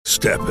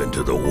Step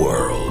into the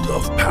world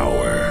of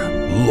power,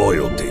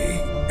 loyalty,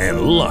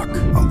 and luck.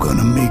 I'm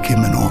gonna make him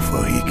an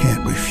offer he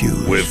can't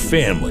refuse. With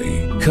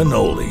family,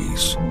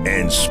 cannolis,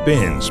 and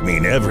spins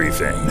mean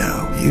everything.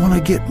 Now, you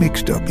wanna get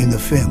mixed up in the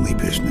family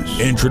business.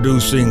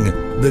 Introducing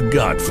The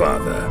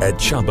Godfather at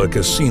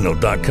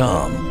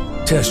ChumbaCasino.com.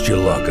 Test your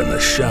luck in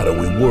the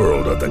shadowy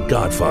world of The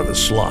Godfather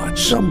slot.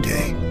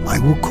 Someday, I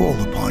will call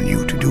upon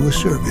you to do a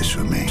service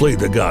for me. Play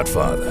The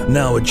Godfather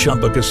now at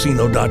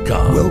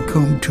ChumbaCasino.com.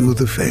 Welcome to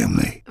the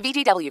family.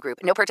 VGW Group.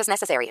 No purchase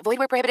necessary. Void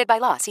where prohibited by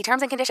law. See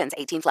terms and conditions.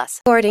 18+.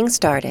 Recording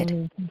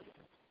started.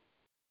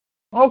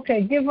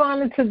 Okay, give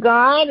honor to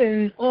God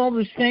and all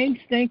the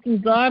saints, thanking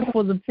God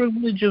for the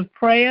privilege of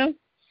prayer,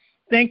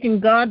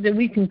 thanking God that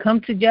we can come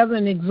together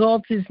and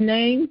exalt his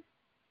name.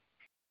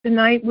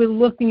 Tonight we're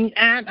looking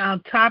at, our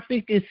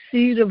topic is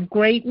Seed of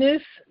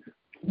Greatness.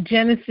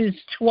 Genesis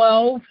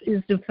 12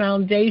 is the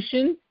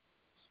foundation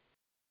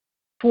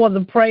for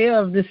the prayer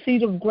of the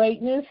Seed of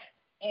Greatness.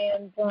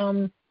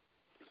 And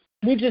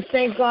we just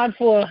thank God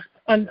for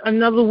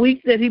another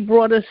week that he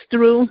brought us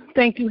through.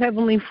 Thank you,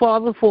 Heavenly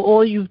Father, for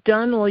all you've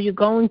done, all you're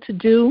going to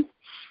do.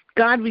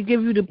 God, we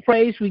give you the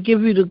praise. We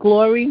give you the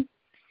glory.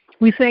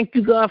 We thank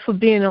you, God, for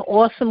being an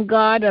awesome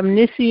God,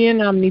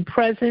 omniscient,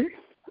 omnipresent.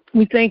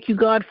 We thank you,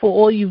 God, for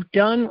all you've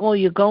done, all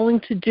you're going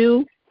to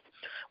do.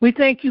 We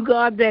thank you,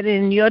 God, that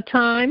in your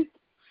time,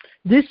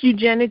 this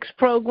eugenics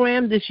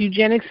program, this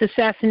eugenics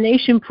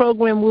assassination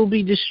program will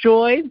be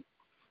destroyed.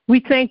 We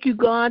thank you,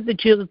 God,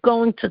 that you're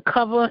going to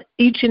cover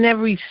each and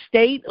every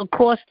state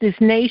across this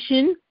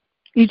nation,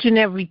 each and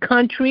every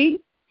country,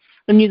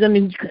 and you're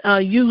going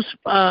to use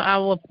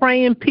our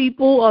praying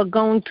people are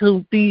going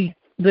to be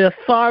the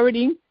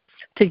authority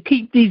to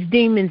keep these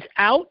demons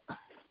out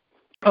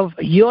of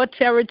your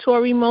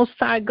territory, Most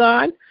High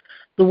God.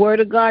 The Word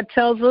of God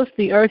tells us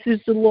the earth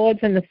is the Lord's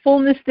and the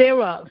fullness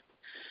thereof,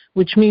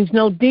 which means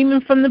no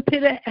demon from the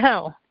pit of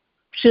hell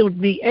should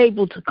be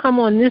able to come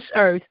on this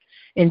earth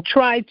and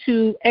try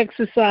to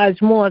exercise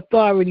more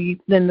authority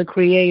than the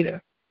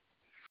Creator.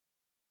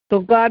 So,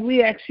 God,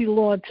 we ask you,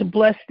 Lord, to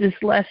bless this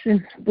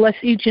lesson. Bless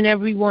each and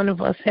every one of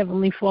us,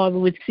 Heavenly Father,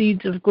 with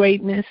seeds of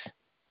greatness.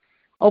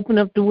 Open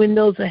up the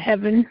windows of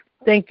heaven.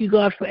 Thank you,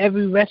 God, for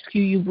every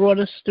rescue you brought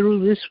us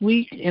through this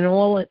week and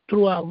all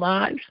through our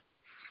lives.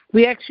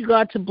 We ask you,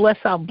 God, to bless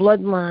our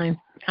bloodline,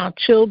 our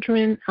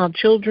children, our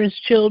children's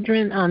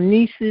children, our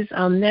nieces,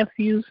 our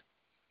nephews,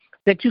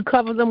 that you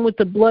cover them with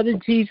the blood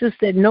of Jesus,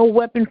 that no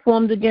weapon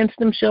formed against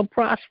them shall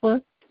prosper,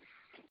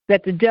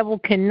 that the devil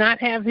cannot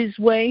have his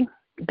way.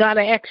 God,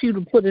 I ask you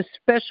to put a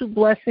special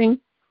blessing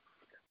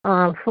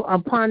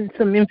upon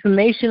some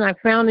information I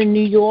found in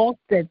New York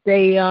that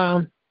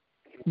the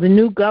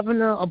new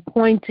governor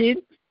appointed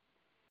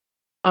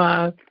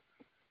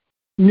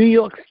New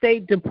York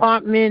State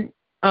Department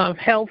of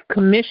Health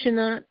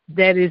Commissioner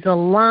that is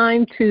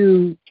aligned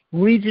to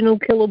regional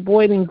killer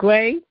Boyd and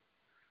Gray,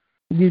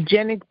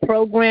 eugenic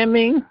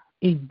programming,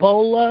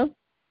 Ebola,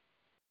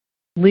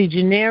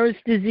 Legionnaires'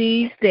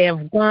 disease. They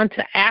have gone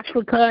to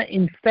Africa,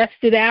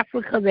 infested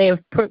Africa. They have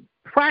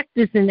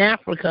practiced in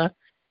Africa,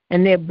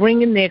 and they're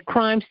bringing their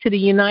crimes to the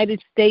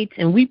United States.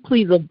 And we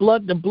plead the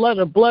blood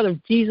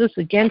of Jesus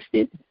against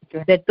it,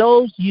 that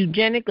those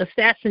eugenic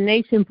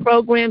assassination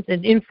programs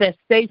and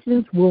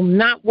infestations will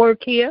not work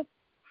here.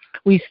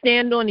 We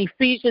stand on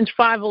Ephesians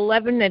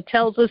 5:11 that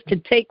tells us to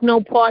take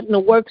no part in the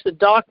works of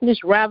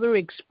darkness, rather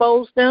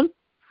expose them.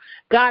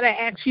 God, I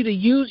ask you to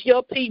use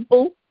your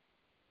people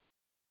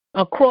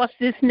across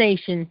this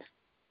nation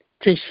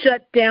to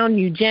shut down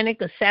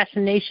eugenic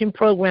assassination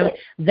program.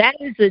 That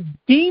is a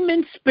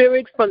demon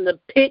spirit from the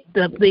pit,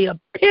 the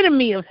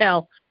epitome of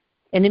hell,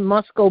 and it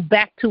must go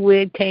back to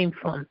where it came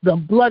from. The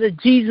blood of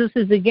Jesus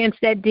is against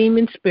that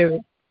demon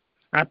spirit.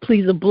 I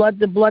plead the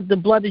blood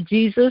of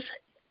Jesus.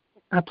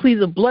 I plead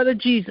the blood of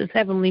Jesus,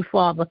 Heavenly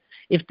Father.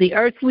 If the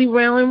earthly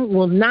realm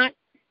will not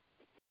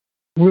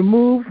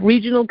remove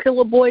regional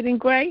killer Boyd and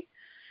Gray,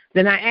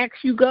 then I ask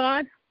you,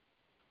 God,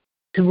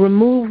 to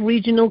remove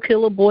regional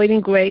killer Boyd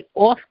and Gray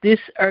off this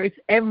earth,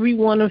 every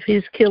one of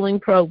his killing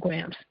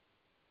programs.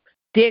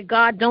 Dear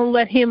God, don't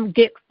let him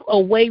get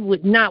away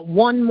with not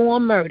one more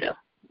murder.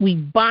 We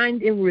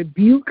bind and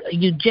rebuke a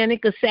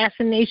eugenic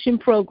assassination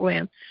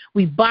program.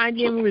 We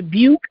bind and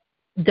rebuke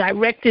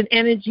directed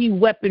energy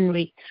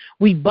weaponry.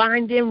 We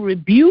bind and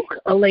rebuke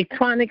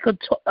electronic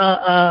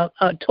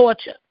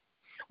torture.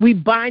 We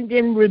bind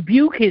and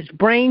rebuke his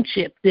brain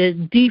chip, the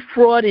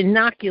defraud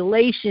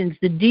inoculations,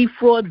 the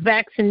defraud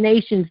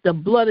vaccinations. The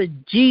blood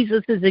of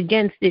Jesus is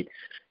against it.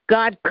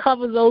 God,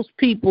 cover those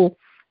people.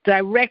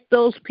 Direct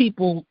those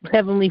people,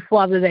 Heavenly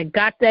Father, that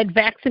got that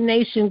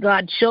vaccination.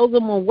 God, show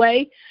them a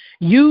way.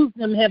 Use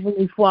them,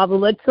 Heavenly Father.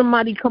 Let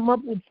somebody come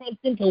up with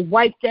something to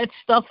wipe that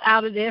stuff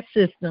out of their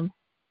system.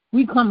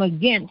 We come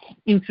against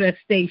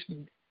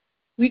infestations.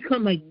 We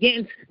come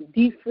against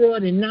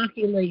defraud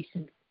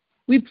inoculations.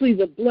 We plead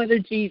the blood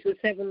of Jesus,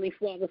 Heavenly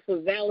Father, for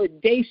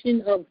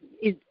validation of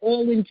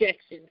all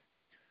injections.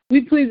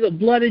 We plead the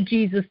blood of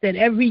Jesus that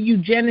every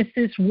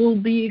eugenicist will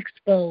be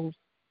exposed.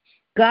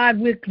 God,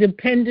 we're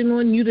depending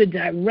on you to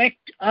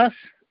direct us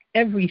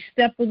every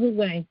step of the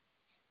way.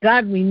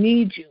 God, we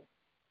need you.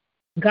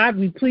 God,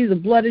 we plead the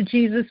blood of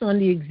Jesus on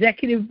the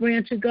executive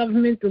branch of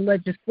government, the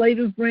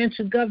legislative branch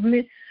of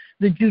government,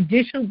 the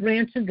judicial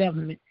branch of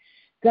government.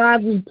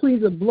 God, we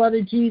plead the blood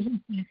of Jesus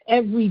on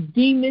every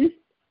demon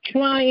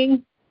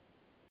trying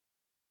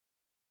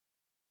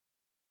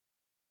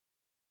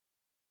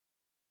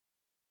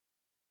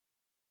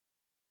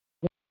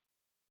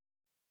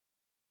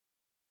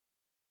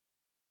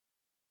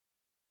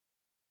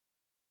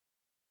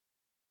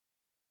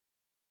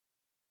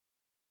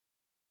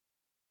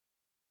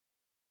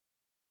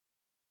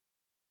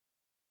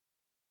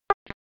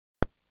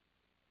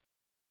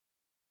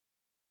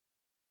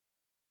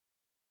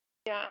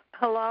Yeah,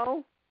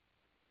 hello?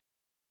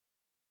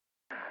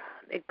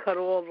 They cut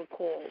all the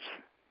calls.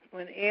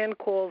 When Ann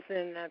calls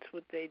in, that's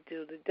what they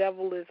do. The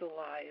devil is a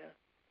liar.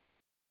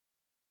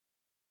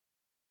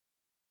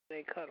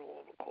 They cut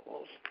all the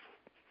calls.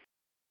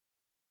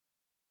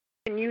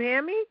 Can you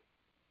hear me?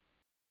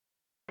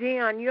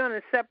 Dion, you're on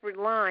a separate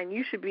line.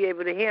 You should be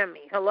able to hear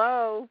me.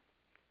 Hello?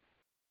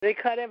 They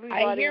cut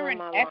everybody I hear on an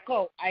my echo.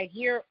 line. I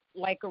hear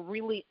like a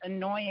really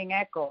annoying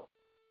echo.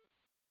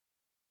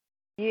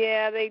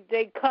 Yeah,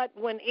 they cut.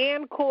 When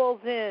Ann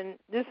calls in,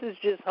 this is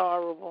just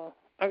horrible.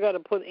 I got to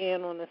put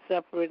Ann on a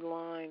separate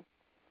line.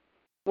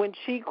 When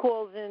she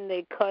calls in,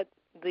 they cut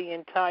the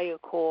entire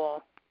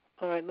call.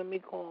 All right, let me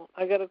call.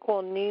 I got to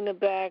call Nina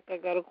back. I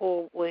got to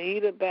call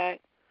Wahida back.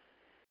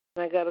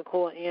 And I got to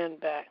call Ann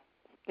back.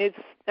 It's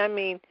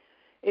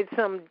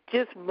some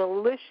just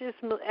malicious.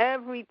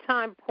 Every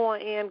time poor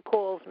Ann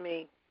calls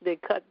me, they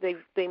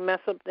mess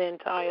up the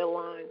entire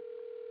line.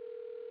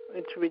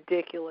 It's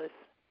ridiculous.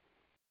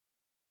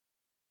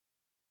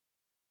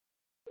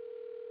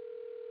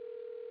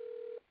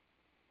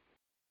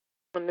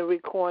 When the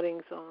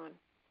recording's on.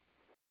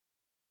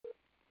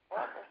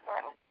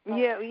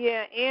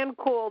 Yeah, Ann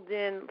called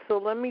in, so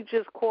let me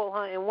just call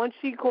her. And once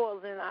she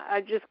calls in, I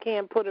just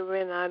can't put her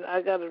in.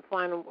 I got to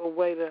find a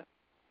way to.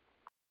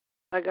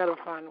 I got to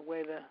find a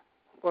way to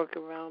work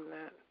around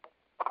that.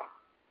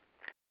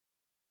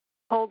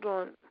 Hold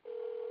on,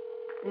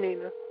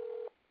 Nina.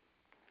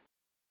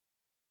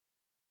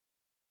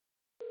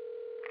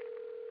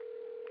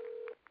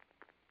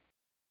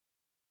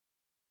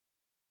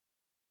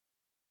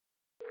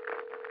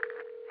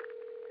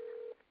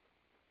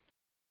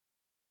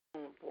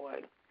 Oh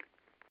boy.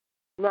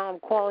 Now I'm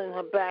calling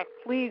her back.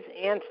 Please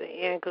answer,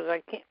 Ann, because I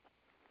can't.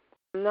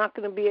 I'm not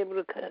going to be able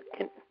to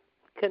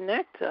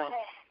connect her.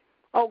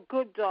 Oh,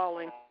 good,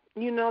 darling.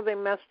 You know they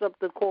messed up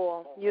the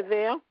call. You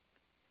there?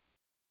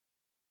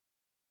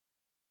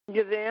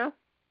 You there?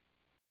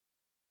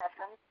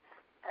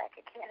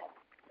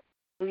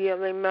 Yeah,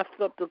 they messed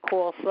up the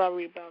call.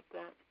 Sorry about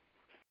that.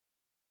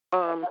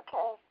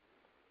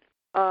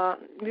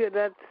 Yeah,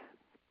 that's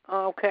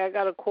okay. I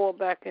got to call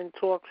back and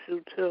talk to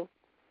you too.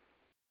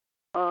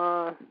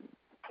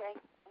 Okay,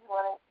 you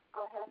want to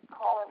go ahead and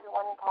call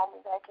everyone and call me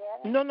back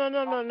in?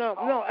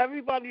 No.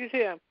 Everybody's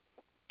here.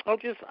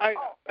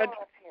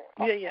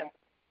 Yeah.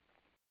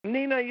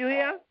 Nina, you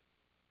here?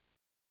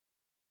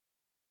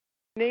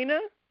 Nina?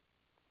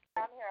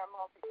 I'm here. I'm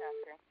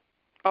multitasking.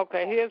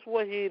 Okay, here's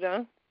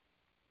Wahida.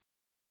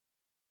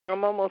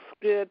 I'm almost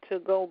scared to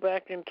go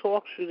back and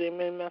talk to you. They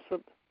may mess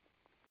up.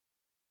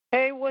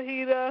 Hey,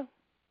 Wahida.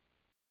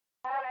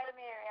 Hi,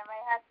 Miriam.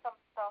 I had some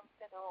stuff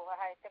to do. I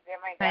had to get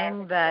my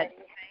Saying that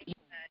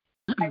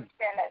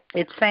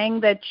it's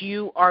saying that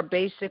you are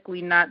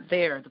basically not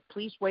there.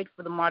 Please wait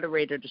for the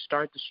moderator to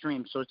start the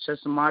stream. So it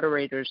says the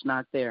moderator is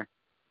not there.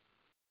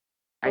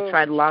 I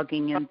tried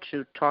logging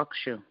into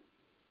TalkShoe.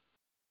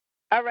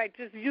 All right,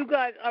 just you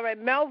guys. All right,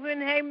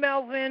 Melvin. Hey,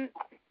 Melvin.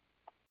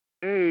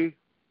 Hey.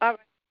 All right,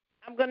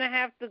 I'm going to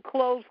have to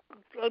close.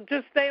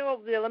 Just stay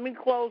over there. Let me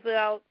close it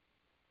out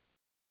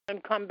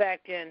and come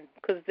back in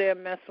because they're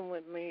messing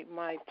with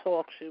my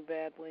TalkShoe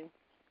badly.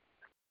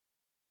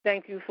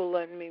 Thank you for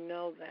letting me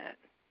know that.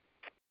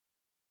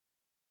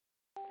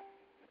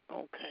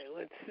 Okay,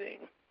 let's see.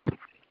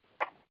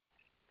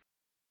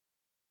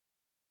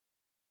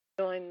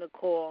 Join the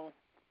call.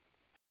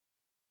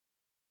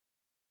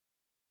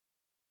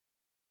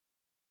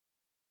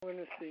 Let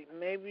me see.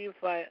 Maybe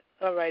if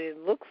all right, it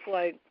looks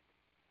like,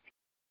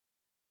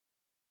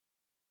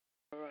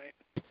 all right.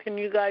 Can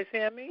you guys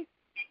hear me?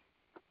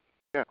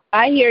 Yeah.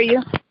 I hear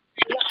you.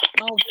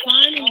 Oh,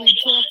 finally,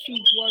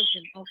 TalkShoe's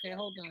working. Okay,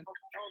 hold on.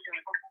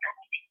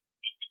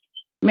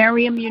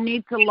 Miriam, you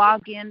need to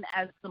log in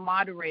as the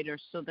moderator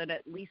so that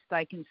at least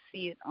I can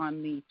see it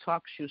on the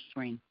TalkShoe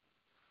screen.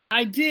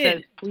 I did.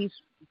 Says, please.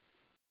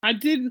 I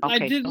did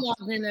Okay.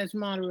 log in as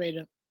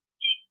moderator.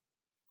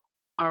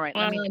 All right,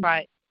 let me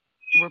try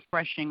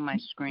refreshing my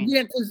screen.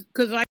 Yeah,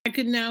 because I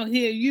can now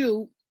hear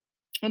you,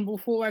 and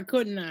before I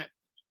could not.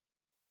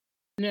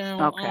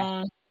 Now,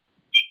 okay.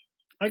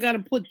 I got to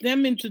put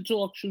them into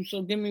TalkShoe,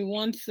 so give me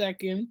 1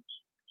 second.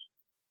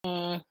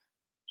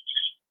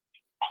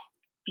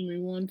 Give me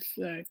 1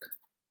 sec.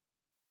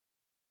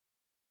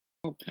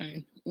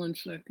 Okay, 1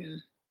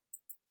 second.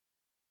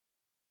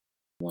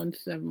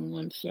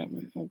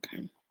 1717.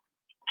 Okay.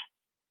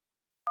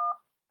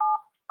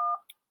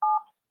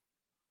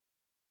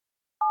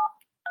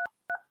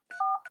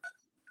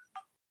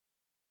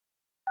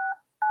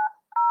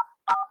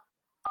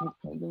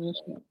 Okay,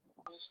 there's that.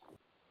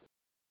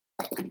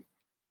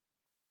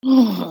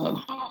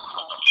 Oh.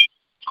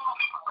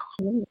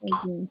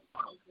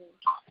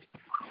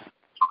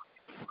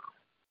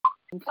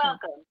 Okay.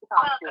 Welcome to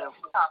Talk to.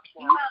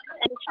 And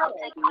the show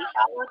ID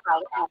followed by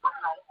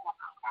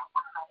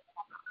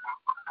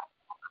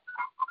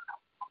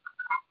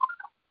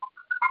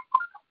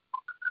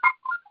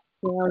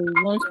Sorry,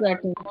 1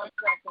 second.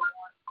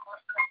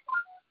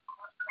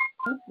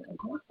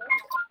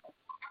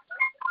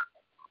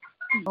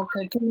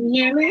 Okay, can you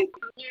hear me?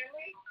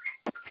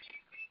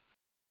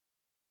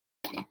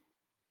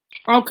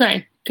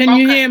 Okay, can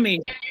you hear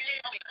me?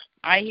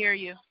 I hear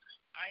you.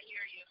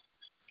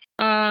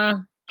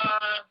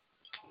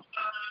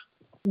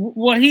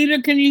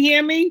 Wahida, can you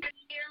hear me?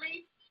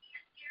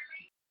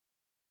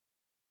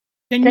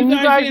 Can you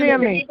guys hear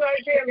me?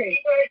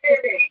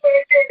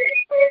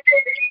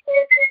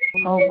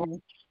 Oh,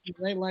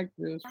 they like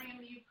this.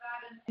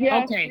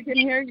 Yes, Okay. we can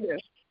hear you.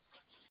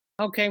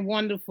 Okay,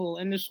 wonderful.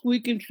 And the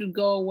squeaking should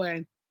go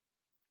away.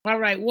 All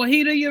right,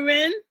 Wahida, you're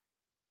in?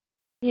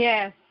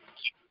 Yes.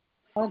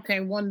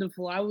 Okay,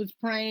 wonderful. I was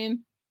praying,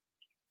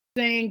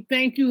 saying,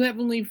 thank you,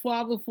 Heavenly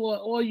Father, for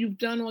all you've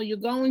done, all you're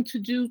going to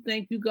do.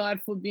 Thank you, God,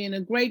 for being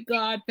a great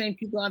God.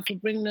 Thank you, God, for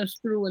bringing us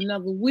through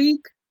another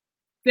week.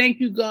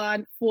 Thank you,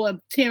 God, for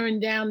tearing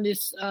down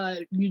this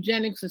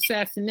eugenics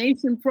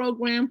assassination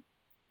program.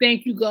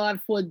 Thank you,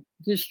 God, for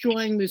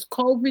destroying this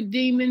COVID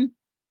demon.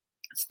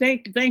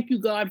 Thank you,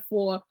 God,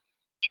 for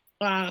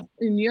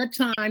in your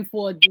time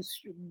for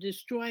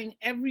destroying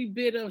every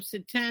bit of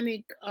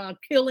satanic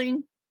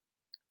killing.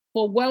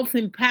 For wealth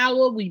and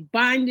power, we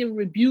bind and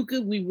rebuke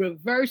it. We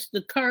reverse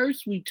the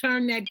curse. We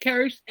turn that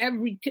curse.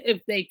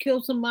 If they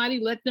kill somebody,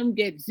 let them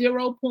get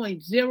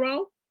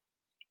 0.0.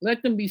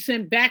 Let them be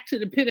sent back to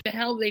the pit of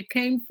hell they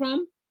came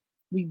from.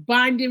 We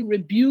bind and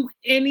rebuke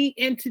any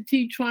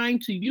entity trying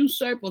to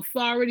usurp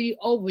authority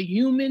over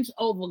humans,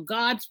 over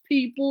God's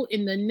people.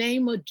 In the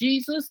name of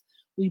Jesus,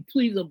 we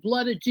plead the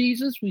blood of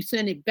Jesus. We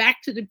send it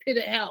back to the pit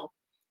of hell.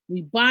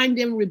 We bind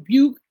and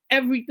rebuke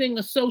everything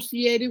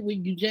associated with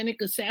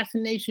eugenic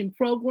assassination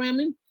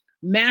programming,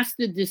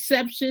 master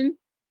deception,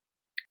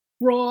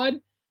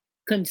 fraud,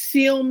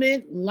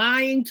 concealment,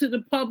 lying to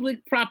the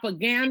public,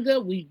 propaganda.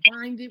 We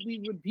bind it,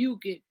 we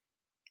rebuke it.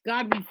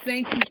 God, we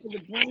thank you for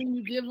the brain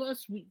you give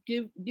us. We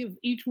give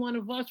each one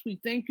of us. We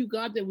thank you,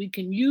 God, that we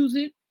can use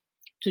it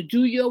to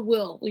do your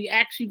will. We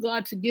ask you,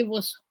 God, to give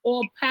us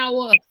all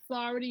power,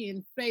 authority,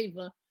 and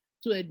favor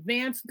to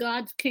advance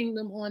God's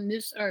kingdom on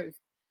this earth.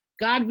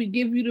 God, we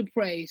give you the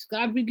praise.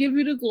 God, we give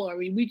you the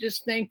glory. We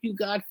just thank you,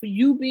 God, for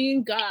you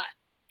being God.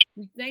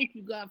 We thank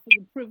you, God, for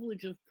the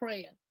privilege of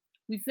prayer.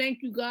 We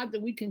thank you, God,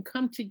 that we can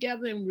come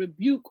together and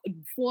rebuke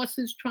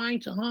forces trying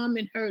to harm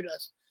and hurt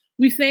us.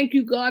 We thank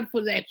you, God,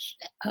 for that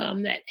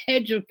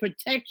hedge of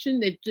protection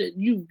that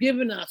you've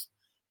given us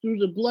through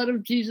the blood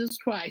of Jesus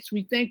Christ.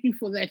 We thank you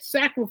for that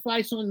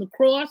sacrifice on the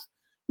cross.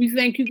 We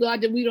thank you,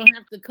 God, that we don't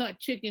have to cut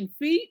chicken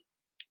feet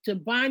to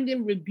bind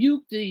and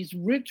rebuke these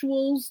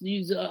rituals,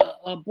 these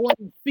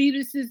aborted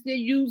fetuses they're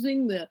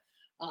using, the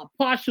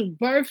partial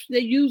births they're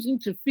using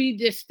to feed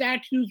their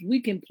statues.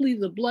 We can plead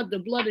the blood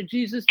of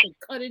Jesus to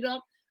cut it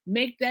up,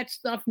 make that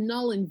stuff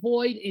null and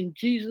void in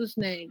Jesus'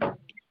 name.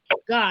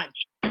 God,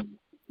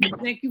 we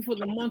thank you for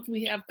the month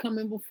we have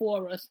coming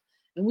before us.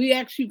 And we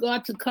ask you,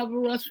 God, to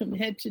cover us from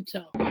head to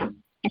toe.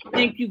 We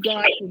thank you,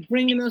 God, for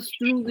bringing us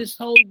through this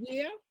whole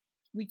year.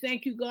 We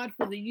thank you, God,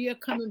 for the year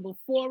coming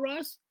before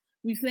us.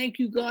 We thank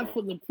you, God,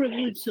 for the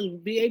privilege to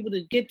be able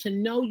to get to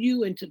know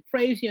you and to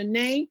praise your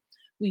name.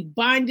 We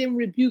bind and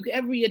rebuke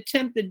every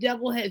attempt the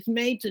devil has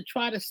made to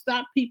try to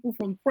stop people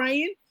from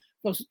praying,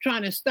 for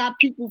trying to stop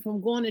people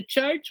from going to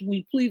church.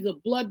 We plead the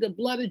blood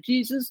of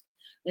Jesus,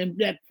 and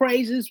that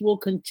praises will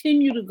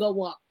continue to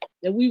go up,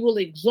 that we will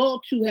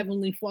exalt you,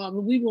 Heavenly Father.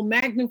 We will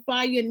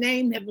magnify your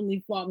name,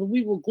 Heavenly Father.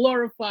 We will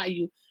glorify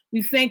you.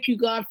 We thank you,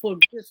 God, for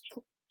just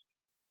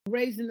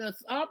raising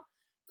us up,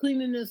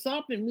 cleaning us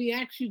up, and we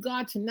ask you,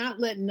 God, to not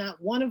let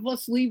not one of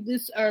us leave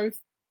this earth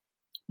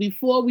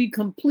before we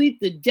complete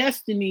the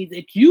destiny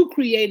that you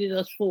created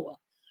us for.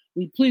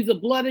 We plead the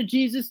blood of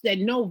Jesus that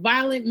no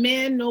violent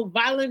man, no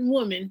violent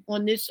woman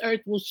on this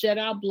earth will shed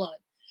our blood,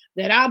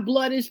 that our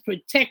blood is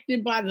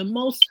protected by the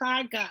Most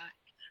High God,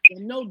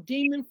 and no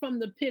demon from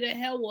the pit of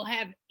hell will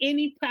have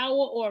any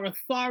power or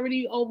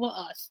authority over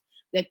us,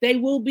 that they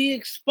will be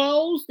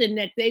exposed and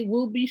that they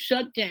will be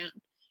shut down.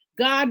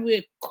 God,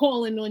 we're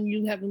calling on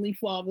you, Heavenly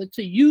Father,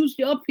 to use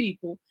your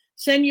people.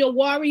 Send your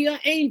warrior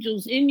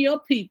angels in your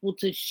people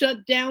to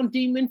shut down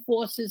demon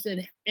forces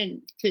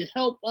and to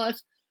help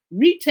us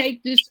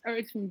retake this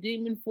earth from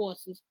demon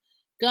forces.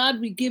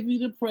 God, we give you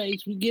the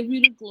praise. We give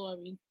you the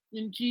glory.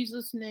 In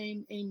Jesus'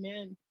 name,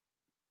 amen.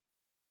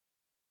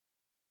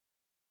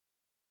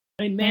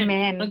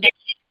 Amen. Amen.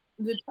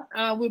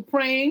 We're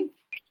praying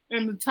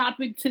And the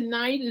topic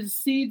tonight is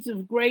Seeds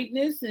of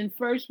Greatness. And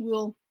first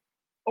we'll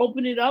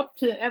open it up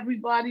to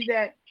everybody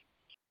that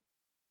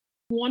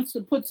wants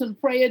to put some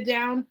prayer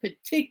down,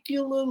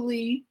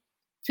 particularly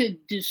to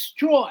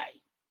destroy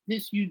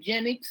this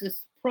eugenics,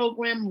 this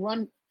program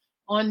run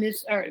on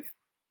this earth.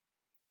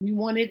 We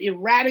want it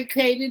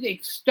eradicated,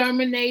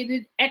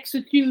 exterminated,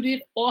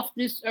 executed off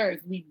this earth.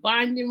 We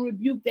bind and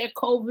rebuke that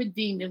COVID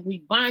demon.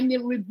 We bind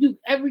and rebuke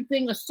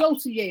everything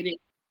associated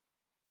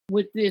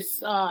with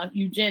this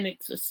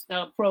eugenics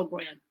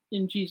program.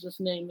 In Jesus'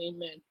 name,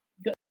 amen.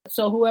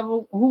 So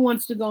who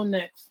wants to go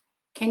next?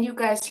 Can you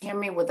guys hear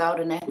me without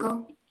an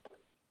echo?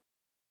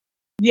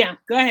 Yeah,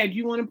 go ahead.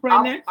 You want to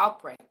pray next? I'll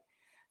pray.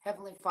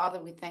 Heavenly Father,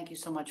 we thank you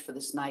so much for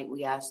this night.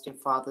 We ask, dear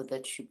Father,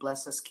 that you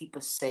bless us, keep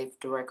us safe,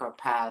 direct our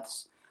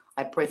paths.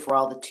 I pray for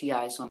all the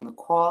TIs on the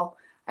call.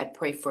 I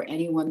pray for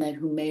anyone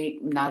who may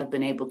not have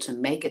been able to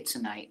make it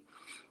tonight.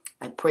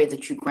 I pray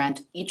that you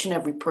grant each and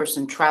every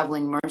person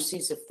traveling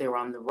mercies if they're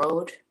on the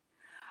road.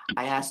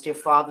 I ask, dear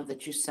Father,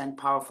 that you send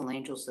powerful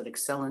angels that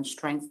excel in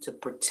strength to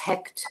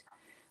protect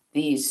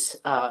these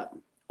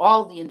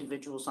all the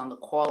individuals on the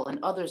call and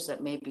others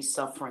that may be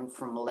suffering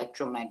from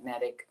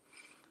electromagnetic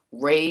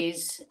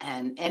rays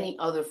and any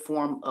other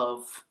form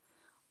of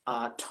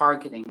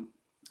targeting.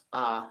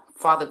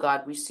 Father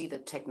God, we see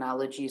that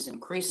technology is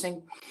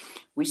increasing.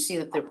 We see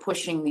that they're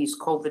pushing these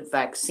COVID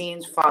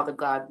vaccines. Father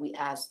God, we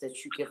ask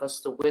that you give us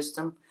the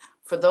wisdom.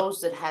 For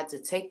those that had to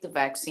take the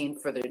vaccine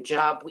for their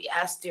job, we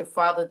ask, dear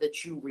Father,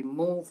 that you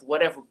remove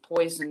whatever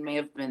poison may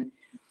have been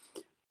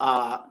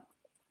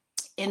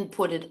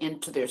inputted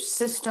into their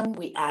system.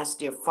 We ask,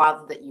 dear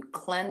Father, that you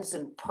cleanse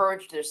and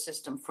purge their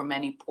system from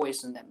any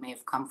poison that may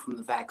have come from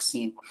the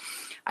vaccine.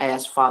 I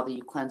ask, Father,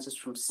 you cleanse us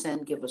from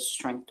sin, give us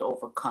strength to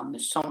overcome.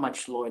 There's so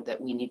much, Lord,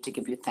 that we need to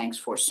give you thanks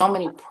for. So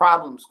many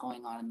problems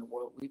going on in the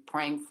world. We're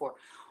praying for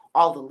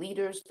all the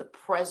leaders, the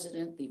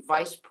president, the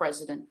vice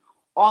president,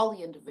 all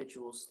the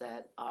individuals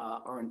that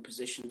are in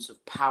positions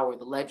of power,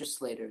 the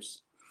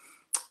legislators,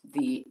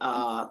 the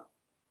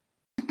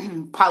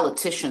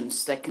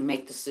politicians that can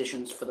make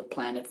decisions for the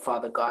planet,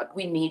 Father God.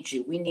 We need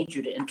you. We need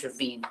you to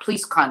intervene.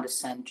 Please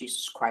condescend,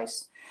 Jesus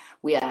Christ.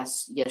 We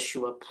ask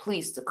Yeshua,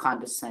 please to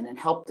condescend and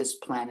help this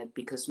planet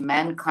because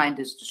mankind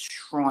is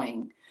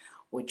destroying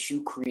what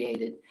you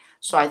created.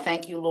 So I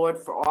thank you, Lord,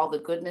 for all the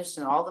goodness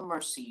and all the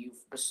mercy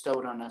you've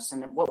bestowed on us.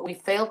 And what we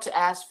fail to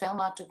ask, fail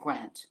not to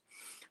grant.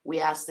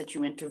 We ask that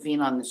you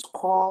intervene on this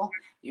call.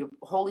 Your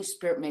Holy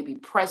Spirit may be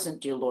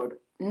present, dear Lord.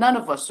 None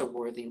of us are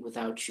worthy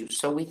without you.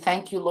 So we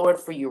thank you, Lord,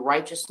 for your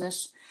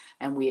righteousness,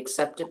 and we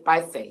accept it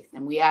by faith.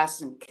 And we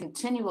ask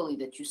continually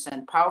that you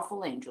send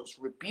powerful angels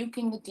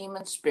rebuking the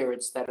demon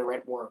spirits that are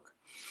at work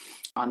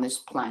on this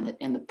planet.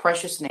 In the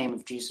precious name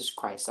of Jesus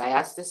Christ, I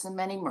ask this in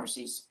many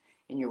mercies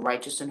in your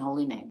righteous and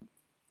holy name.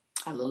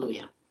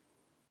 Hallelujah.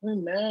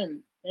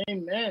 Amen.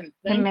 Amen.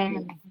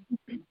 Amen.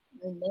 You.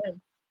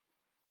 Amen.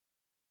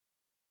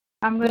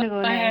 I'm going to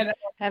go next.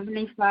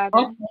 Heavenly Father.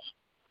 Okay.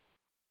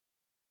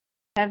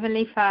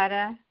 Heavenly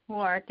Father, who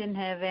art in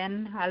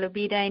heaven, hallowed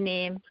be thy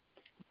name.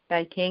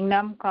 Thy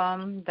kingdom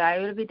come, thy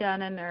will be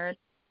done on earth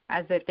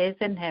as it is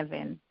in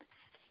heaven.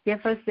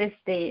 Give us this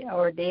day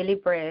our daily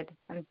bread,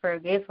 and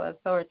forgive us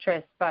our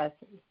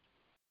trespasses,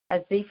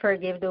 as we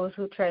forgive those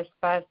who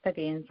trespass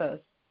against us.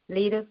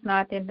 Lead us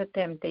not into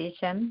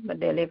temptation, but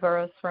deliver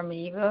us from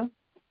evil.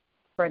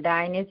 For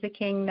thine is the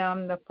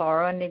kingdom, the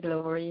power, and the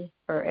glory,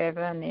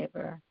 forever and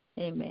ever.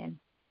 Amen.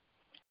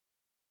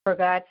 For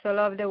God so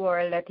loved the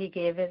world that he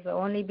gave his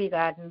only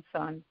begotten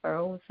Son, for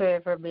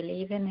whosoever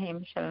believe in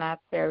him shall not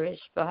perish,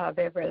 but have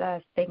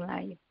everlasting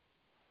life.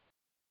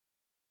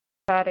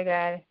 Father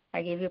God,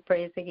 I give you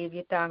praise, I give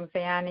you thanks,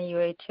 I honor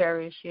you, I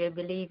cherish you, I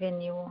believe in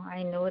you.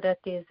 I know that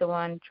he is the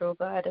one true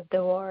God of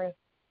the world.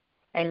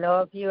 I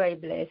love you, I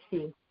bless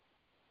you.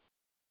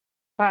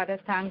 Father,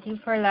 thank you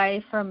for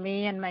life, for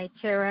me and my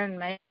children,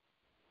 my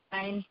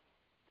mind.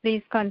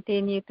 Please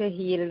continue to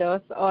heal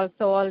us,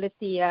 also all the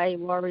TI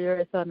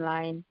warriors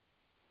online.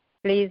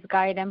 Please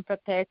guide and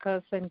protect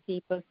us and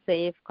keep us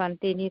safe.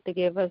 Continue to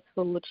give us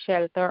food,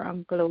 shelter,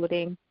 and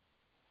clothing.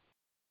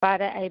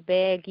 Father, I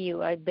beg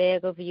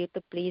of you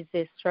to please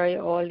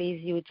destroy all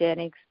these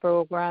eugenics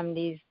programs,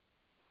 these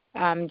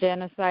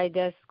genocide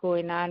that's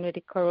going on with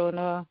the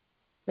corona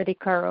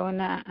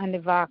and the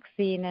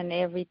vaccine and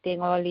everything,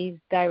 all these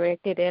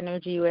directed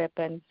energy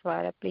weapons.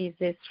 Father, please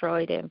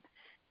destroy them.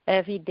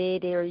 Every day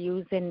they're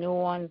using new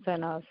ones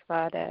on us,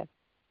 Father.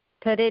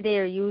 Today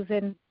they're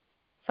using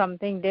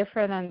something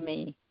different on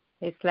me.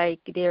 It's like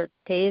they're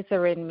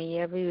tasering me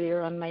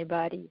everywhere on my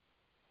body,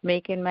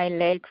 making my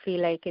leg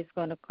feel like it's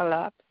going to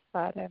collapse,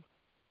 Father.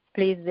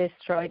 Please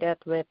destroy that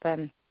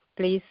weapon.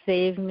 Please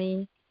save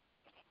me.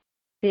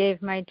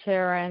 Save my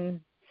children.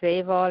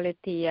 Save all the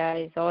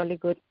TIs, all the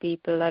good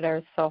people that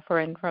are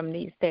suffering from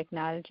these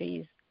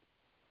technologies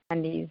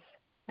and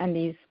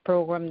these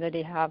programs that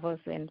they have us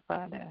in,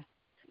 Father.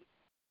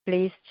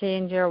 Please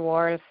change your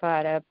world,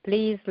 Father.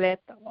 Please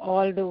let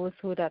all those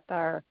that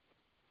are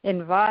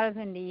involved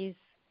in these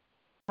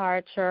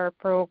torture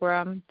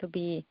program to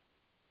be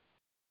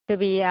to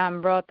be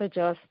brought to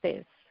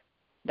justice.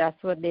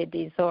 That's what they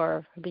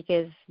deserve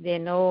because they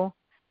know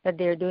that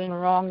they're doing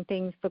wrong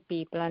things to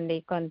people and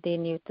they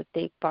continue to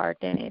take part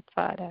in it,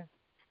 Father.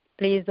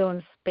 Please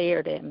don't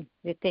spare them.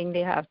 They think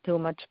they have too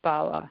much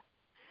power.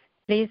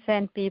 Please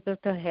send people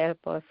to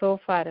help us. So,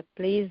 Father,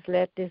 please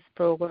let this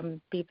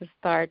program, people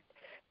start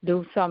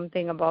do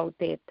something about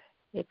it.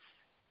 It's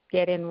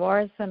getting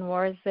worse and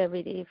worse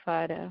every day,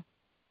 Father.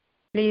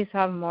 Please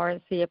have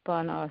mercy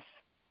upon us.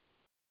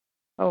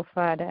 Oh,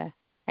 Father,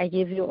 I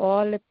give you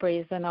all the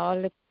praise and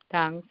all the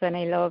thanks, and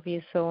I love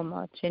you so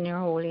much in your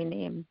holy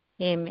name.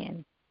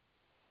 Amen.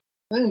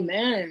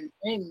 Amen.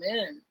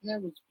 Amen.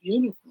 That was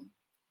beautiful.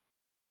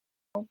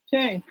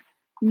 Okay.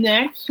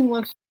 Next, who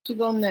wants to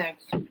go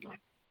next?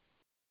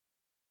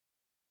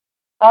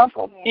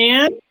 Awesome.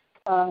 And?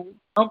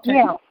 Okay.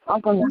 Yeah, I'll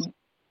go next.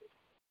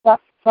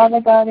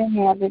 Father God in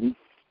heaven,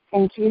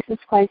 in Jesus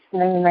Christ's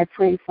name, I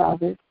pray,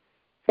 Father.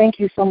 Thank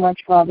you so much,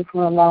 Father,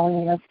 for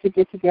allowing us to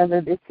get together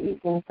this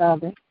evening,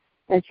 Father,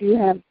 that you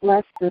have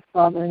blessed us,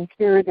 Father, and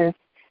carried us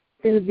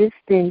through this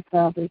day,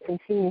 Father.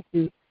 Continue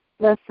to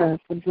bless us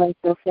and bless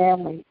our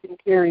families and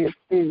carry us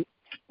through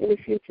in the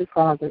future,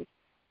 Father,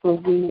 for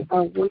we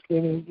are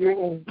working in your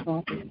name,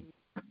 Father.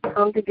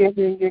 Come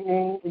together in your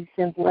name and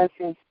send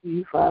blessings to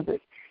you, Father,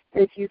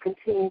 that you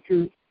continue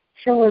to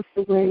show us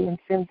the way and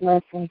send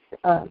blessings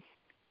to us.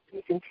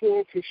 You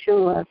continue to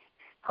show us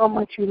how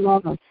much you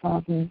love us,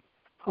 Father,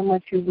 how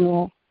much you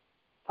will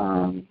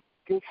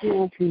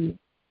continue to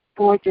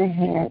forge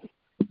ahead,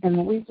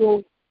 and we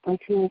will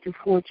continue to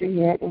forge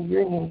ahead in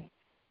your name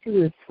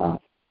to us,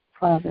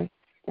 Father,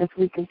 as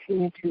we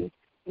continue to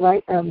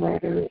write our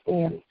letter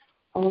and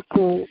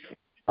also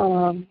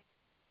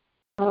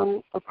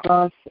come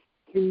across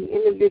the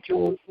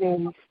individuals'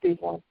 names they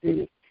want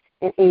to,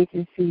 and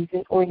agencies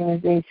and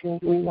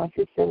organizations we want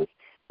to send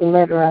the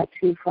letter out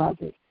to,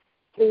 Father.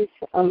 Please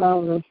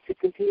allow us to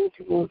continue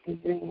to work in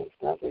your name,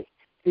 Father,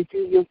 to do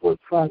your work,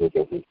 Father,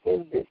 that we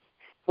send this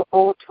for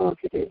all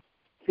targeted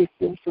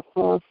victims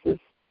across the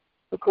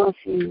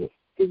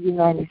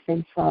United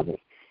States, Father.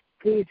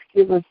 Please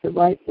give us the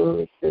right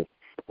words, the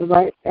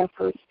right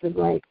efforts, the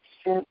right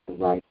strength, the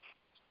right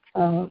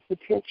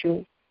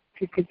potential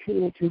to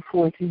continue to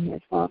forge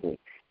ahead, Father,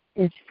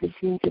 and to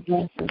continue to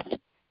bless us.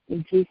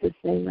 In Jesus'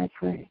 name I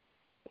pray.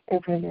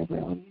 Ever and ever.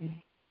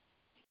 Amen.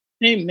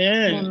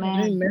 Amen.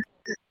 Amen.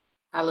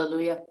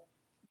 Hallelujah.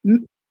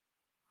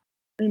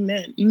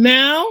 Amen.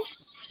 Mel,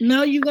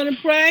 you going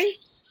to pray?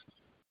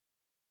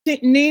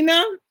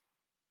 Nina?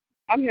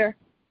 I'm here.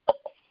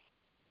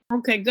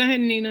 Okay, go ahead,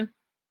 Nina.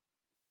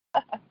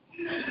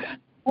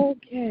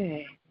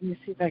 Okay, let me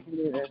see if I can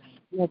do this.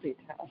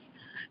 Multitask.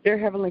 Dear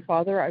Heavenly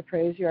Father, I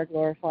praise you, I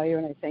glorify you,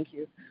 and I thank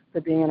you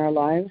for being in our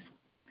lives.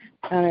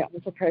 And I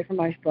also pray for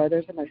my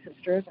brothers and my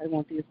sisters. I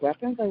want these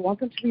weapons. I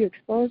want them to be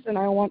exposed, and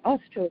I want us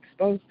to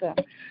expose them.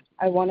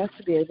 I want us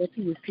to be able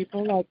to use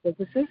people like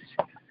physicist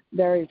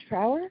Barry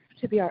Trower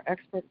to be our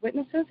expert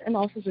witnesses, and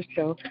also to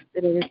show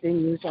that it is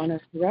being used on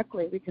us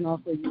directly. We can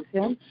also use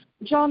him.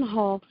 John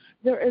Hall,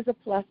 there is a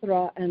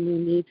plethora, and we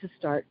need to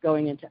start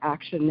going into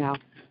action now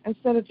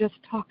instead of just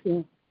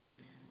talking.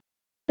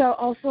 So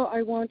also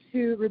I want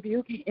to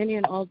rebuke any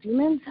and all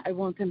demons. I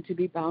want them to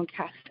be bound,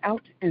 cast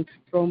out, and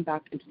thrown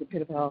back into the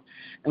pit of hell,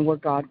 and where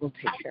God will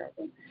take care of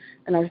them.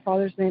 In our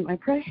Father's name I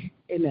pray.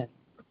 Amen.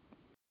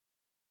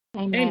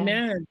 Amen.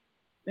 Amen.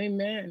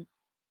 Amen.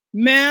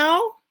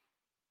 Mel?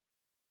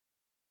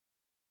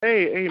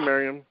 Hey,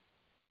 Miriam.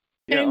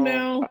 Hey,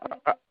 Mel.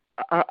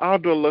 I'll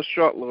do a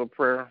short little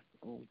prayer.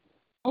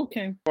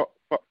 Okay.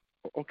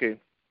 Okay.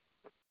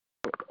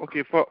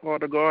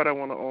 Father God, I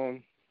want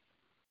to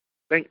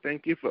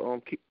thank you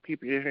for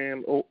keeping your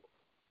hand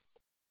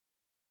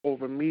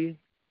over me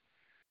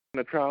in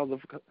the trials of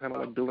kind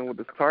of like dealing with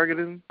this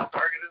targeting. I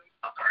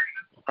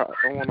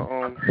want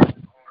to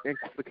thank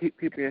you for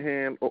keeping your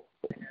hand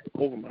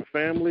over my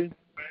family,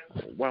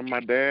 while my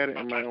dad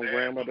and my own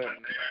grandmother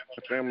and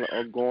my family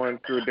are going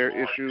through their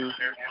issues.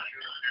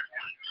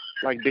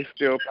 Like they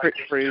still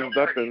praised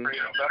up, and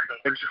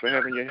thank you for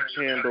having your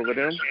hand over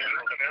them.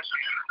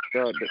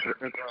 God,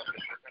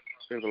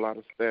 there's a lot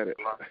of static.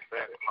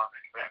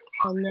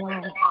 Oh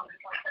no,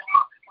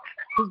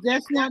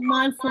 that's not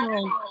my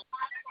phone.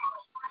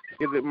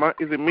 Is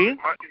it me?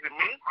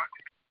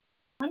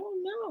 I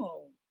don't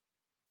know.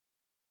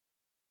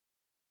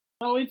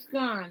 Oh, it's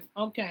gone.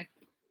 Okay.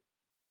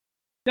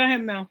 Go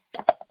ahead, Mel.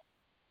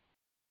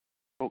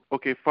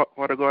 Okay,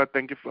 Father God,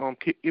 thank you for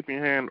keeping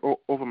your hand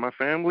over my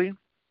family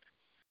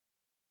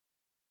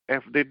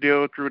as they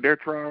deal through their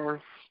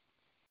trials,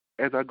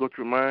 as I go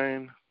through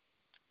mine.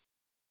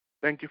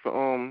 Thank you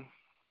for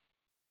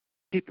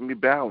keeping me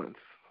balanced,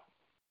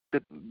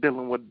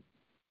 dealing with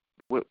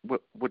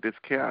this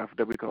chaos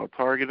that we call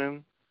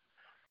targeting.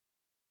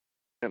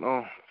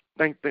 And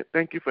thank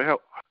you for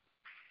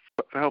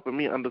helping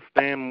me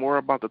understand more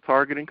about the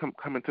targeting,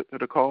 coming to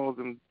the calls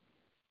and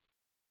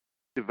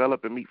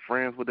develop and meet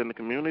friends within the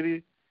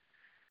community.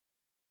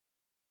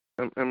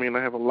 I mean,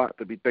 I have a lot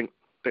to be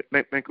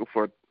thankful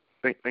for.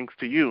 Thanks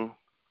to you.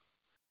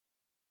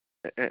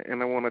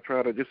 and I want to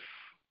try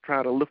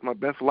to live my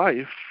best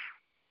life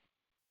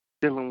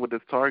dealing with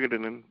this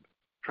targeting and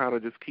try to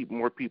just keep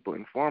more people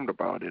informed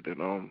about it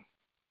and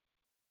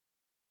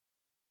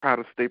try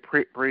to stay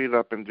prayed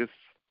up and just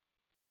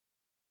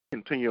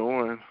continue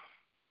on.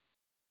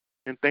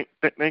 And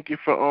thank you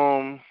for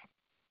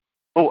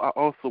I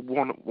also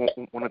want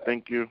to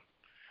thank you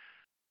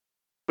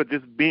for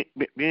just being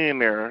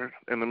there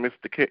in the midst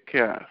of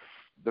chaos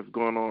that's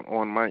going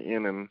on my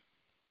end, and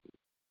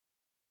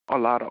a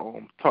lot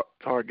of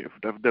targets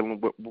that's dealing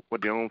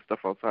with their own stuff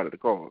outside of the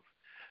cause.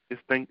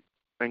 Just thank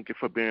you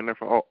for being there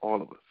for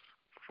all of us,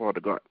 for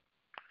the God.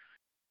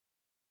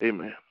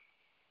 Amen.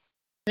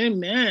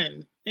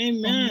 Amen.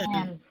 Amen.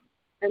 Amen.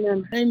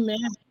 Amen.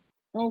 Amen.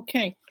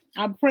 Okay.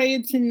 Our prayer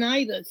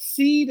tonight, a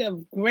seed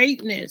of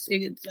greatness.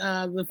 It's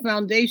the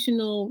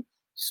foundational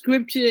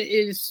scripture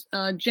is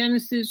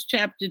Genesis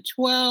chapter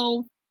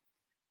 12.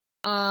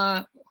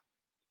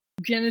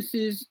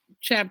 Genesis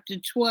chapter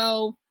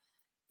 12.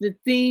 The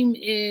theme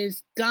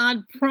is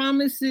God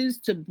promises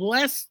to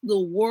bless the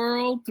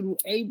world through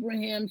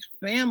Abraham's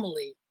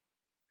family.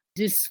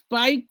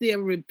 Despite their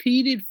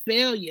repeated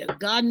failure,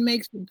 God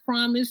makes a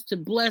promise to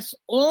bless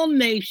all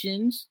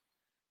nations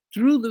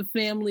through the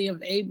family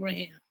of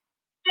Abraham.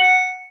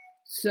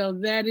 So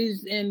that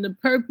is, and the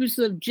purpose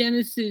of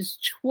Genesis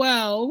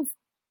 12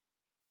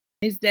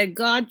 is that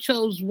God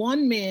chose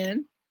one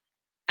man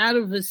out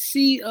of a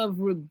sea of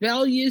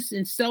rebellious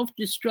and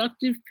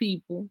self-destructive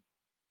people,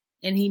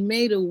 and he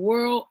made a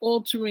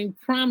world-altering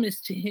promise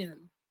to him.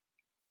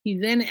 He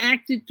then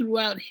acted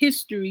throughout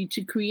history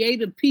to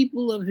create a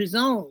people of his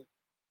own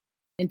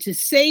and to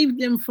save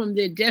them from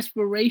their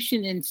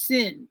desperation and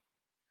sin,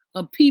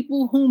 a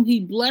people whom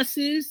he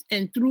blesses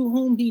and through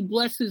whom he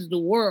blesses the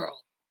world.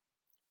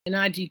 And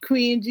I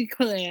decree and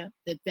declare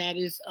that that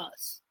is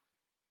us.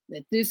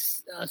 That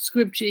this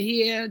scripture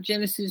here,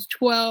 Genesis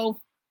 12,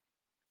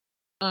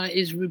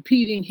 is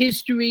repeating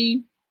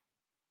history,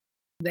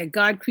 that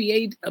God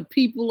created a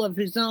people of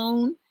his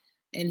own,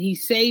 and he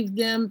saved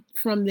them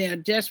from their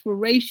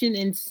desperation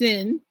and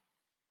sin,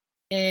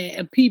 and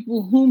a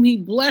people whom he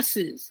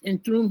blesses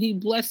and through whom he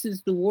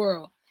blesses the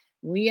world.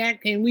 We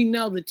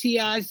know the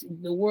TIs,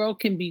 the world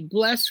can be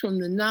blessed from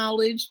the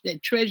knowledge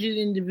that treasured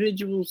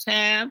individuals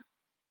have.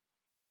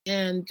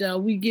 And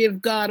we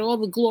give God all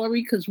the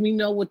glory because we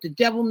know what the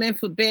devil meant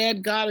for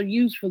bad, God will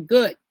use for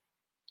good.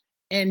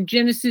 And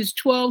Genesis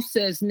 12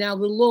 says, now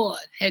the Lord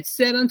had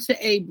said unto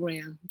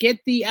Abraham,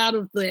 get thee out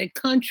of thy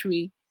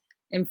country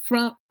and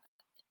from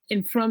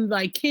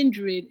thy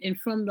kindred and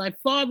from thy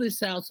father's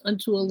house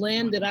unto a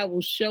land that I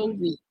will show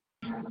thee.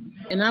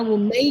 And I will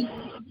make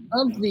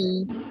of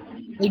thee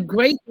a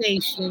great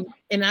nation,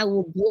 and I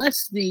will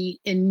bless thee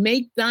and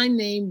make thy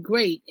name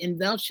great, and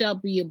thou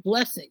shalt be a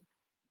blessing.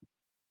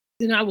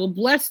 Then I will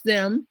bless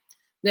them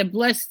that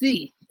bless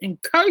thee,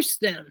 and curse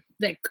them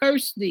that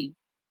curse thee.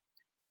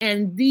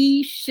 And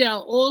thee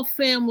shall all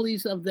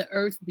families of the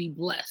earth be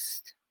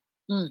blessed.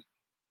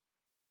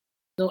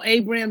 So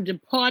Abraham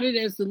departed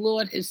as the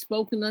Lord had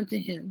spoken unto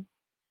him,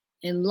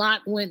 and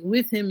Lot went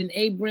with him, and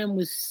Abraham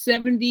was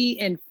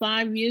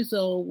 75 years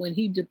old when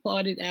he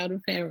departed out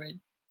of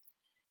Haran.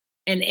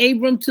 And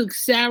Abram took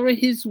Sarah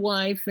his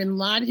wife, and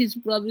Lot his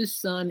brother's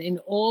son, and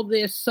all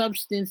their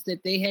substance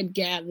that they had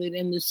gathered,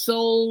 and the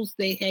souls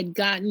they had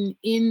gotten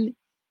in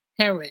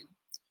Haran.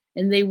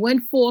 And they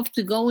went forth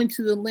to go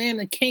into the land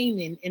of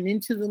Canaan, and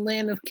into the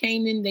land of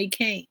Canaan they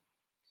came.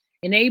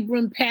 And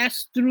Abram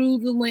passed through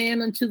the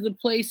land unto the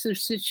place of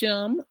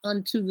Shechem,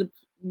 unto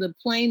the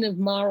plain of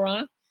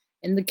Marah,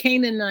 and the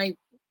Canaanite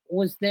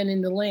was then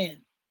in the land.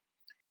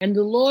 And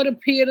the Lord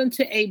appeared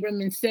unto Abram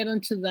and said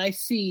unto thy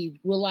seed,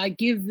 will I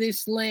give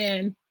this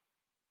land?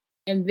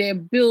 And there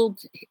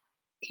built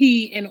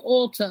he an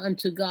altar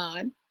unto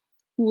God,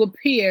 who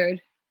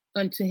appeared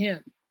unto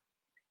him.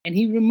 And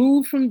he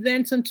removed from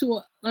thence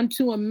unto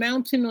a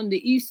mountain on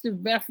the east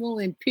of Bethel,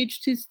 and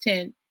pitched his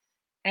tent,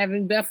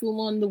 having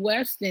Bethel on the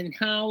west and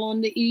Hal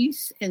on the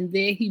east. And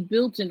there he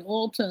built an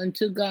altar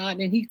unto God,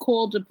 and he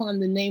called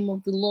upon the name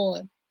of the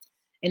Lord.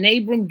 And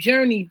Abram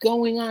journeyed,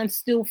 going on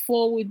still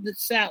forward the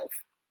south.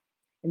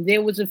 And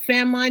there was a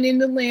famine in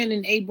the land,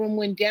 and Abram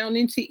went down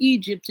into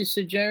Egypt to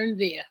sojourn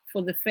there,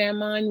 for the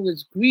famine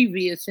was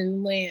grievous in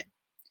the land.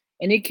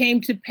 And it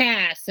came to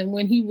pass, and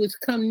when he was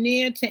come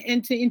near to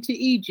enter into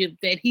Egypt,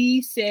 that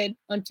he said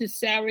unto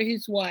Sarah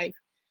his wife,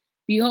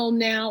 behold,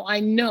 now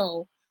I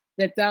know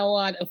that thou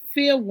art a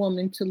fair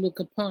woman to look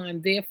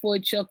upon. Therefore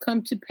it shall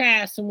come to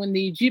pass, and when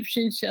the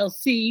Egyptians shall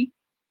see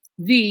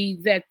thee,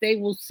 that they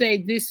will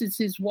say, this is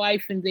his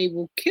wife, and they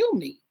will kill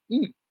me.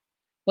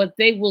 But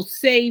they will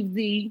save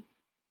thee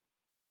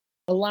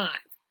alive.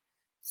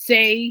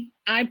 Say,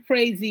 I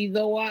pray thee,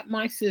 thou art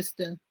my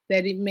sister,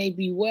 that it may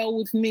be well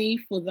with me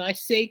for thy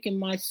sake, and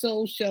my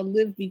soul shall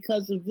live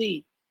because of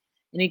thee.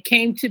 And it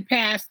came to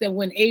pass that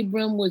when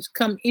Abram was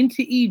come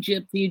into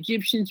Egypt, the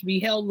Egyptians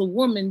beheld the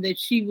woman, that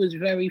she was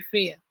very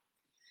fair.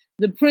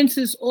 The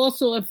princess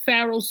also of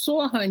Pharaoh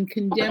saw her and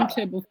condemned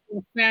her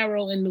before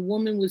Pharaoh, and the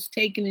woman was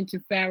taken into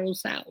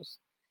Pharaoh's house.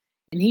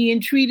 And he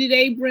entreated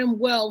Abram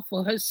well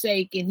for her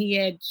sake, and he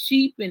had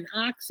sheep and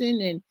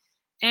oxen and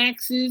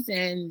axes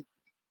and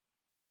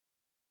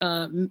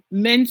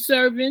men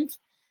servants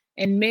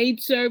and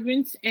maid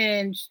servants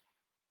and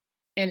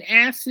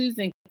asses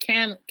and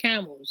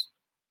camels.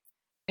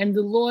 And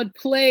the Lord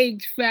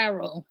plagued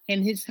Pharaoh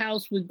and his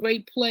house with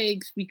great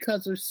plagues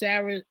because of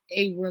Sarah,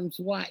 Abram's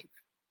wife.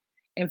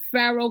 And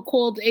Pharaoh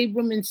called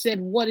Abram and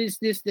said, "What is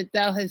this that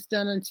thou hast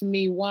done unto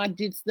me? Why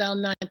didst thou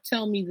not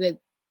tell me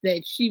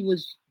that she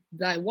was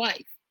thy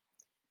wife?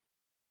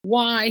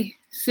 Why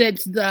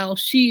saidst thou,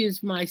 she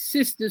is my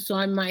sister, so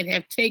I might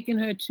have taken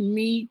her to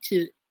me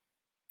to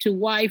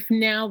wife?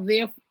 Now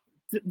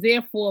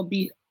therefore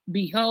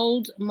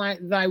behold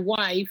thy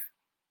wife,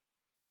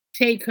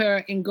 take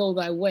her and go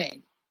thy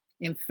way."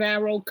 And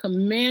Pharaoh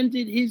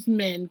commanded his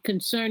men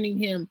concerning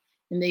him,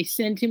 and they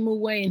sent him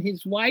away, and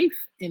his wife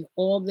and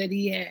all that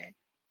he had.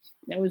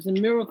 That was a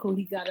miracle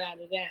he got out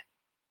of that.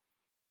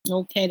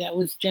 Okay, that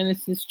was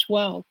Genesis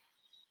 12.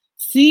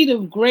 Seed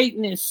of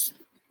greatness.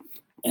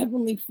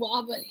 Heavenly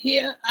Father,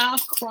 hear our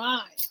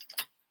cry.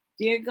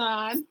 Dear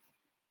God,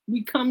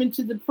 we come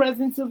into the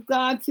presence of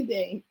God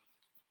today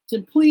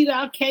to plead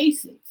our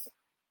cases.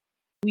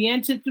 We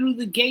enter through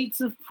the gates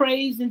of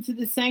praise into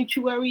the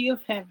sanctuary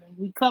of heaven.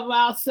 We cover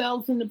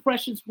ourselves in the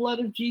precious blood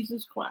of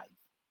Jesus Christ.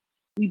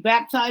 We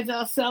baptize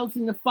ourselves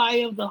in the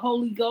fire of the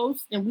Holy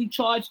Ghost, and we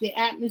charge the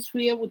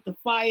atmosphere with the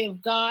fire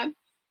of God,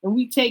 and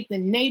we take the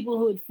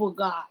neighborhood for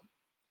God.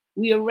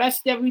 We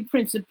arrest every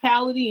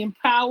principality and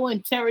power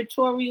and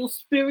territorial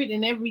spirit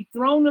and every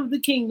throne of the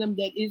kingdom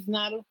that is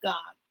not of God.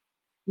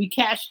 We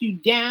cast you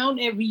down,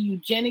 every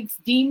eugenics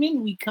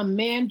demon. We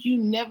command you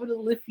never to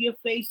lift your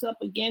face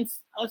up against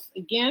us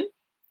again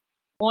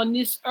on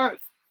this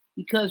earth,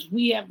 because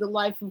we have the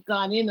life of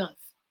God in us.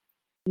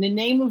 In the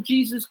name of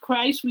Jesus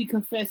Christ, we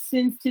confess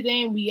sins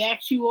today, and we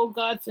ask you, oh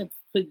God, to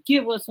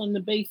forgive us on the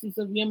basis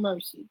of your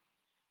mercy.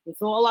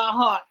 With all our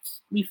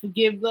hearts, we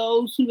forgive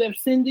those who have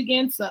sinned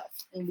against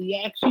us, and we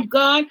ask you,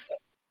 God,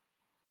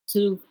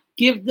 to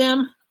give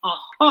them a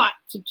heart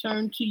to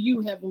turn to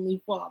you,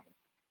 Heavenly Father.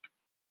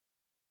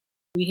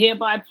 We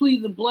hereby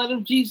plead the blood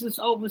of Jesus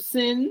over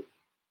sins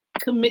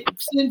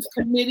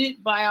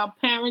committed by our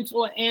parents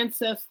or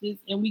ancestors,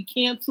 and we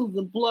cancel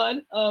the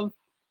blood of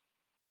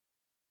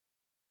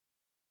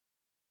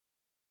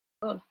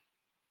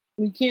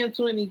we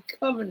cancel any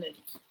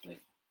covenants.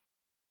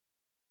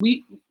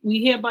 We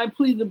hereby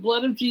plead the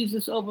blood of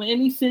Jesus over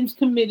any sins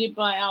committed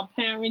by our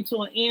parents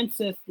or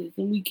ancestors,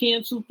 and we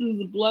cancel through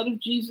the blood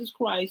of Jesus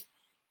Christ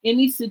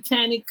any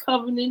satanic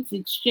covenants,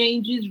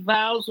 exchanges,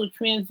 vows, or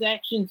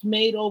transactions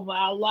made over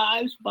our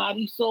lives,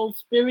 body, soul,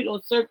 spirit,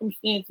 or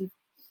circumstances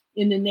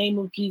in the name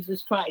of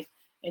Jesus Christ.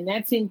 And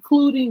that's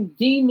including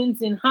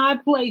demons in high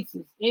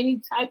places,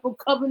 any type of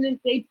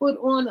covenant they put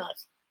on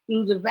us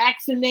through the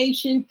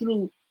vaccination,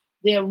 through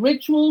their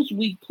rituals.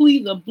 We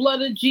plead the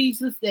blood of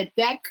Jesus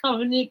that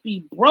covenant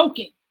be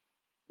broken.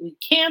 We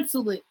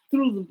cancel it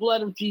through the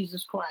blood of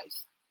Jesus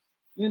Christ.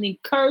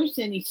 Any curse,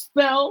 any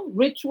spell,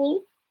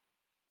 ritual,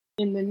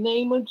 in the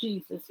name of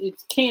Jesus,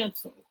 it's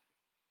canceled.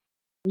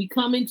 We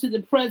come into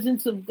the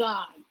presence of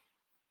God.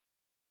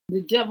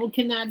 The devil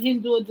cannot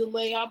hinder or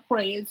delay our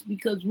prayers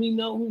because we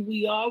know who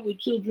we are. We're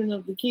children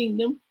of the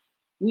kingdom.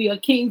 We are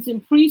kings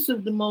and priests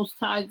of the Most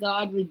High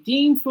God,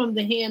 redeemed from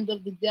the hand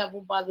of the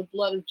devil by the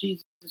blood of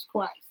Jesus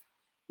Christ.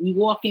 We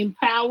walk in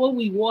power.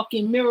 We walk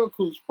in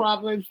miracles.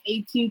 Proverbs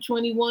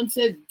 18:21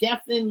 says,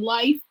 death and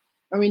life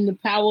are in the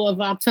power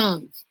of our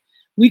tongues.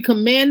 We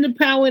command the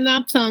power in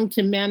our tongue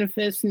to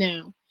manifest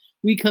now.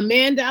 We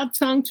command our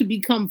tongue to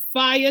become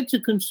fire to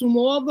consume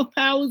all the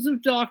powers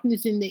of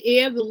darkness in the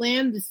air, the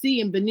land, the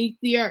sea, and beneath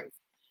the earth.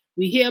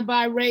 We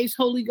hereby raise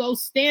Holy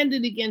Ghost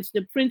standard against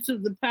the prince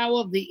of the power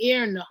of the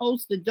air and the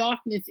host of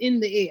darkness in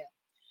the air.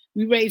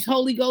 We raise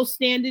Holy Ghost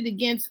standard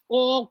against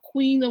all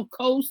queen of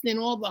coast and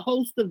all the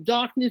host of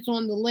darkness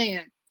on the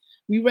land.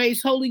 We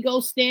raise Holy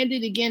Ghost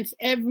standard against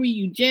every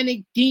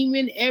eugenic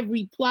demon,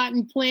 every plot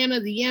and plan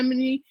of the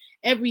enemy,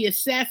 every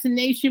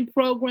assassination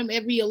program,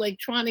 every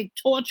electronic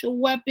torture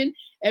weapon,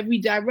 every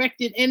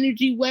directed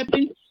energy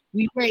weapon.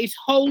 We raise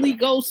Holy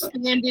Ghost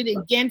standard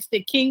against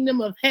the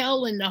kingdom of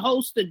hell and the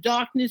host of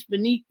darkness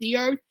beneath the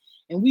earth.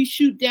 And we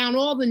shoot down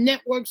all the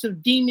networks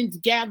of demons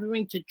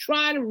gathering to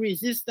try to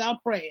resist our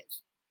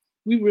prayers.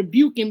 We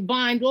rebuke and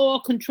bind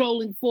all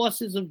controlling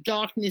forces of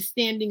darkness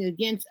standing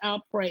against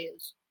our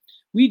prayers.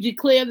 We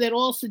declare that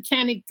all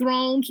satanic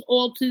thrones,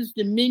 altars,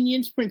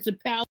 dominions,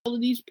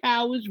 principalities,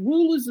 powers,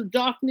 rulers of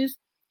darkness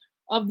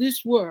of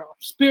this world,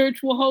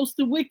 spiritual hosts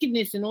of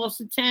wickedness, and all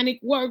satanic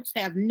works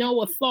have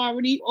no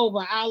authority over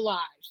our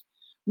lives.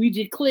 We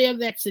declare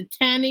that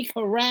satanic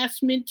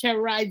harassment,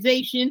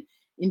 terrorization,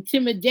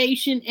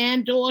 intimidation,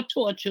 and/or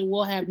torture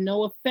will have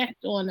no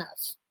effect on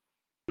us.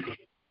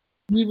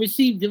 We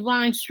receive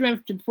divine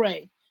strength to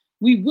pray.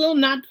 We will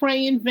not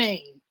pray in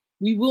vain.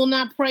 We will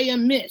not pray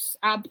amiss.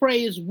 Our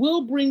prayers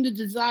will bring the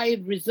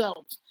desired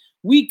results.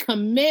 We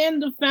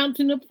command the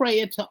fountain of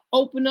prayer to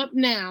open up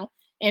now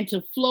and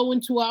to flow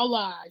into our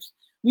lives.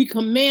 We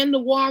command the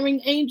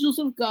warring angels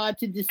of God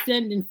to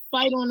descend and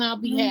fight on our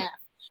behalf.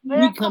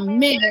 We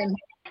command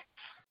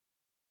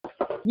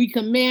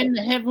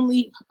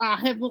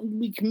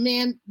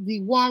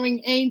the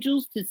warring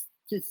angels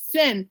to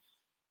send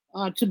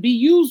to be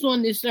used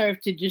on this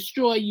earth to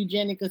destroy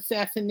eugenic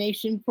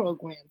assassination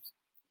programs.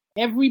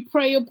 Every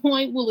prayer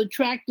point will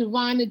attract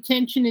divine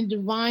attention and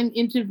divine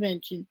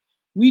intervention.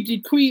 We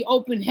decree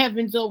open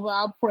heavens over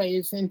our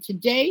prayers, and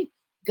today,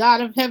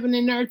 God of heaven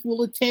and earth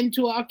will attend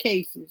to our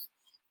cases.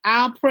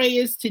 Our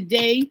prayers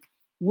today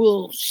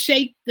will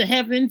shake the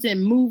heavens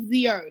and move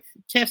the earth.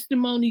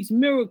 Testimonies,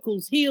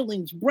 miracles,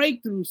 healings,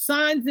 breakthroughs,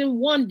 signs, and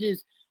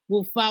wonders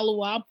will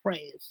follow our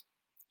prayers.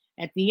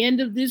 At the end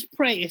of this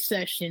prayer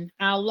session,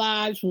 our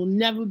lives will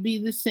never be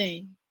the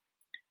same.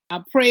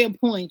 Our prayer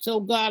points, oh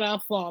God,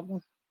 our Father.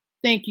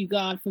 Thank you,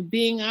 God, for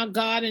being our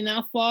God and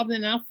our Father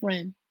and our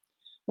friend.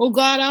 Oh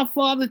God, our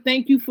Father,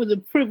 thank you for the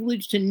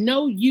privilege to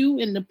know you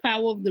and the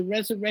power of the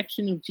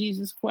resurrection of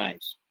Jesus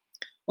Christ.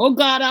 Oh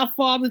God, our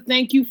Father,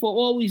 thank you for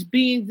always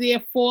being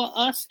there for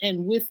us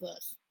and with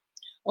us.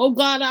 Oh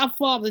God, our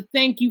Father,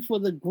 thank you for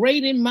the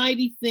great and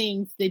mighty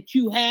things that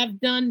you have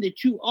done,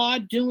 that you are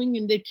doing,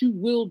 and that you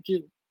will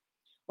do.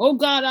 Oh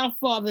God, our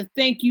Father,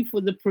 thank you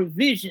for the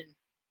provision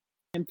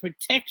and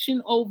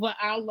protection over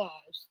our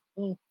lives.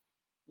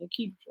 They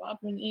keep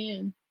dropping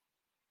in.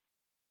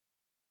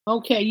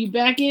 Okay, you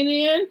back in?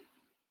 Yeah.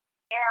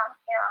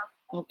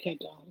 Okay,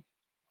 darling.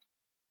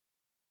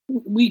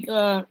 We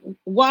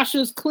wash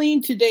us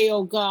clean today,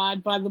 oh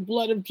God, by the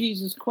blood of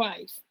Jesus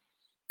Christ.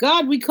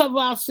 God, we cover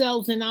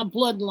ourselves and our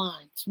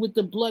bloodlines with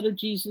the blood of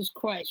Jesus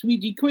Christ. We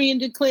decree and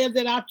declare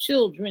that our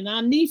children,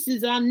 our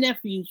nieces, our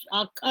nephews,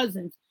 our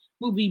cousins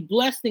will be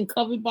blessed and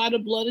covered by the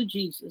blood of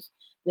Jesus.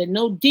 That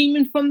no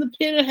demon from the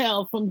pit of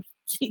hell, from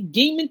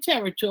demon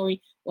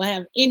territory, will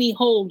have any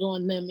hold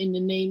on them in the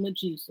name of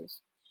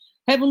Jesus.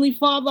 Heavenly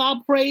Father,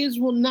 our prayers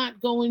will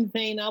not go in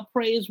vain. Our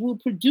prayers will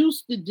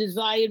produce the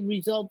desired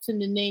results in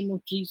the name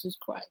of Jesus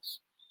Christ.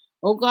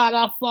 Oh God,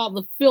 our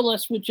Father, fill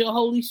us with your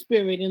Holy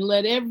Spirit and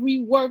let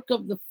every work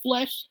of the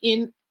flesh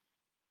in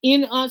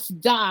us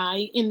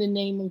die in the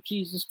name of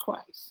Jesus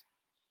Christ.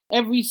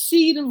 Every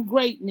seed of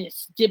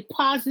greatness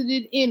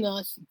deposited in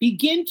us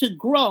begin to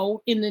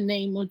grow in the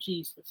name of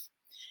Jesus.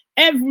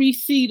 Every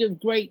seed of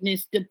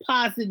greatness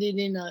deposited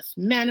in us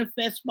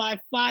manifest by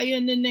fire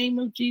in the name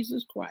of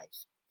Jesus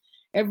Christ.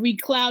 Every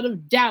cloud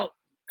of doubt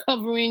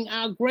covering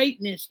our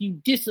greatness, you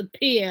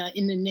disappear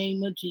in the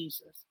name of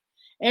Jesus.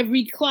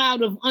 Every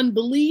cloud of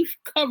unbelief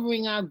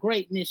covering our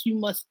greatness, you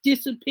must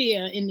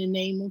disappear in the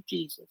name of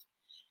Jesus.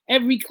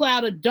 Every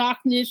cloud of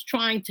darkness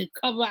trying to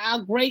cover our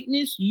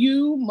greatness,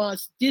 you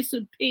must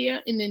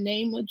disappear in the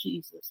name of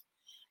Jesus.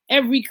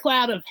 Every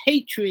cloud of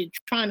hatred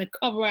trying to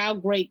cover our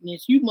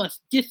greatness, you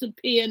must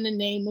disappear in the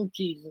name of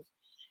Jesus.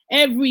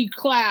 Every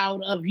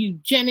cloud of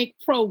eugenic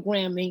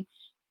programming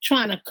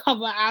trying to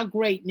cover our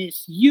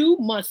greatness, you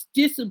must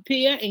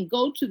disappear and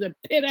go to the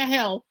pit of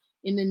hell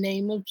in the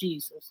name of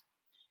Jesus.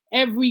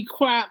 Every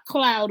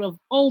cloud of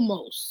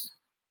almost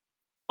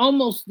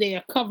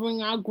there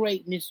covering our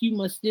greatness, you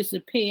must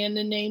disappear in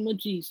the name of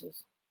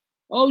Jesus.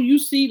 Oh, you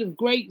seed of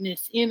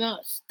greatness in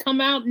us, come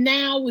out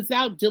now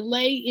without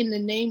delay in the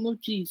name of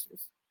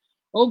Jesus.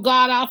 Oh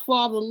God, our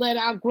Father, let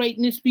our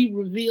greatness be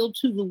revealed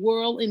to the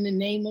world in the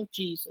name of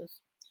Jesus.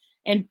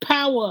 And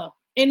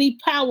any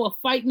power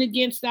fighting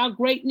against our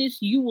greatness,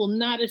 you will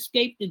not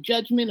escape the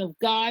judgment of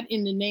God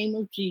in the name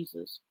of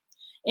Jesus.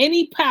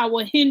 Any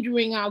power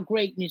hindering our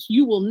greatness,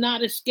 you will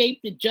not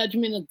escape the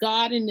judgment of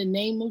God in the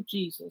name of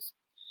Jesus.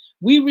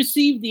 We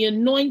receive the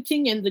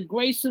anointing and the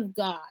grace of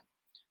God.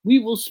 We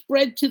will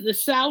spread to the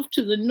south,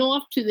 to the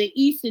north, to the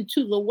east, and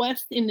to the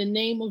west in the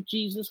name of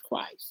Jesus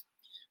Christ.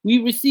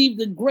 We receive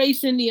the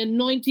grace and the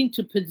anointing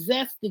to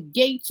possess the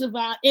gates of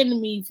our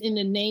enemies in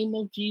the name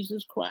of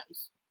Jesus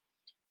Christ.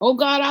 Oh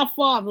God, our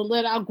Father,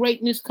 let our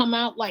greatness come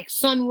out like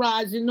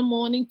sunrise in the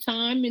morning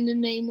time in the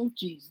name of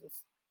Jesus.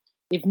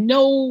 If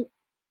no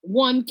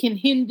one can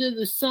hinder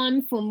the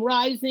sun from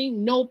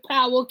rising, no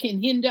power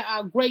can hinder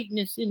our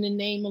greatness in the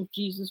name of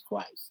Jesus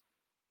Christ.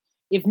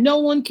 If no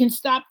one can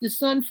stop the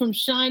sun from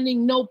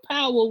shining, no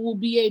power will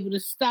be able to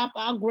stop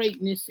our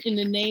greatness in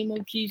the name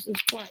of Jesus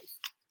Christ.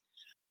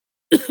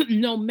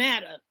 No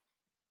matter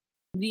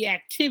the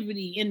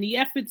activity and the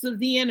efforts of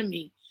the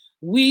enemy,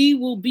 we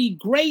will be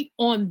great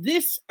on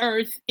this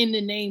earth in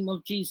the name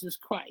of Jesus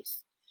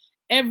Christ.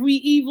 Every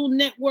evil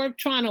network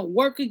trying to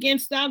work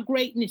against our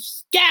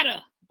greatness,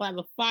 scatter by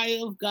the fire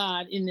of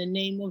God in the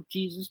name of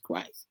Jesus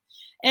Christ.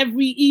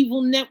 Every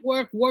evil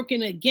network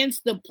working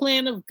against the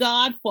plan of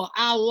God for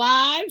our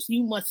lives,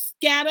 you must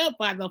scatter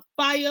by the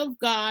fire of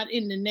God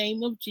in the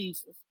name of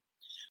Jesus.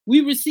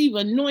 We receive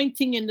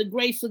anointing and the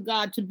grace of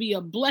God to be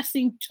a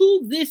blessing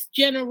to this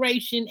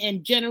generation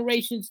and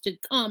generations to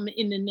come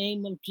in the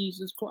name of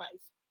Jesus Christ.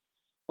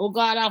 Oh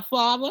God, our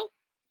Father,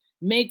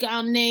 make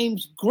our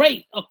names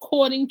great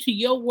according to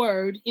your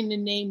word in the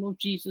name of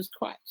Jesus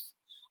Christ.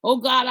 Oh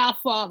God, our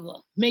Father,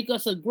 make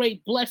us a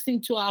great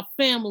blessing to our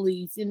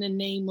families in the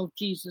name of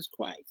Jesus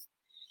Christ.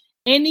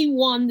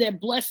 Anyone that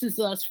blesses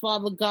us,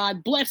 Father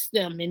God, bless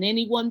them. And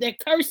anyone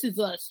that curses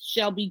us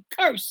shall be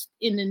cursed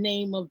in the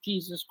name of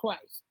Jesus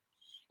Christ.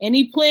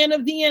 Any plan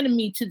of the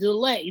enemy to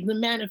delay the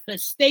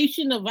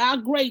manifestation of our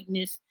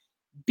greatness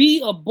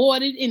be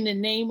aborted in the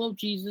name of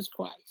Jesus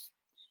Christ.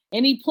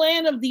 Any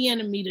plan of the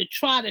enemy to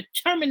try to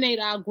terminate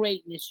our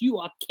greatness, you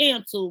are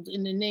canceled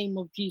in the name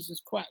of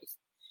Jesus Christ.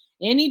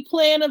 Any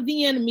plan of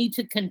the enemy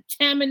to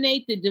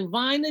contaminate the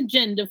divine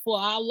agenda for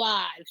our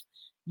lives,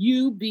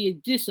 you be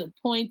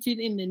disappointed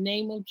in the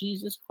name of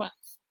Jesus Christ.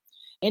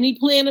 Any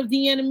plan of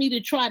the enemy to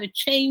try to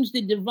change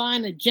the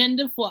divine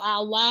agenda for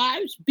our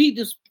lives,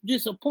 be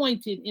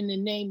disappointed in the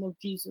name of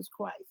Jesus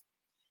Christ.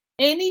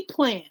 Any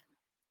plan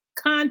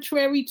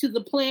contrary to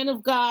the plan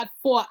of God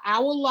for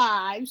our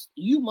lives,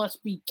 you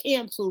must be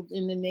canceled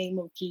in the name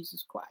of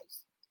Jesus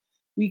Christ.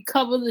 We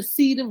cover the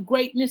seed of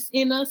greatness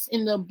in us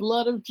in the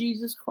blood of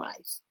Jesus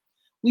Christ.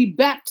 We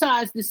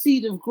baptize the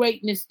seed of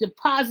greatness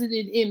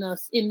deposited in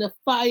us in the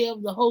fire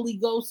of the Holy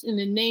Ghost in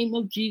the name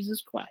of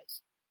Jesus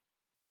Christ.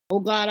 Oh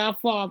God, our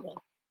Father,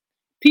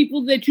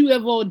 people that you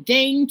have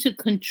ordained to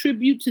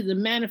contribute to the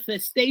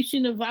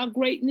manifestation of our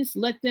greatness,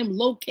 let them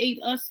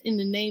locate us in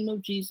the name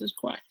of Jesus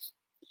Christ.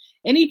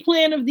 Any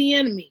plan of the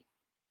enemy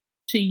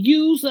to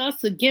use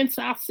us against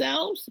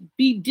ourselves,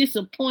 be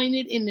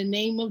disappointed in the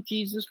name of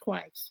Jesus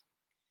Christ.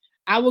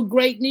 Our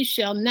greatness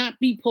shall not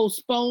be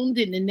postponed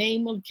in the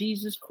name of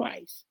Jesus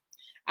Christ.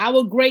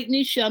 Our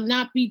greatness shall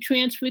not be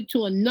transferred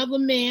to another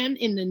man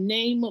in the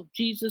name of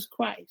Jesus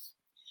Christ.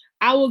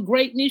 Our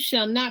greatness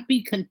shall not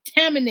be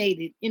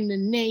contaminated in the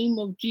name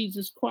of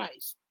Jesus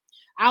Christ.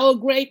 Our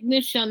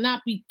greatness shall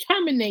not be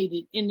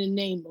terminated in the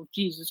name of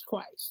Jesus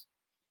Christ.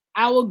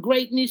 Our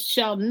greatness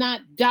shall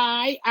not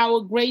die. Our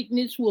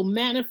greatness will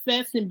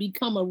manifest and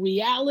become a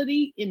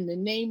reality in the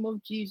name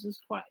of Jesus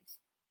Christ.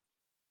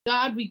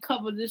 God, we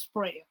cover this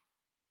prayer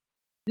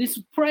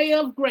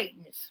of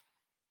greatness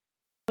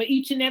for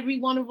each and every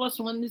one of us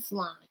on this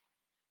line,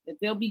 that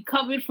they'll be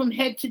covered from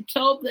head to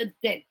toe,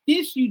 that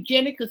this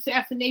eugenic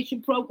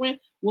assassination program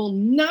will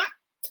not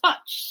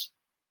touch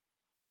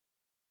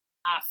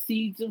our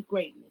seeds of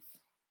greatness.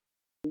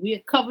 We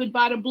are covered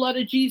by the blood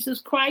of Jesus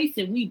Christ,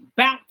 and we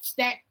bounce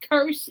that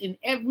curse and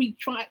every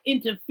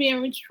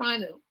interference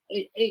trying to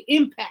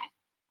impact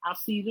our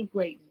seed of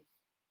greatness.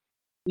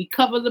 We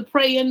cover the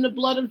prayer in the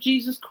blood of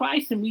Jesus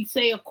Christ, and we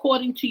say,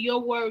 according to your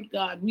word,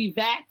 God, we've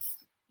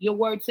asked. Your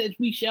word says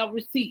we shall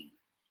receive.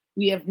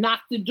 We have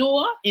knocked the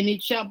door, and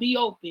it shall be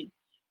opened.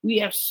 We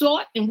have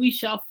sought, and we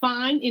shall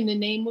find in the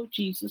name of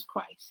Jesus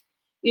Christ.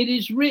 It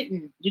is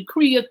written,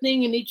 decree a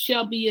thing, and it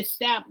shall be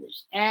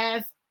established.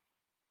 As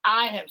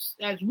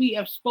we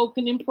have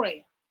spoken in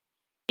prayer,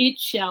 it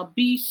shall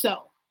be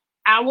so.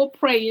 Our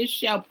prayers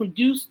shall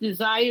produce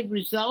desired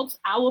results.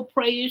 Our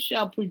prayers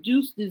shall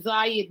produce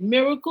desired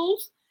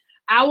miracles.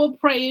 Our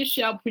prayers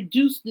shall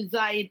produce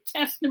desired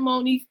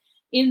testimonies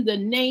in the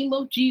name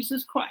of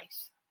Jesus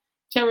Christ.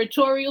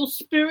 Territorial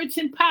spirits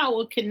and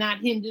power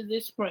cannot hinder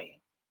this prayer,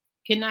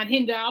 cannot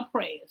hinder our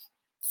prayers.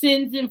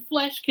 Sins and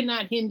flesh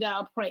cannot hinder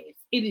our prayers.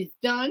 It is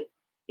done.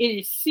 It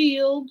is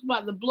sealed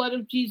by the blood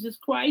of Jesus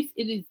Christ.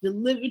 It is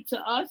delivered to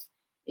us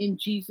in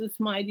Jesus'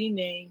 mighty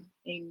name.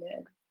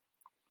 Amen.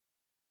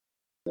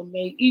 So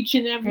may each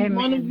and every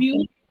one of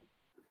you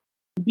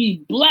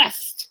be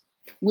blessed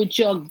with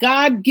your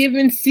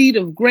God-given seed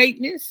of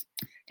greatness,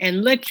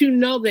 and let you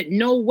know that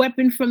no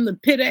weapon from the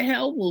pit of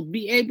hell will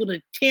be able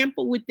to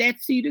tamper with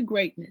that seed of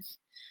greatness.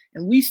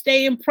 And we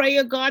stay in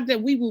prayer, God,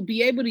 that we will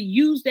be able to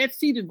use that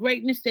seed of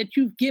greatness that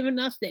you've given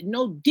us, that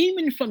no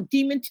demon from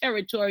demon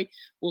territory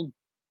will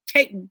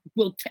take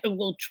us out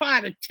or try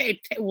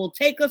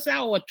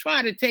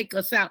to take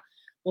us out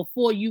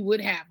before you would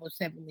have us,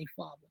 Heavenly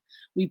Father.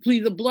 We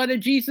plead the blood of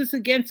Jesus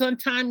against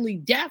untimely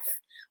death.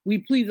 We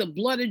plead the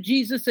blood of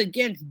Jesus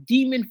against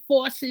demon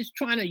forces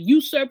trying to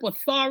usurp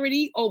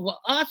authority over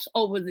us,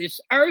 over this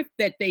earth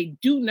that they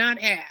do not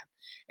have.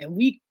 And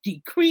we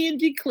decree and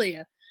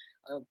declare,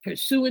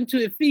 pursuant to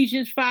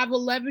Ephesians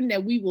 5:11,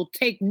 that we will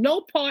take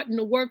no part in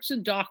the works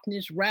of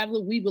darkness. Rather,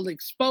 we will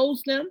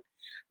expose them,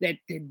 that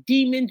the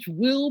demons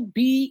will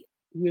be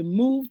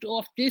removed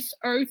off this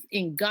earth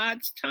in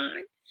God's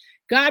time.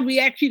 God, we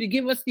ask you to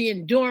give us the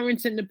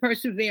endurance and the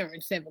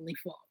perseverance, Heavenly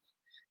Father,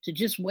 to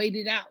just wait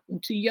it out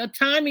until your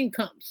timing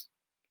comes,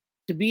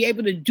 to be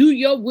able to do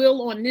your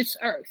will on this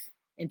earth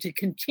and to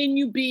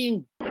continue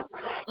being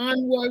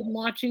onward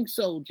marching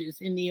soldiers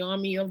in the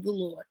army of the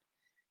Lord.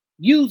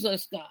 Use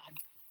us, God.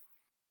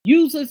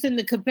 Use us in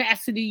the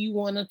capacity you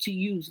want us to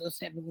use us,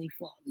 Heavenly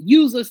Father.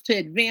 Use us to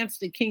advance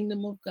the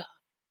kingdom of God.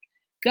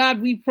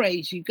 God, we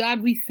praise you.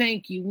 God, we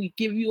thank you. We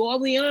give you all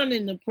the honor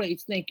and the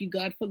praise. Thank you,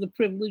 God, for the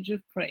privilege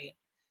of prayer.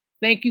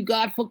 Thank you,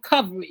 God, for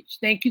coverage.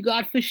 Thank you,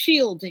 God, for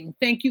shielding.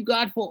 Thank you,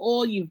 God, for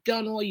all you've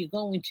done, all you're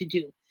going to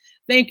do.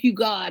 Thank you,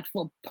 God,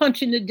 for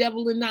punching the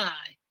devil in the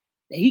eye,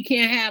 that he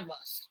can't have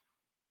us.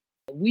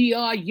 We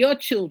are your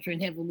children,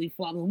 Heavenly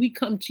Father. We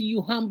come to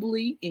you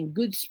humbly in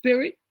good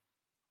spirit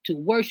to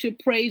worship,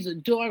 praise,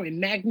 adore, and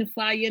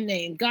magnify your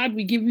name. God,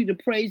 we give you the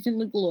praise and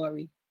the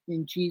glory.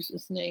 In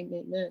Jesus' name,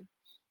 amen.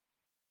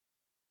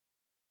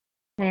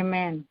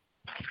 Amen.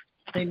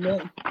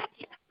 Amen.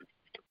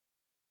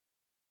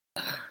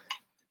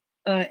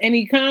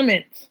 Any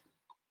comments?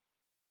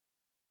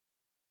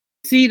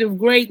 Seed of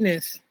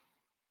greatness.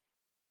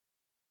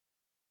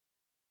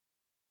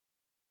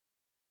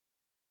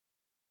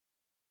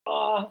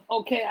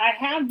 Okay, I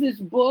have this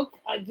book.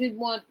 I did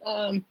want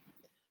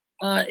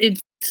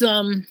it's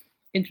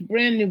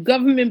brand new.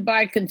 Government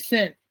by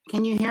Consent.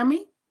 Can you hear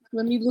me?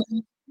 Let me look.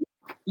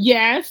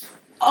 Yes.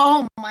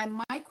 Oh, my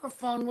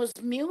microphone was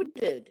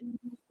muted.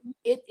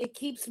 It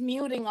keeps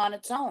muting on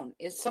its own.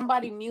 Is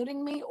somebody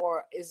muting me,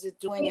 or is it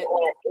doing it?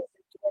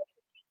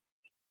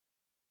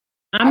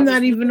 I'm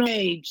not even on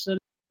age, so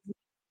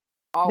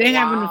they're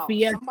having a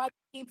fiesta. Somebody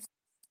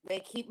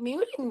keep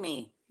muting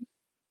me.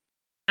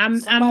 I'm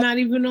not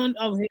even on.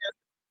 Oh, here.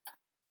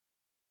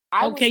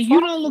 Okay, you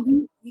don't look.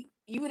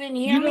 You didn't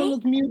hear me? You don't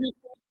look muted.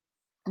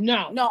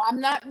 No. No, I'm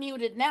not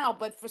muted now,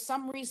 but for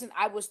some reason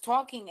I was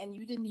talking and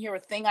you didn't hear a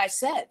thing I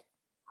said.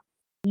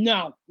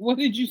 No. What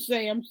did you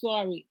say? I'm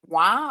sorry.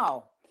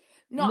 Wow.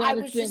 No, I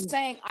was just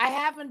saying I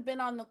haven't been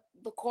on the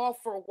call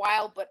for a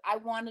while, but I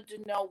wanted to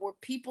know, were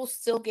people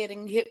still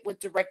getting hit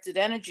with directed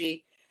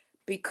energy?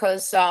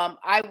 Because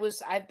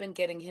I've been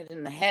getting hit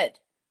in the head.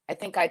 I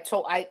think I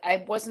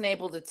wasn't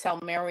able to tell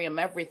Miriam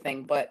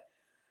everything, but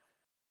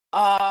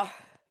I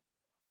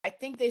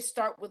think they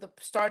started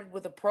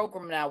with a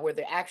program now where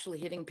they're actually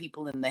hitting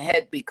people in the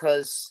head,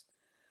 because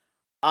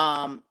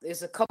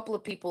there's a couple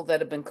of people that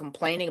have been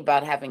complaining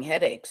about having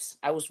headaches.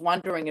 I was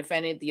wondering if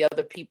any of the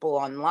other people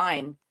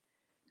online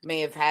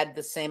may have had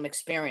the same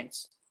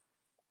experience.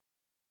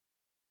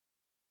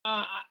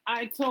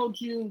 I told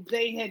you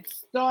they had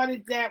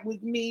started that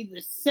with me,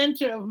 the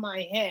center of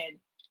my head.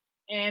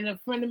 And a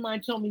friend of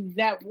mine told me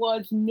that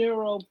was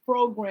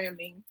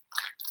neuroprogramming.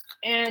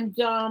 And,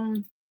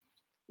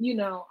 you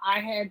know, I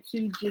had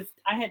to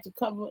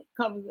cover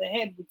the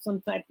head with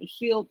some type of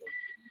shielding.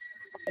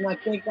 And I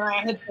think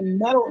I had some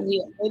metal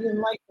here. They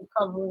didn't like the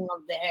covering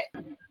of the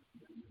head.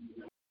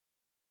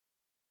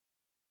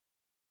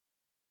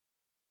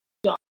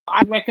 So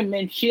I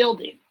recommend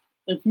shielding.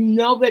 If you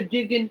know that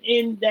digging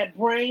in that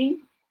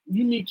brain,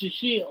 you need to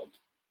shield.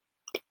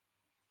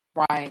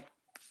 Right.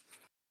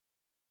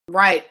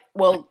 Right.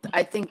 Well,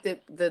 I think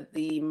that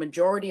the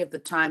majority of the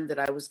time that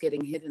I was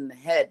getting hit in the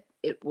head,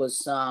 it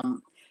was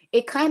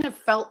it kind of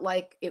felt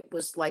like it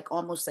was like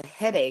almost a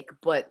headache,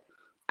 but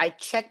I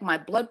checked my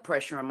blood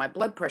pressure and my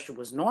blood pressure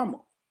was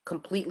normal,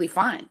 completely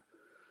fine.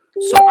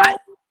 So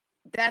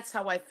that's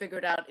how I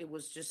figured out it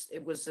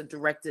was a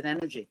directed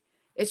energy.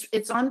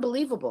 It's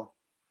unbelievable.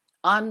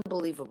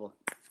 Unbelievable.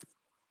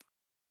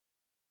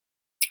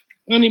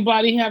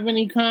 Anybody have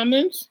any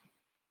comments?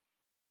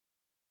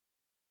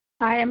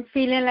 I am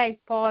feeling like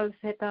Paul's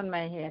hit on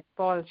my head.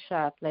 Paul's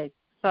shot, like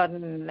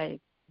sudden, like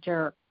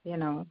jerk, you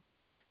know,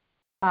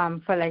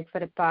 for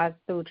the past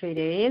 2-3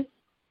 days.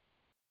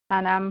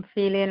 And I'm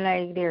feeling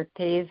like they're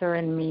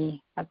tasering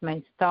me at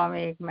my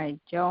stomach, my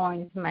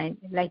joints, my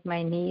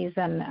knees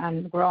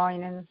and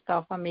groin and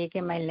stuff are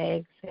making my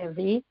legs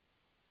heavy.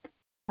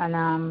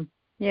 And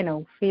you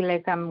know, feel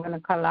like I'm gonna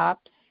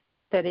collapse.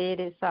 Today,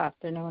 this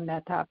afternoon,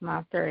 that happened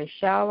after a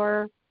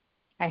shower.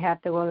 I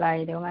had to go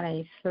lie down and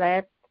I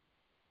slept.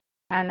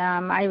 And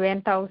I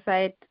went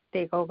outside to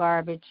take out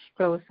garbage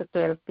close to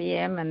 12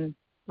 p.m. And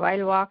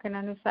while walking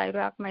on the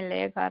sidewalk, my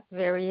leg got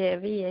very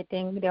heavy. I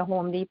think the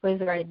Home Depot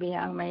is right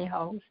behind my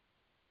house.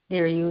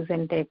 They're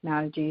using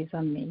technologies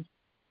on me.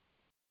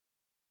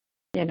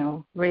 You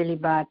know, really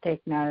bad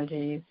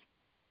technologies.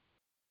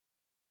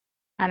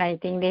 And I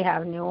think they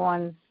have new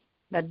ones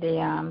that they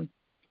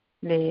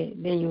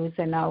use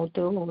now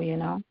too, you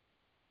know.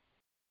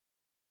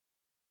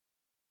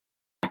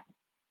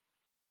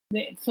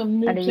 Some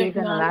new and they're technology.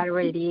 using a lot of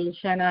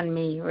radiation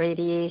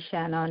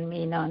on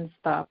me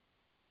nonstop.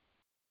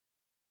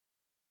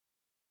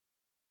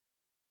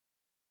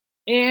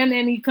 And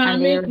any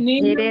comment? And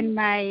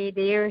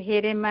they're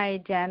hitting my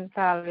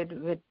genital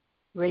with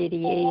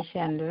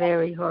radiation,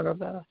 very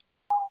horrible,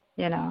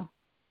 you know.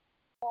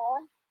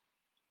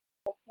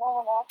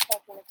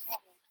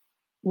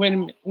 Wait a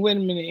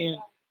minute, Ann.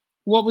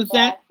 What was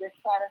that? The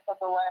status of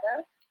the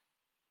letter.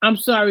 I'm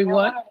sorry,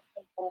 what?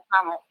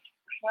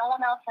 No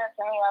one else has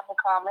any other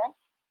comments.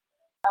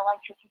 I'd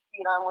like to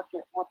proceed on with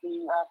the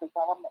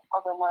development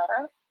of the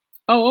letter.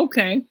 Oh,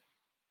 okay.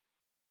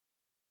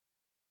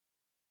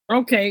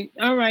 Okay,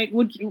 all right.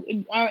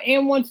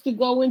 Ann wants to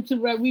go into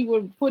where we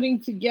were putting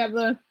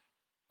together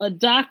a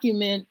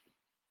document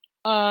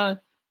to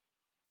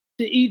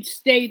each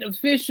state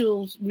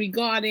officials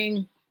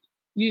regarding,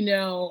 you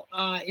know,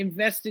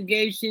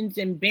 investigations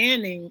and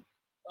banning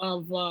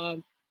of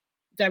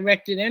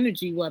directed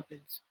energy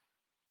weapons.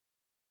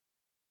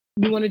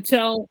 You want to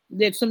tell,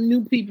 there's some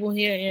new people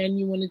here, and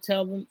you want to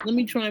tell them? Let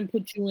me try and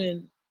put you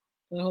in.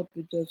 I hope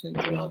it doesn't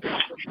drop.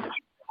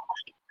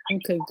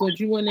 Okay, good.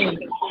 You went in.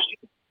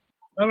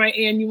 All right,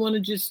 Ann, you want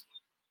to just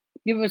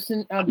give us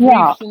a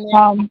brief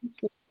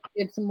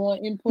get some more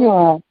input?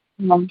 Sure.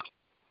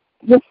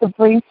 Just a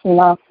brief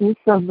synopsis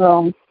of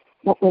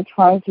what we're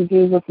trying to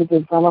do with the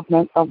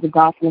development of the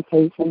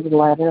documentation, the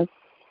letters,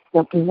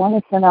 that we want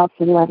to send out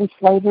to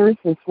legislators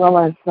as well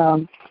as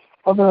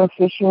other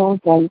officials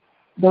and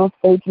those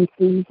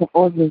agencies and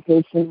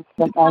organizations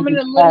that You're might coming be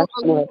a tasked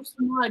with. little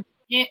smudge.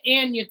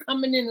 And you're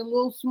coming in a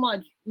little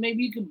smudge.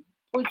 Maybe you could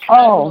push,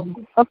 Oh,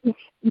 okay.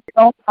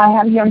 So I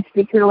have you on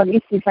speaker. Let me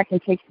see if I can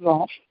take you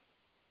off.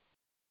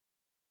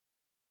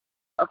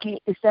 Okay,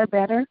 is that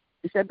better?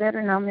 Is that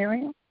better now,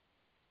 Miriam?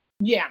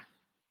 Yeah.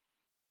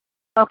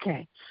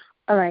 Okay.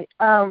 All right.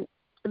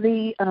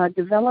 The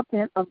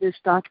development of this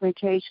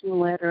documentation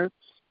letter,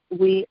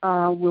 we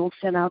will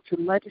send out to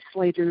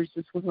legislators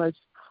as well as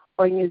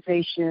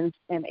organizations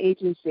and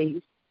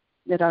agencies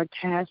that are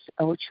tasked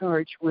or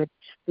charged with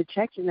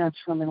protecting us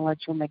from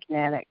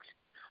electromagnetics.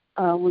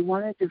 We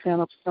want to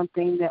develop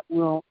something that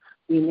will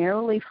be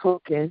narrowly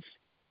focused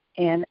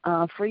and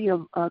free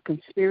of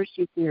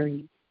conspiracy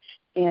theories,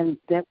 and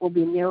that will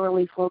be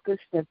narrowly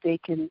focused that they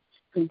can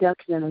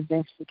conduct an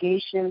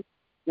investigation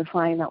to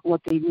find out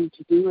what they need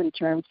to do in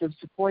terms of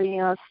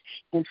supporting us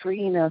and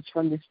freeing us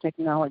from this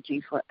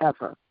technology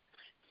forever.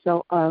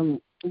 So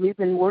we've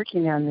been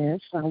working on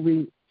this.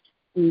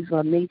 We've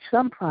made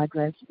some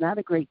progress, not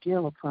a great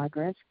deal of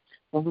progress,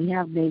 but we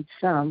have made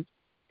some.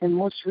 And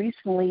most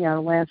recently, our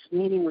last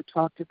meeting, we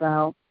talked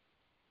about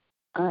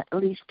at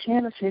least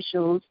 10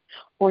 officials,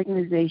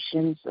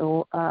 organizations,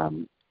 or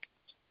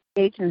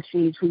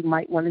agencies we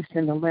might want to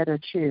send a letter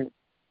to.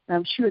 And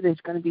I'm sure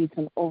there's going to be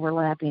some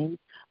overlapping,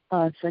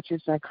 such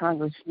as our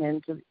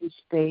congressmen of each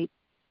state,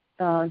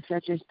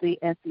 such as the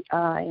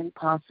FBI and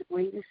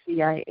possibly the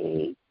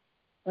CIA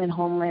and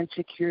Homeland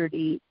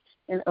Security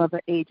and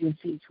other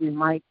agencies. We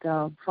might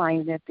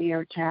find that they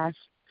are tasked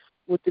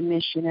with the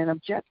mission and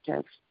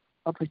objectives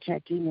of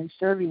protecting and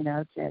serving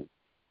us and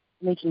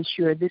making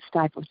sure this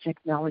type of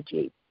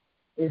technology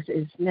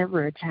is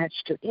never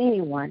attached to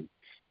anyone,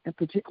 and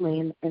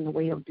particularly in the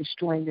way of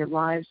destroying their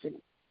lives and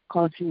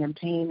causing them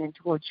pain and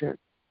torture,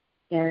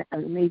 and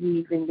maybe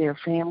even their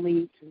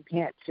families and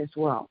pets as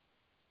well.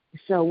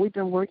 So we've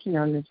been working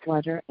on this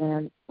letter,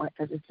 and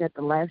as I said,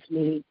 the last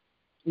meeting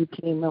we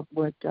came up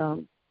with,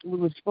 we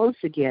were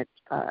supposed to get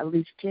at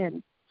least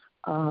 10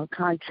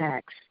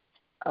 contacts.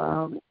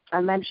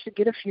 I managed to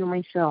get a few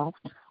myself.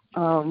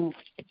 And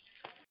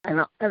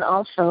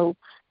also,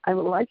 I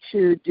would like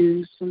to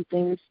do some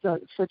things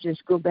such as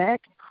go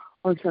back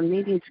on some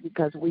meetings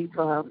because we've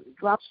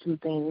dropped some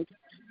things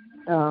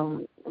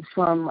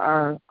from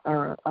our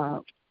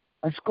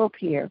scope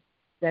here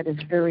that is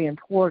very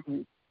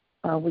important.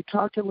 We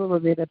talked a little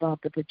bit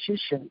about the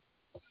petition,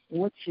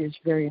 which is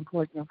very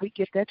important. If we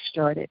get that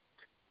started,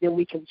 then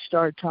we can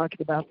start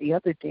talking about the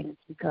other things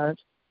because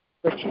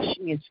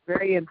petition is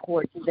very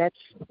important. That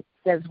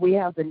says we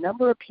have the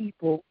number of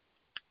people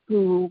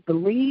who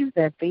believe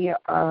that they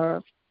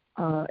are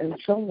in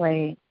some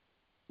way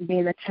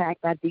being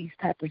attacked by these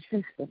type of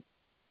systems.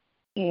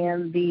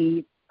 And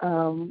it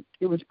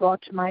was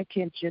brought to my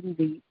attention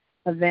the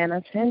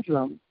Havana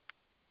syndrome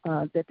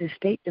that the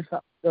State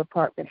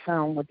Department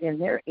found within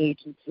their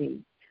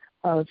agency.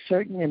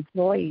 Certain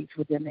employees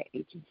within the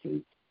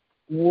agency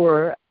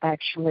were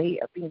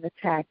actually being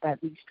attacked by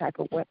these type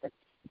of weapons.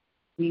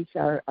 These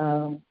are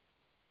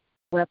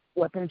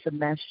weapons of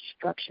mass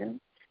destruction,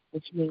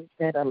 which means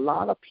that a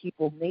lot of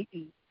people may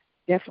be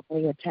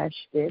definitely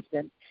attached to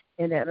this.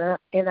 And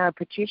in our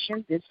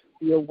petition, this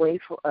would be a way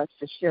for us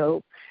to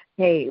show,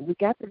 hey, we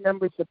got the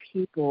numbers of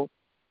people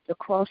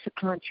across the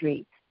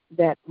country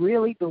that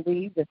really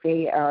believe that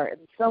they are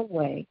in some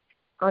way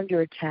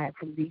under attack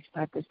from these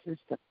type of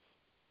systems.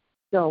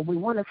 So we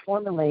want to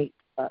formulate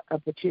a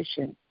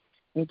petition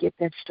and get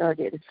that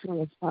started as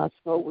soon as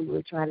possible. We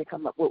were trying to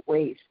come up with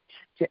ways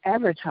to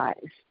advertise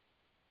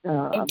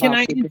about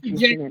the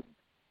petition.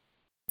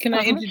 Can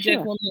I interject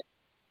sure. one minute?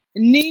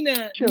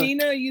 Nina, Sure.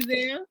 Nina, are you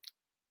there?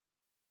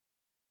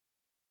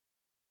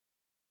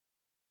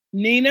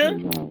 Nina?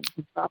 No,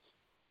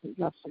 we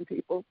dropped some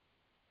people.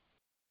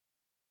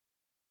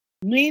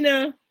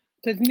 Nina,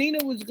 because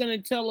Nina was going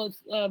to tell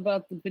us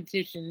about the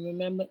petition,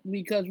 remember?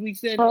 Because we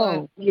said...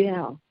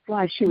 yeah.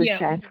 Why she was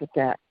tasked with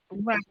that.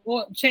 Right.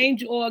 Or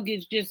change.org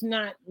is just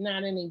not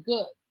any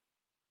good.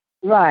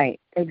 Right,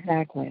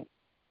 exactly.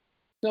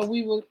 So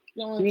we were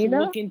going Nina?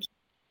 to look into...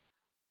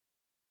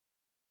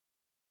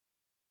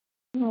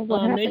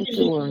 what happened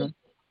to her?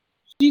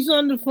 She's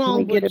on the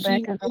phone. Can we get her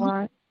back on the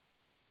line?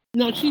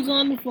 No, she's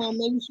on the phone.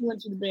 Maybe she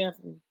went to the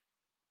bathroom.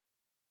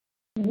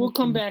 Mm-hmm. We'll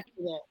come back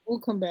to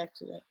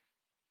that.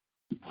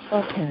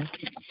 Okay.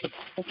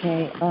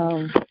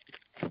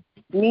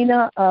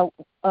 Nina,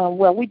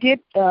 well, we did,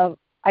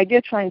 I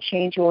did try and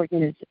change .org,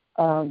 and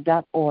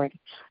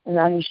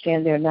I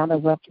understand they're not a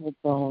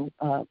reputable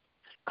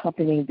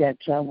company that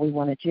we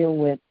want to deal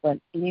with, but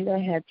Nina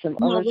had some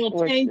other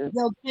sources.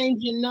 They'll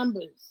change your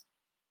numbers.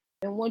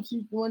 And once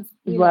you right.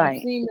 know,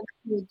 I've seen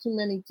them too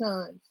many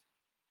times.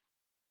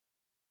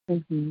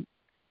 Mm-hmm.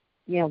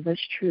 Yeah,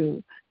 that's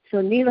true.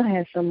 So Nina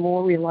has some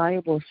more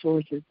reliable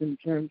sources in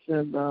terms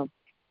of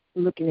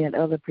looking at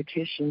other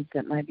petitions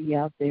that might be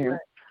out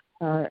there,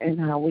 and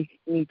how we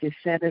need to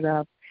set it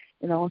up,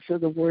 and also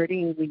the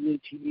wording we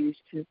need to use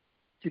to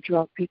to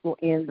draw people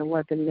in to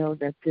let them know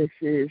that this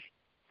is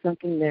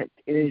something that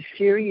is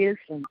serious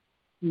and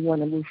you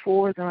want to move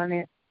forward on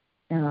it.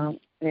 And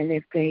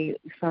if they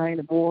sign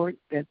a board,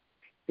 that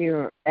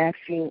they're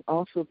asking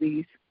also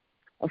these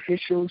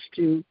officials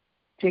to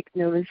take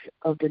notice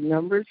of the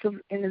numbers of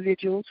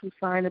individuals who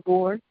sign a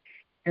board,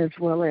 as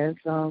well as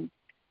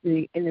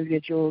the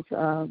individuals,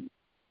 and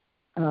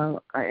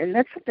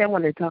that's something I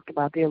want to talk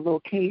about, their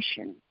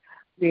location,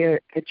 their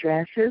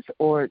addresses,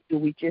 or do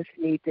we just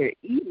need their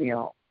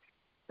email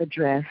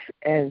address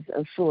as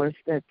a source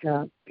that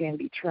can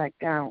be tracked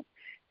down?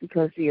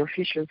 Because the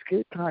officials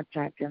could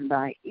contact them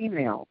by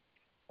email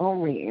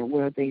only, and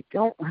where they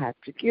don't have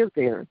to give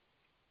their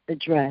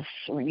address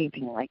or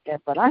anything like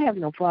that. But I have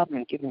no problem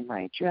in giving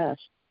my address,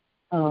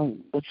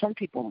 but some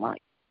people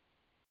might.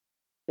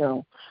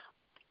 So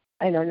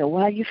I don't know.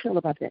 How do you feel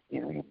about that,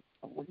 Miriam?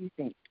 What do you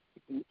think?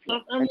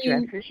 I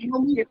mean,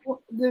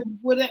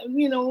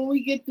 when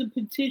we get the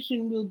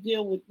petition, we'll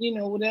deal with,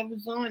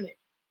 whatever's on it.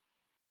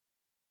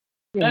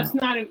 Yeah. That's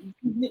not,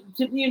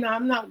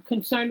 I'm not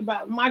concerned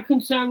about, my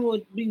concern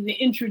would be the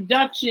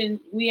introduction.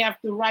 We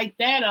have to write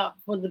that up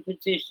for the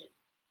petition.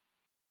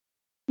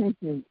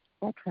 Mm-hmm.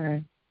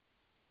 Okay.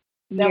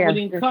 That would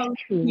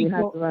encourage people. You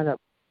have to write up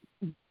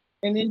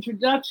an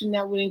introduction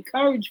that would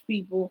encourage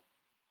people,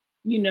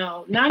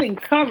 not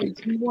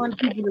encourage. We want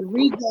people to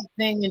read that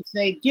thing and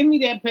say, give me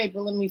that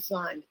paper, let me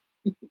sign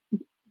it.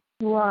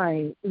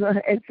 Right,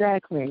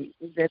 exactly.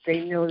 That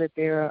they know that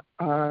there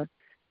are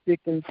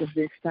victims of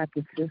this type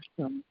of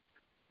system,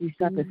 these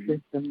type of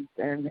systems,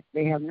 and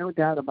they have no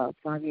doubt about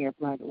signing up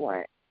right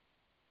away.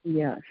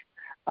 Yes.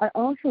 I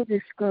also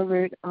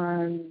discovered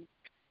on,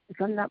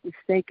 if I'm not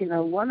mistaken,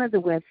 on one of the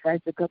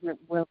websites, the government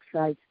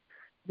websites,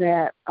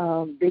 that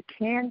they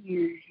can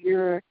use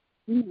your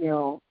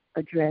email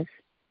address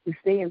to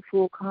stay in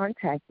full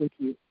contact with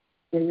you.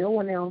 And no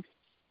one else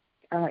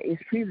is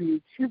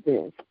privy to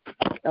this.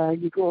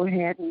 You go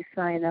ahead and you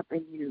sign up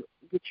and you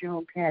get your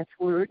own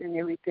password and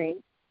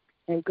everything,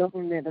 and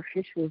government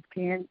officials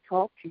can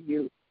talk to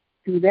you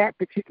through that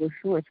particular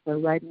source by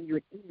writing you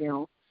an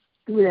email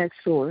through that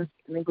source,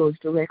 and it goes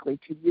directly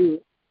to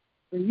you.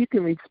 And you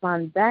can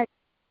respond back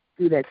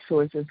through that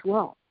source as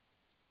well.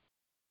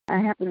 I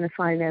happen to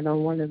find that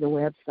on one of the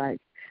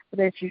websites. But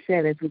as you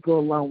said, as we go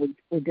along,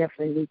 we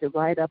definitely need to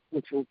write up,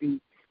 which will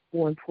be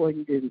more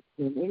important than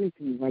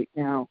anything right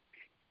now,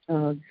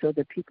 so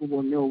that people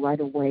will know right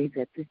away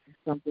that this is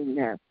something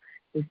that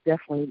is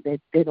definitely, that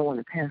they don't want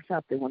to pass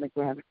up. They want to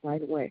grab it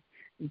right away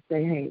and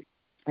say, hey,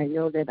 I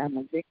know that I'm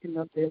a victim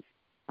of this.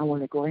 I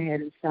want to go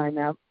ahead and sign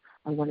up.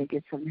 I want to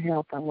get some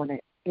help. I want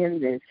to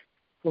end this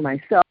for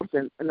myself.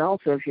 And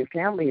also, if your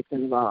family is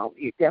involved,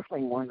 you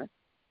definitely want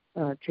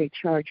to take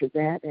charge of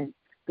that, and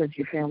because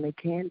your family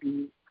can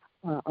be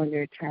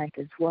under attack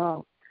as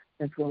well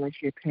as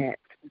your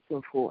pets and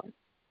so forth.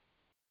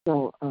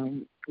 So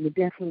we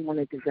definitely want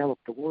to develop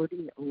the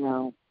wording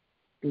around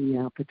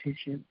the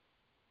petition.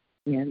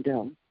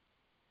 And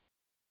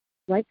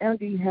right now,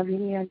 do you have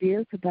any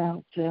ideas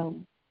about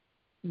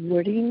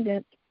wording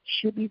that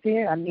should be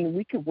there? I mean,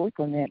 we could work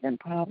on that and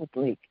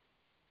probably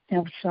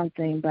have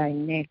something by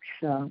next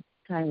time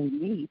we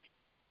meet,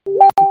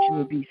 which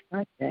would be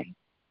Sunday.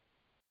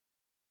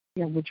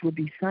 Yeah, which would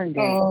be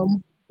Sunday.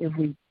 If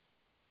we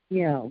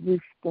can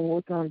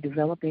work on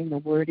developing the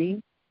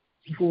wording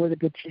for the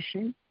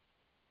petition.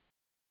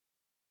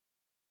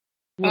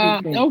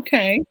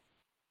 Okay.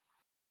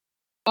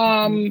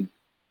 I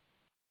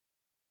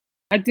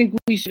think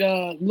we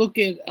should look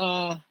at,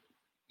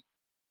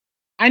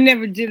 I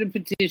never did a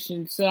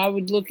petition, so I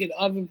would look at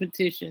other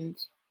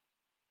petitions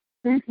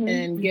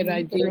and get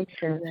ideas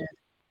from that.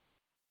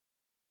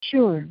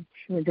 Sure,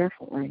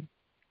 definitely.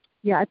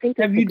 Yeah, I think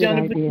that's Have you a good done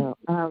idea.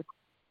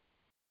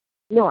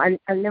 No,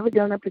 I've never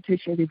done a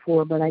petition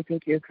before, but I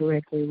think you're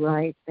correctly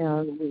right.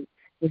 We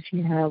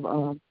should have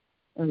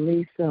at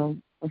least a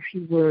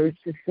few words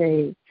to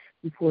say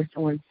before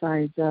someone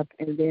signs up,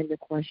 and then the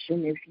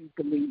question, if you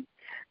believe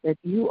that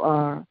you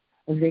are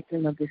a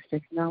victim of this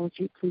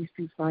technology, please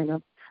do sign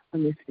up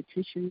on this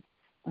petition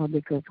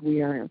because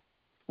we are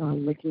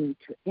looking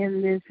to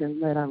end this and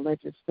let our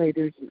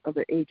legislators and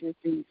other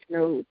agencies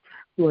know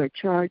who are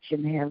charged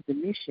and have the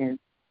mission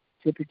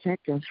to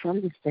protect us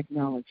from this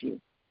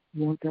technology.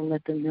 We want to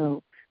let them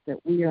know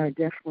that we are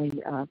definitely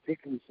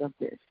victims of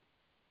this.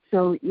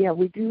 So, yeah,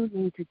 we do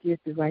need to get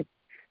the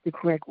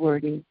correct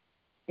wording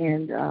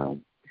and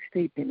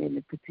statement in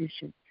the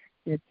petition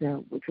that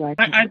would drive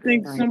people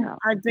to sign up.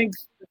 I think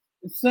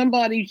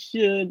somebody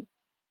should,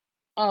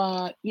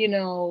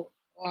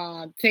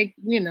 take,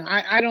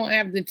 I don't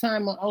have the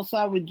time, or else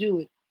I would do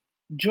it.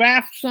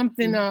 Draft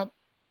something up,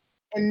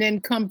 and then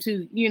come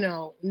to,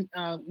 the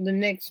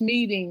next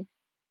meeting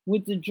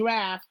with the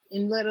draft,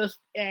 and let us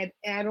add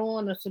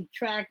on or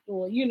subtract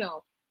or,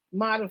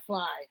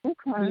 modify,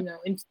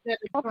 instead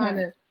of trying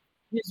to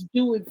just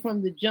do it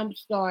from the jump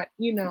start,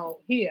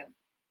 here.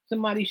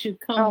 Somebody should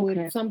come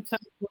with some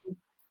type of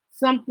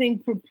something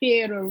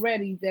prepared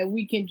already that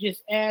we can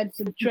just add,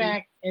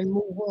 subtract, and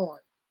move on.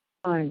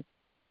 Right.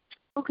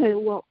 Okay,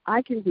 well,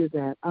 I can do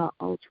that.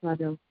 I'll try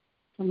to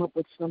come up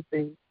with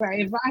something. Right.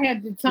 If I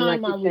had the So I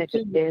time, I get would back do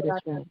at bed it.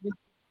 as well.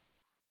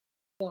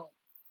 So,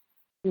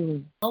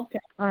 Mm-hmm. okay.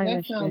 I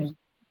That sounds understand.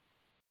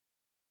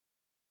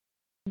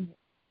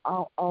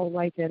 I'll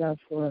write that up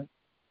for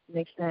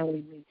next time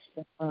we meet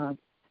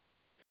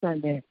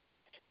Sunday.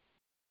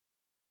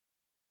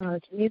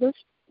 Tomatoes,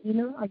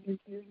 are you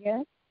here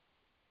yet?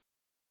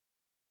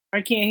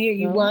 I can't hear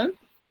you. No? What?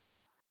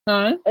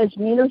 Huh? Is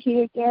Nina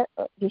here yet?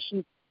 Or did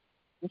she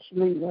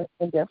leave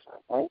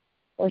indefinitely?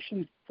 Or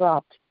she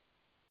dropped?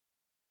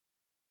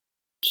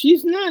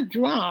 She's not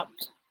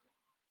dropped.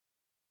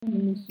 Let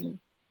me see.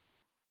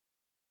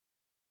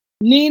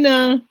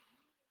 Nina.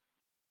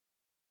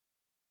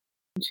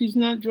 She's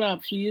not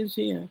dropped. She is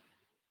here.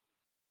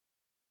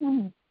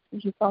 Did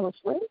she fall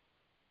asleep?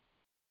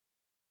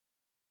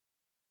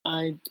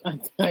 I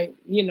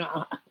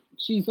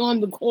she's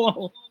on the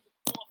call,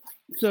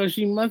 so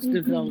she must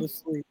have fell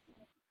asleep.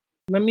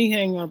 Let me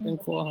hang up and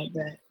call her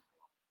back.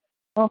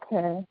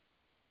 Okay.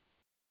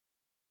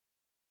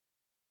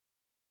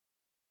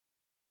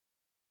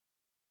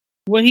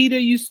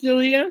 Wahida, you still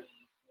here?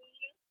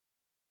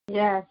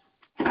 Yes.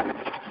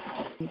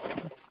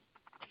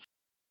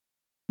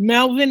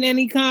 Melvin,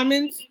 any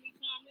comments?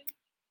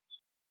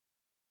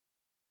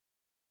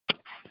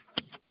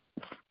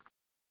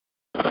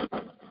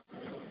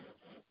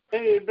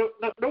 Hey,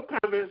 no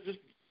comments.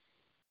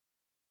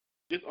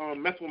 Just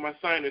messing with my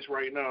sinus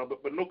right now,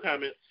 but no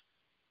comments.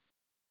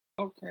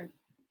 Okay.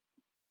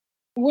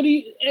 What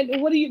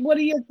are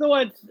your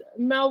thoughts,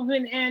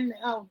 Melvin and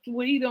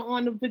Wahida,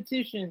 on the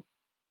petition?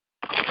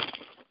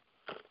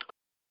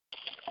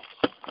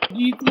 Do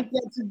you think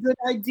that's a good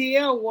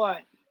idea or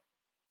what?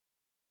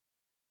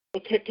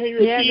 Okay, can you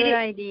repeat it? Yeah, good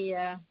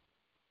idea.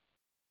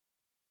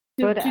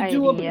 To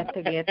idea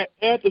to get.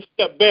 I had to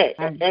step back.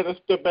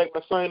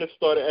 My sinus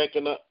started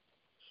acting up.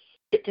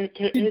 Can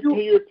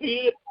you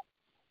repeat it?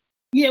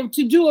 Yeah,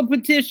 to do a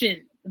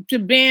petition to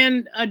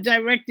ban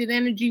directed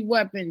energy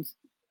weapons.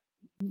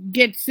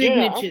 Get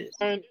signatures.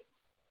 Yeah,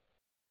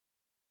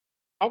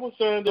 I was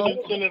signed it and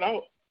send it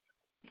out.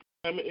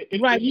 I mean,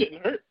 it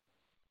shouldn't hurt.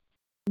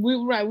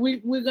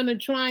 We're gonna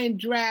try and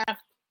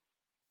draft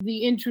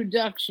the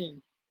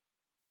introduction.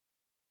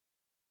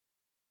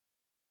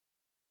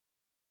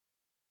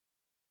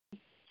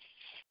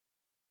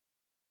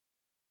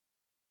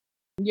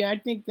 Yeah, I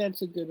think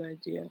that's a good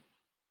idea.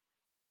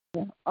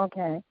 Yeah,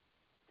 okay.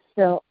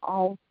 So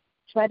I'll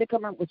try to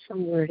come up with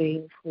some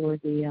wording for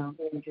the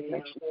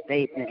introduction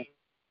statement.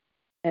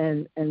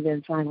 And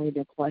then finally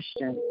the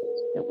question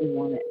that we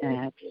want to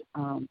ask,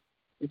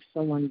 if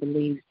someone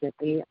believes that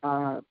they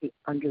are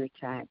under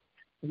attack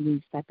from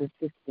these type of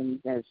systems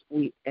as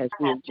we have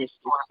just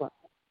discussed,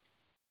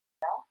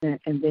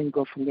 and then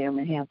go from there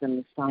and have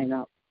them to sign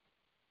up.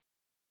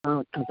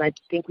 Because I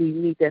think we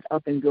need that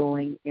up and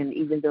going, and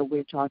even though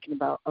we're talking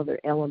about other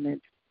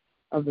elements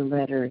of the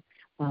letter,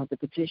 the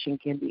petition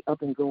can be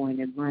up and going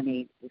and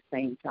running at the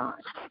same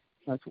time.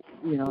 Because,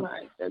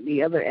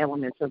 the other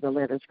elements of the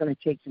letter is going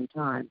to take some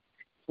time.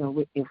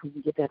 So if we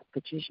can get that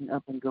petition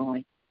up and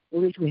going, at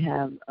least we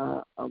have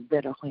a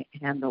better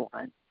handle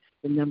on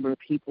the number of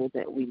people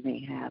that we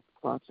may have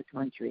across the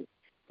country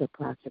to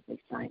possibly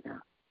sign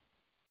up.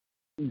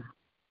 Yeah.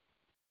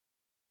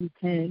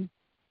 Okay.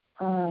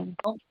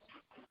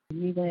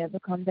 You gonna ever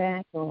come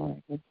back,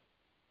 or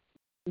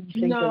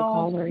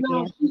call her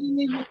again?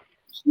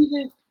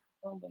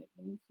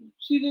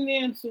 She didn't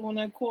answer when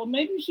I called.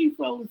 Maybe she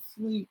fell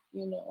asleep.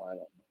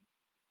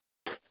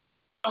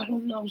 I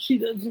don't know. She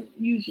doesn't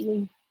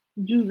usually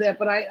do that,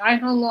 but I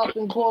hung up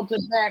and called her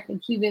back,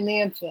 and she didn't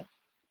answer.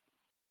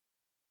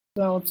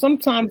 So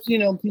sometimes,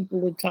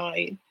 people are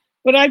tired.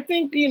 But I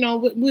think, we're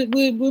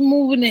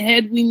moving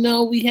ahead. We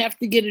know we have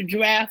to get a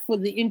draft for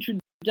the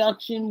introduction.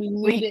 We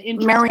need an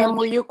introduction. Miriam,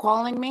 were you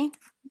calling me?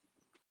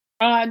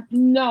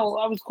 No,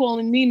 I was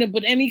calling Nina.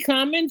 But any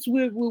comments?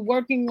 We're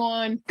working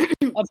on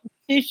a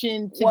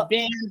petition to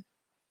ban.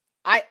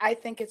 I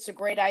think it's a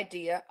great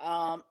idea.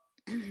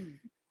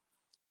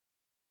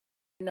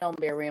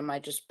 Miriam, I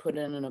just put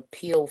in an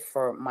appeal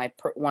for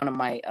one of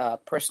my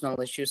personal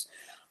issues.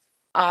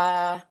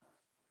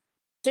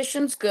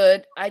 Petition's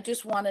good. I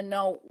just want to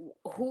know,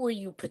 who are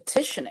you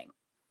petitioning?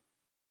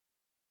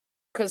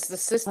 Because the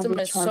system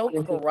is so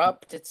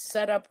corrupt. It's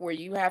set up where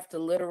you have to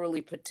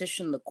literally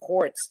petition the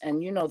courts,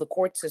 and the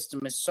court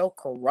system is so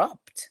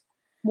corrupt.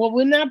 Well,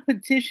 we're not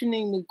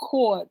petitioning the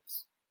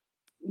courts.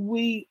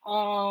 We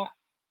are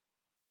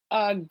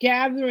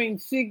gathering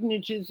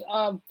signatures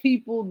of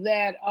people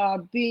that are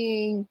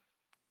being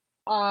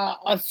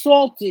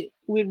assaulted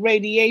with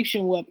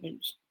radiation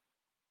weapons.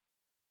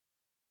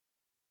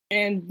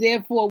 And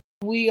therefore,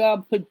 we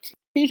are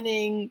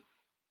petitioning.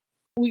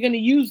 We're going to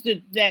use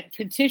that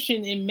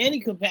petition in many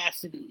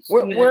capacities.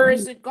 Where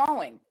is it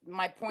going?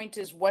 My point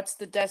is, what's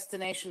the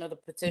destination of the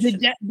petition?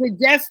 The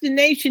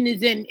destination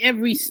is in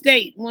every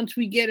state once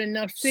we get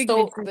enough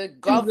signatures. So the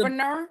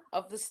governor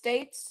of the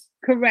states?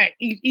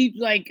 Correct.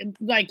 Like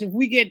if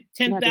we get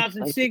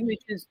 10,000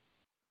 signatures,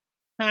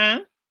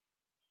 huh?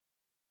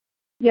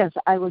 Yes,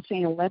 I was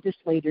saying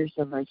legislators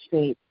of our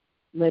state,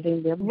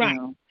 letting them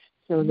know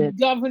so that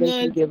governors,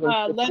 they can give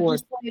us support.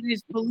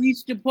 legislators,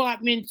 police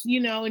departments,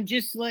 and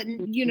just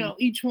letting,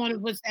 each one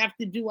of us have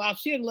to do our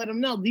share. Let them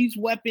know these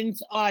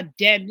weapons are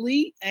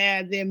deadly.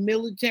 They're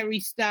military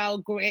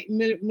style,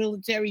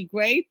 military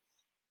grade.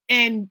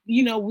 And,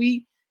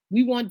 we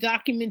want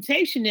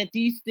documentation that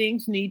these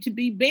things need to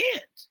be banned,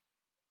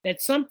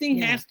 that something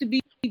has to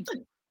be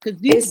done.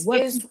 Is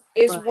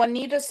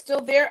Juanita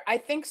still there? I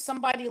think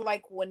somebody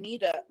like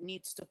Juanita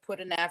needs to put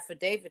an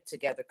affidavit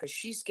together because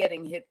she's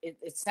getting hit.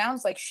 It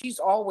sounds like she's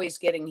always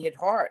getting hit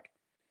hard.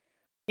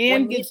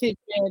 And gets hit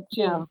bad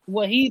too.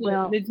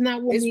 Wahida, it's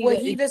not Juanita. Is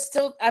Wahida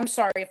still? I'm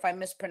sorry if I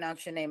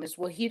mispronounced your name. Is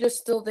Wahida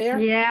still there?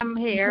 Yeah, I'm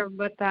here,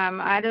 but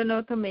I don't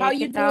know to make How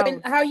you it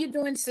doing? out. How you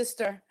doing,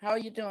 sister? How are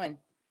you doing?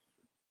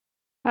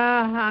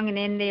 Hanging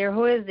in there.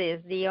 Who is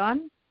this,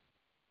 Dion?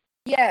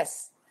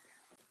 Yes.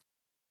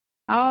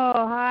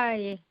 Oh,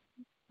 hi.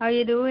 How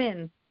you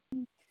doing?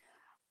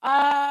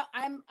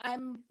 I'm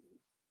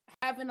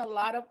having a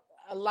lot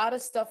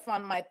of stuff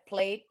on my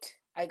plate.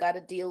 I got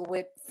to deal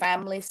with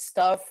family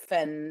stuff,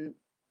 and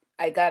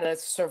I got to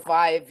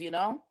survive.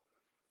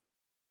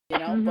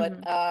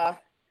 But I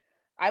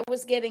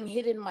was getting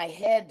hit in my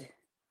head.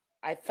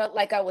 I felt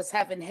like I was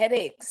having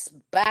headaches,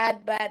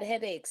 bad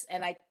headaches,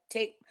 and I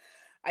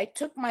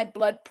took my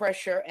blood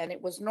pressure, and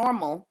it was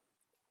normal.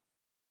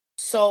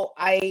 So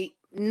I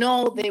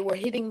know they were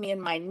hitting me in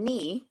my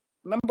knee.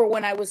 Remember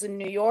when I was in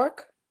New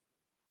York?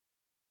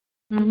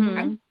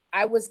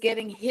 I was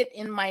getting hit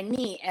in my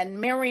knee,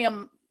 and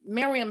Miriam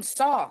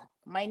saw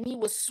my knee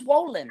was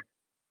swollen.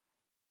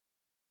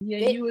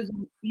 Yeah,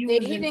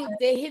 they're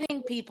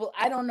hitting people.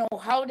 I don't know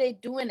how they're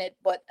doing it,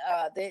 but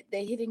they're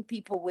hitting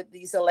people with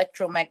these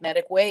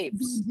electromagnetic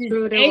waves.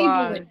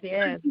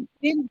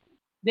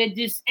 They're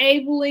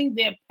disabling,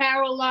 they're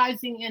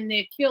paralyzing, and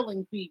they're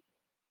killing people.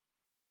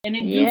 And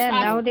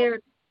now they're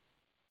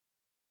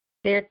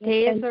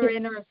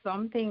tasering or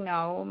something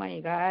now. Oh my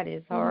God,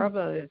 it's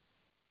horrible.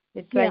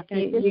 It's like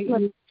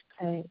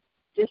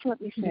just let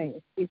me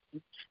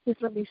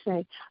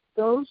say,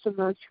 those of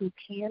us who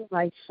can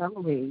write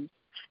summaries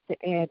to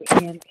add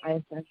in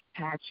as an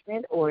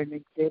attachment or an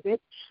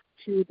exhibit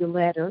to the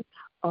letter,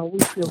 we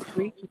feel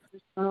free to do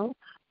so.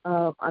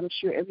 I'm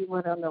sure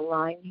everyone on the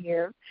line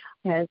here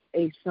has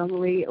a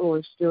summary or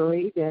a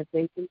story that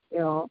they can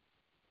tell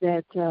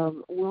that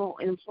will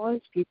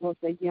influence people and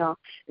say, yeah,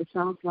 it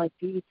sounds like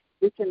this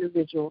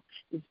individual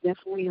is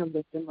definitely a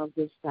victim of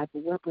this type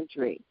of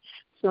weaponry.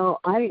 So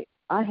I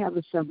have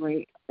a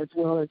summary as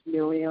well as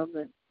Miriam,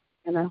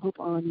 and I hope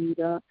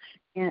Anita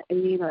and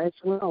Nina as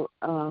well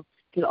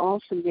can all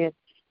submit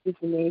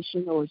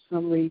information or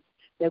summaries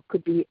that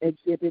could be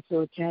exhibits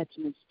or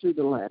attachments to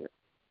the letter.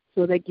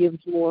 So that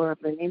gives more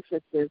of an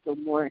emphasis or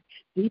more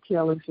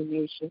detailed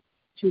information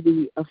to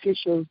the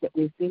officials that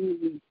we're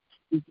sending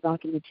these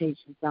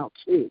documentations out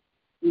to.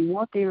 We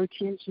want their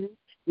attention.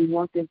 We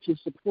want them to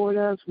support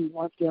us. We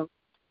want them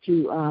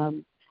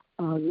to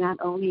not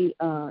only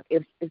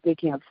if they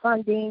can have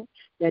funding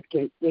that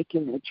they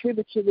can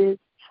attribute to this,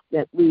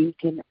 that we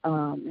can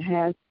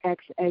have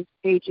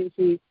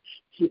agencies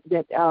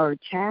that are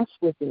tasked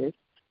with this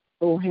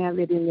or have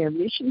it in their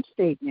mission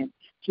statement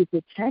to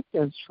protect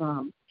us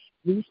from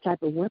these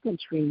type of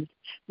weaponry.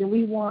 Then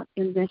we want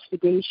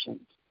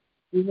investigations.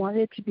 We want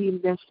it to be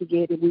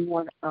investigated. We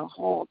want a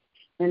halt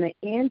and an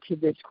end to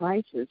this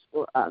crisis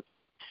for us.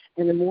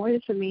 And the more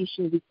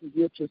information we can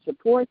give to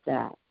support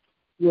that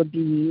will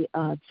be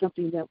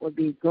something that will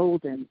be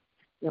golden,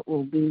 that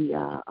will be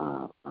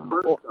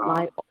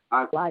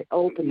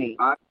light-opening,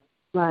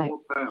 right,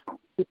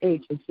 to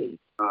agencies.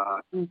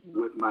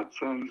 With my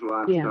changed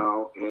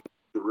lifestyle and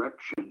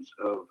directions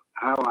of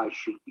how I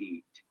should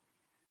eat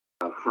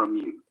from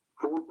you.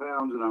 4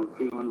 pounds and I'm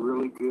feeling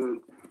really good.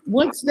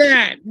 What's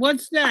that?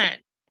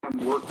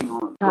 I'm working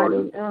on it. I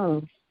don't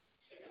know.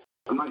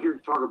 I'm not here to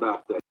talk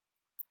about that.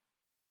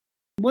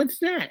 What's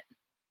that?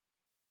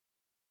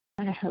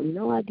 I have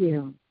no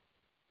idea.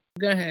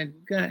 Go ahead.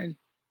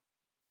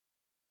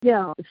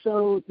 Yeah,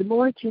 so the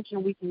more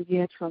attention we can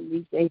get from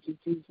these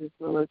agencies as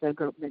well as our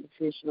government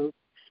officials,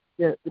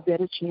 the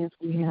better chance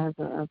we have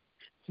of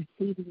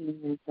succeeding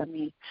in this. I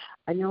mean,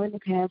 I know in the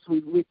past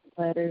we've written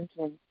letters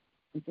and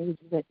things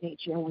of that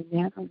nature, and we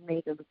never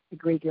made a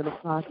great deal of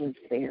progress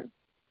there.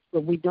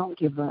 But we don't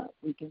give up.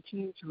 We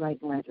continue to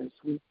write letters.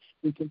 We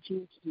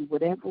continue to do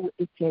whatever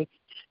it takes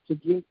to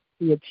give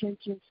the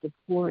attention,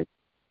 support,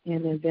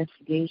 and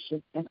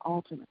investigation, and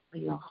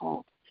ultimately a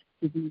halt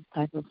to these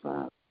type of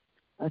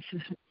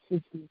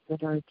systems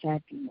that are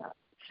attacking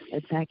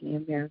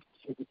American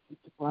citizens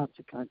across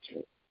the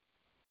country.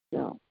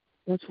 So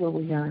that's where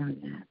we are on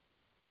that.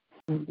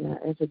 And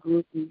as a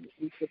group,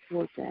 we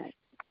support that.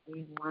 We're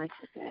in line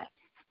with that.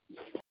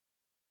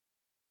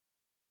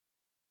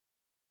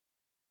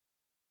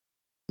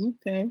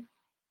 Okay.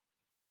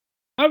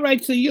 All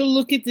right, so you'll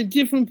look at the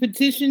different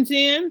petitions,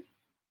 Ann?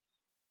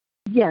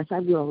 Yes, I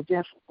will,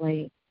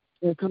 definitely.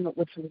 We'll come up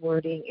with some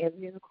wording.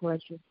 And, of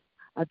course,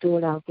 I throw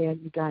it out there.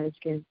 You guys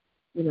can,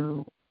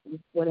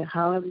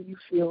 however you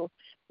feel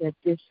that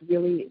this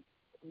really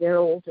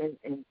narrows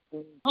and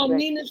Oh,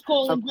 Nina's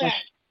calling back.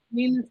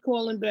 Nina's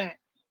calling back.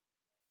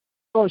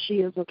 Oh,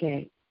 she is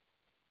okay.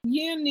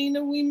 Yeah,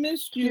 Nina, we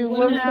missed you. You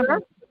What live happened?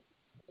 there?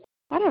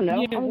 I don't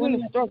know. Yeah, I was in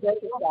the store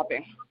grocery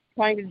shopping,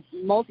 trying to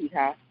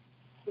multitask.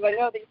 Because I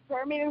know these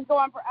prayer meetings go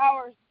on for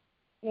hours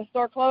and the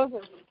store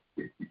closes.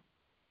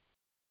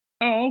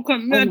 Oh, okay.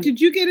 Now, did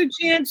you get a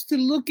chance to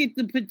look at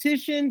the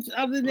petitions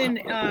other than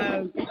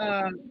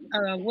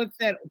what's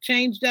that?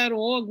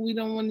 Change.org? We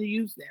don't want to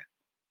use that.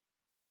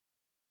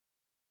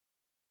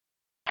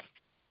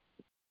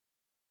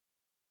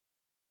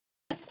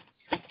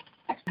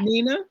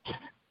 Nina?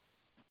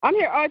 I'm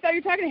here. Oh, I thought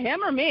you were talking to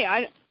him or me.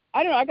 I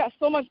don't know. I got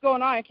so much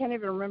going on. I can't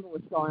even remember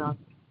what's going on.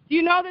 Do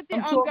you know that the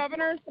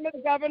governors, some of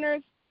the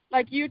governors,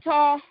 like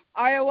Utah,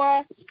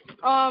 Iowa,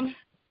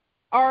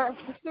 are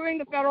suing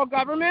the federal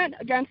government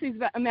against these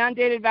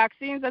mandated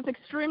vaccines? That's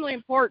extremely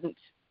important.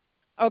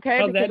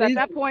 Okay, because at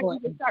that point you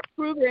can start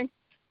proving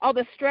all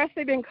the stress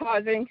they've been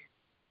causing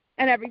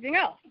and everything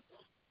else.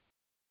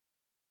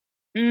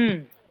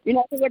 Mm. You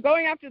know, because they're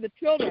going after the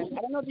children.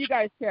 I don't know if you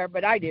guys care,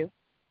 but I do.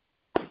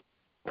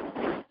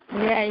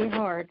 Yeah, I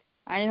heard.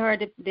 I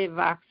heard the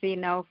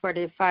vaccine now for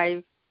the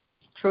 5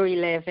 through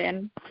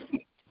 11.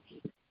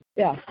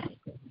 Yeah.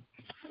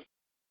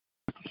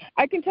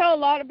 I can tell a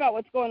lot about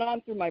what's going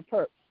on through my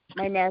perps,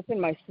 my American,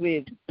 my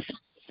Swede.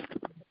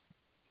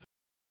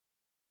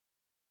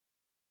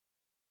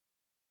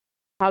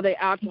 How they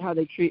act and how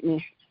they treat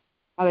me,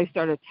 how they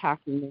start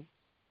attacking me.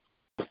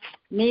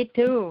 Me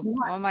too.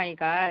 Oh my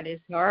God,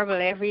 it's horrible.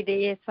 Every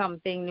day is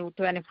something new,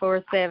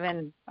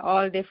 24/7,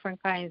 all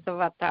different kinds of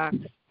attacks.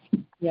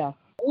 Yeah.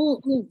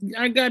 Ooh,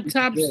 I got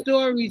top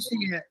stories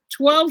here.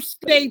 12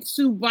 states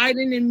sue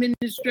Biden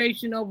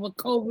administration over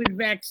COVID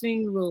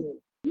vaccine rule.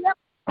 Yep.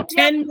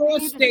 10 more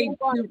states.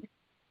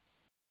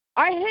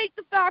 I hate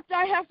the fact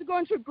I have to go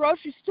into a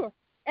grocery store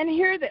and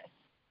hear this.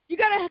 You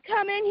got to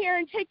come in here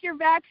and take your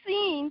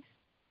vaccines.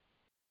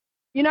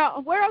 You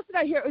know, where else did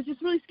I hear it? It was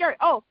just really scary.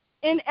 Oh,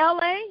 in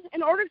L.A.,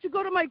 in order to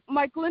go to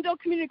my Glendale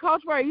Community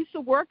College where I used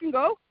to work and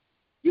go,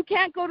 you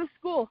can't go to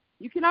school.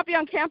 You cannot be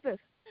on campus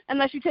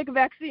unless you take a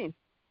vaccine.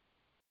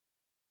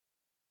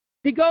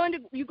 You go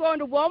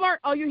into Walmart,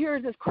 all you hear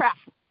is this crap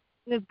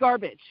and this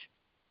garbage.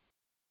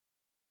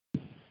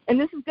 And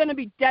this is going to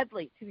be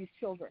deadly to these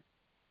children.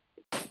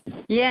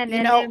 Yeah, and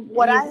you know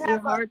what I'm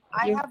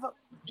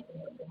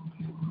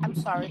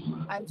sorry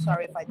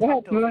if I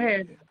talked over you. Go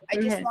ahead. I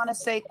just want to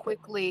say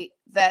quickly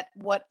that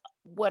what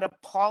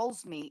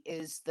appalls me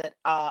is that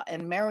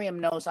and Miriam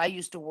knows I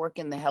used to work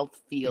in the health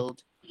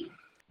field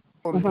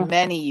for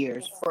many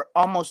years, for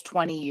almost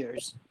 20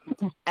 years.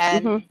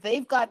 And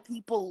they've got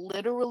people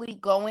literally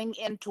going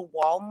into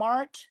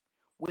Walmart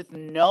with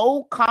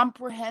no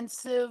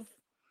comprehensive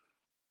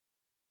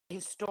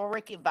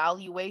historic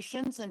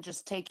evaluations and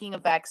just taking a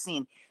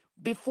vaccine.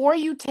 Before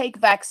you take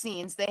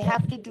vaccines, they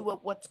have to do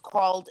what's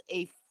called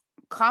a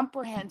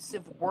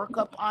comprehensive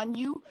workup on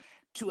you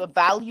to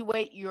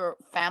evaluate your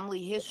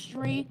family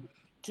history,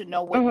 to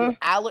know what your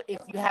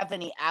if you have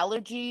any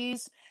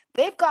allergies.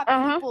 They've got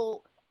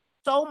people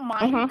so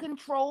mind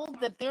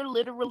controlled that they're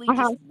literally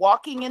just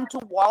walking into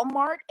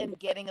Walmart and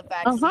getting a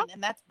vaccine,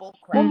 and that's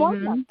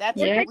bullcrap. That's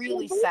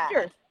really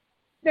sad.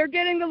 They're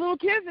getting the little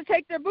kids to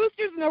take their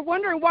boosters, and they're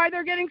wondering why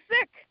they're getting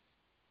sick.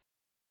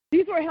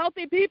 These were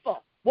healthy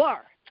people.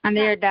 War. And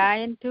they're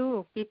dying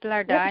too. People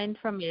are dying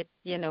from it.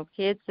 You know,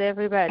 kids,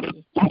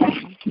 everybody.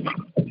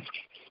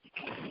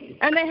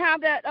 And they have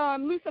that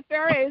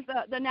luciferase,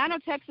 the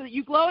nanotech, so that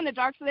you glow in the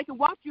dark, so they can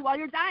watch you while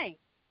you're dying.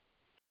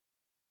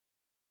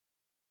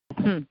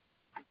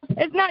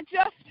 It's not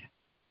just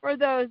for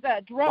those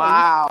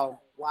drones.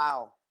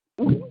 Wow.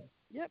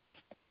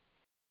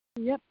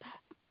 Yep.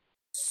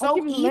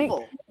 So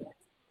evil.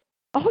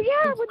 Oh,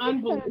 yeah.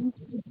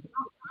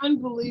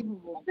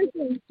 Unbelievable.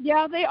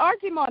 Yeah, they are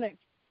demonic.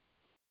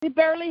 They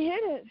barely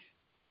hit it.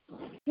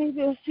 They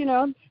just,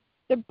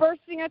 they're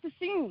bursting at the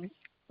seams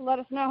to let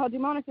us know how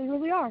demonic they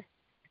really are.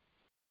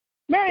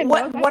 Marion,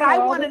 what I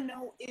want to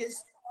know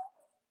is,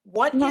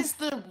 what is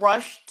the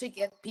rush to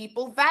get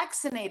people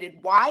vaccinated?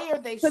 Why are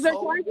they so rushed? Because they're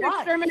trying to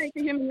exterminate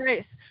the human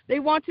race. They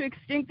want to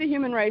extinct the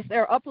human race.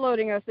 They're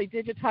uploading us. They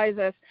digitize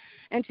us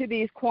into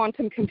these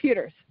quantum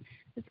computers.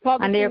 It's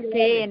called. And they're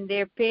paying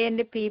the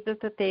people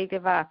to take the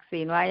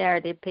vaccine. Why are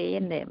they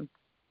paying them?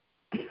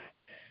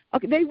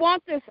 Okay, they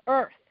want this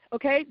Earth.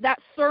 Okay, that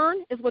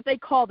CERN is what they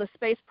call the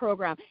space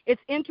program.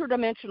 It's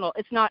interdimensional.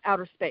 It's not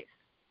outer space.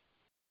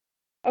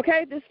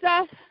 Okay, this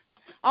stuff.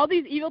 All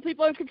these evil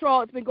people in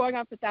control, it's been going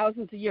on for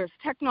thousands of years.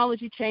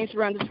 Technology changed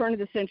around the turn of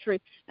the century,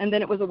 and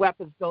then it was a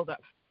weapons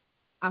buildup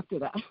after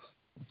that.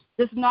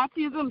 This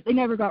Nazism, they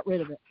never got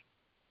rid of it.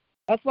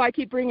 That's why I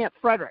keep bringing up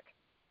Frederick.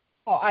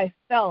 Oh, I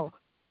fell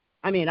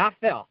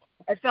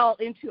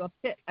into a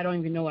pit. I don't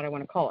even know what I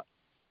want to call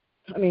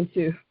it.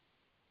 To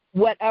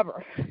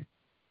whatever.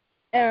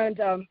 And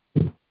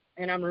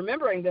I'm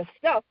remembering this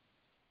stuff.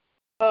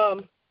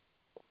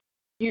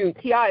 You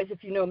TIs,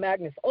 if you know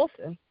Magnus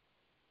Olson,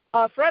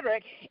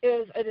 Frederick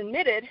is an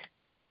admitted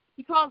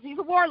he's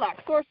a warlock,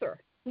 sorcerer.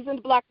 He's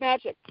into black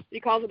magic. He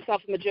calls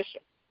himself a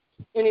magician.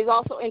 And he's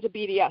also into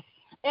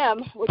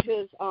BDSM, which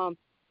is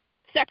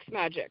sex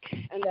magic.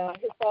 And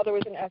his father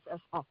was an SS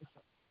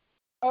officer.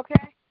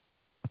 Okay?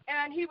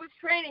 And he was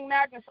training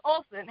Magnus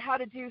Olsen how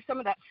to do some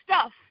of that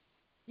stuff,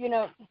 you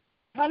know,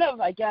 kind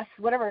of, I guess,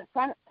 whatever,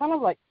 kind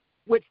of like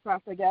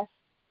witchcraft, I guess.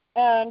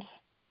 And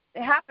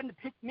they happened to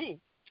pick me.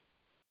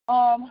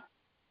 And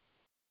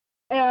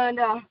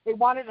they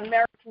wanted an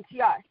American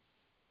TI.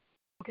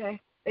 Okay?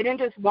 They didn't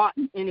just want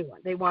anyone.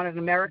 They wanted an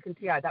American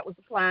TI. That was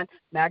the plan.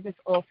 Magnus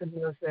Olsen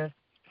knows this.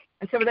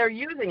 And so they're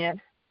using it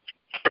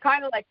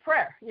kind of like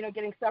prayer, you know,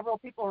 getting several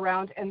people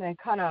around and then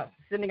kind of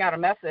sending out a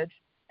message.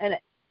 And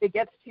it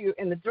gets to you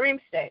in the dream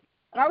state.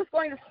 And I was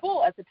going to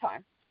school at the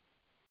time.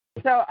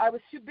 So I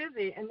was too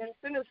busy. And then as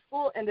soon as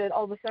school ended,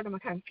 all of a sudden I'm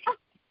kind of,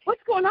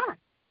 what's going on?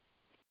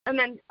 And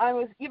then I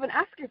was even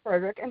asking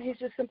Frederick, and he's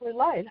just simply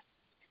lied.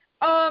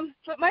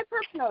 But my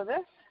perps know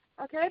this,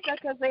 okay,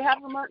 because they have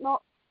remote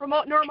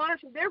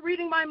neuromonitoring. They're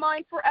reading my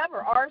mind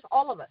forever, ours,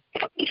 all of us.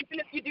 Even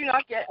if you do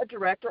not get a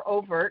direct or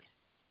overt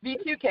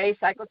V2K,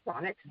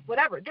 psychotronics,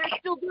 whatever, they're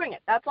still doing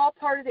it. That's all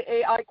part of the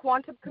AI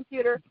quantum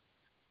computer.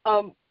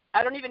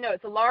 I don't even know.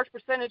 It's a large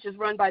percentage is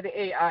run by the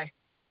AI.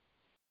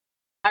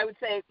 I would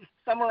say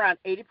somewhere around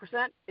 80%,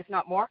 if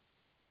not more.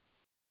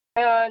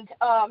 And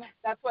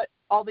that's what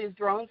all these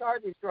drones are.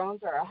 These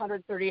drones are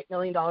 $138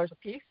 million a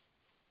piece.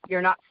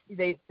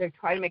 They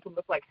try to make them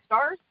look like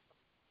stars.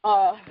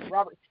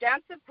 Robert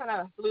Stanton kind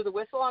of blew the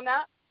whistle on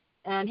that,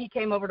 and he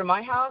came over to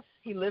my house.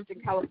 He lived in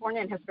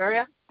California in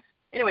Hesperia.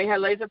 Anyway, he had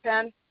a laser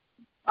pen.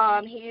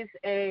 He's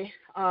a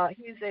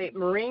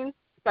Marine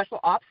special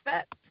ops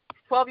vet.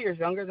 12 years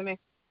younger than me.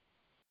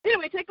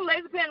 Anyway, take the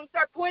laser pen and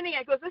start pointing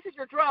at it. He goes, this is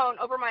your drone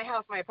over my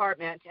house, my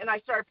apartment. And I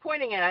started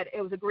pointing at it.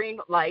 It was a green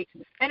light.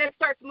 And it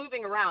starts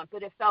moving around,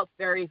 but it felt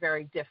very,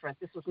 very different.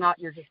 This was not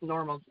your just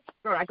normal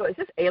drone. I go, is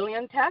this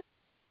alien tech?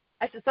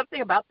 I said,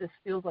 something about this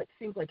seems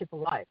like it's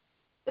alive.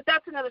 But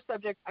that's another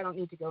subject. I don't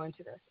need to go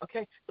into this,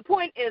 okay? The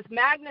point is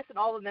Magnus and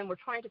all of them were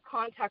trying to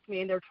contact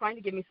me, and they were trying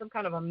to give me some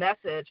kind of a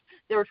message.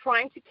 They were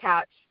trying to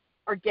catch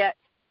or get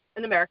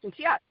an American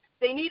TI.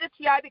 They need a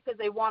TI because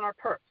they want our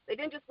perps. They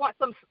didn't just want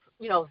some,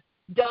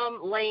 dumb,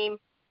 lame,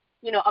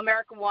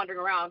 American wandering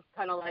around,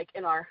 kind of like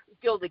in our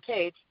gilded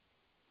cage.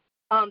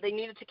 They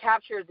needed to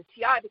capture the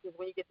TI because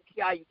when you get the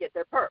TI, you get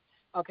their perps,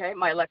 okay?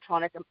 My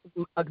electronic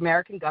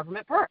American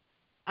government perps.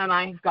 And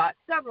I've got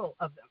several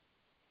of them,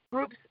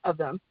 groups of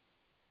them.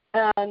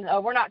 And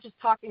we're not just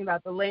talking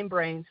about the lame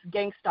brains,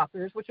 gang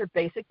stalkers, which are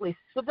basically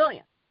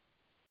civilians.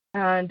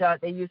 And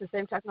they use the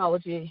same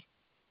technology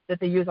that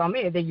they use on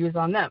me, they use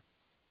on them.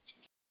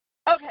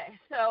 Okay,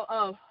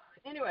 so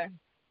anyway,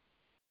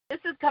 this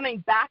is coming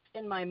back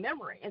in my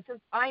memory. And since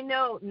I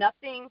know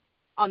nothing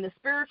on the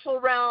spiritual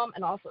realm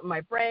and also in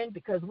my brain,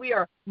 because we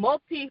are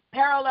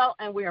multi-parallel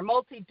and we are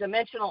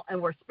multi-dimensional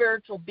and we're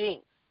spiritual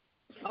beings.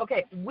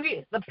 Okay,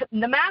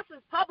 the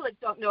masses public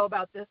don't know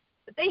about this,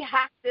 but they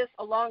hacked this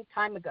a long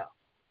time ago.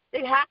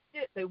 They hacked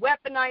it, they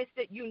weaponized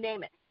it, you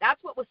name it.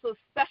 That's what was so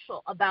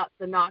special about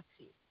the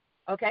Nazis,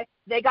 okay?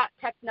 They got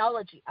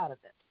technology out of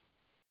it.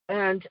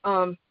 And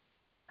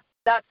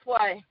that's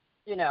why,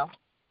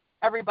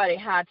 everybody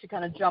had to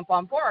kind of jump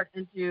on board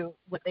and do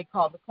what they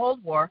call the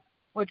Cold War,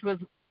 which was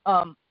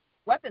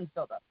weapons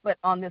buildup, but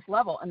on this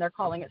level, and they're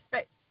calling it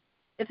space.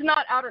 It's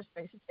not outer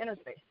space, it's inner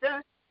space.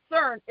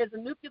 CERN is a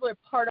nuclear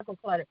particle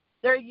collider.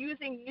 They're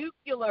using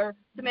nuclear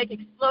to make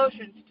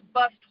explosions, to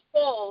bust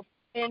holes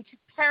into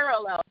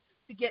parallels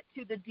to get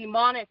to the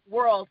demonic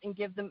world and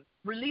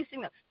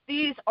releasing them.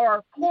 These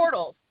are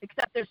portals,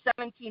 except they're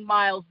 17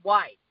 miles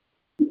wide.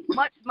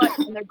 Much,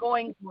 and they're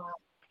going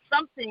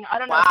something, I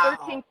don't know,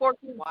 13,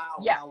 14. Wow,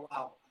 yeah.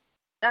 wow.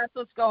 That's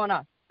what's going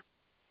on.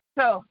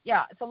 So,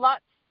 yeah, it's a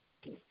lot.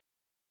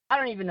 I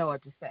don't even know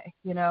what to say,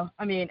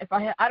 I mean,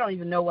 I don't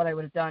even know what I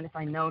would have done if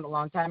I'd known a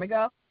long time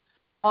ago.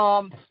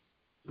 I'm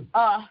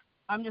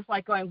just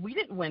like going, we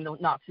didn't win the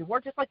Nazi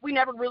war, just like we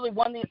never really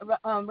won the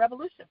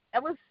revolution.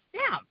 It was a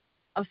scam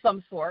of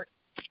some sort.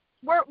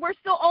 We're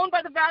still owned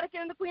by the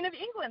Vatican and the Queen of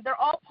England. They're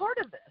all part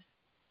of this.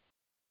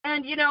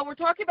 And, we're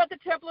talking about the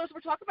Templars. We're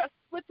talking about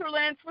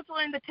Switzerland,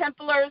 the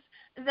Templars,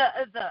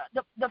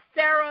 the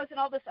pharaohs, and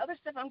all this other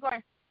stuff. I'm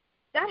going,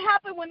 that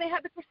happened when they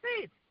had the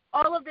Crusades.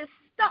 All of this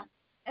stuff.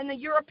 And the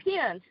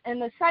Europeans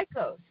and the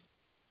psychos.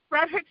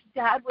 Frederick's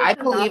dad was I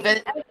believe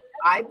it.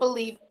 I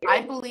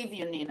believe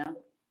you, Nina.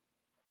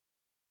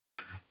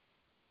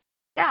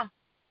 Yeah.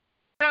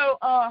 So,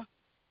 I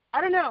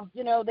don't know.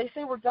 They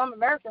say we're dumb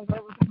Americans, but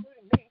it was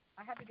including me.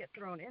 I had to get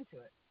thrown into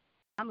it.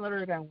 I'm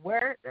literally going,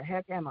 where the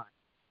heck am I?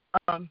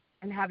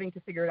 And having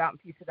to figure it out and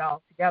piece it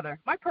all together.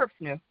 My perps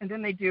knew. And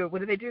then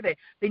what do?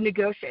 They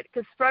negotiate.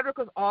 Because Frederick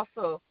was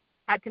also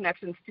had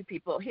connections to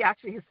people. He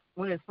actually,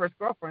 one of his first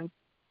girlfriends.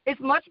 It's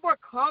much more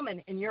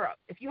common in Europe.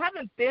 If you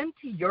haven't been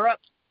to Europe,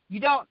 you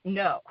don't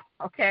know,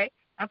 okay?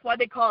 That's why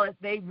they call it,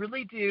 they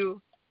really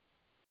do,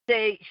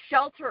 they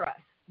shelter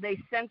us, they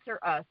censor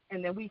us,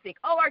 and then we think,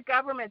 oh, our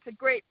government's a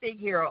great big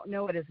hero.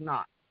 No, it is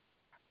not.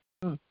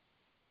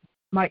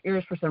 My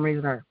ears, for some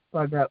reason, are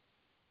plugged up,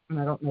 and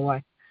I don't know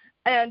why.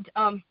 And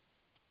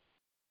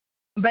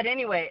but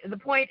anyway, the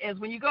point is,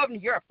 when you go into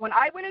Europe, when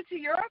I went into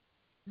Europe,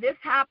 this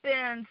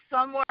happened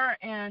somewhere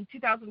in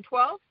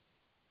 2012.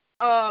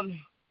 I'll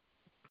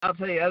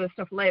tell you other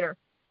stuff later.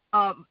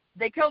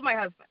 They killed my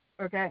husband.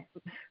 Okay,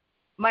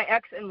 my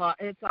ex-in-law.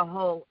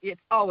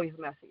 It's always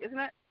messy, isn't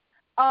it?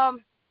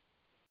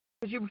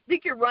 Because you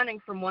think you're running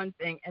from one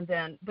thing,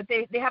 but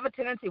they have a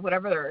tendency,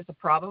 whatever there is a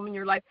problem in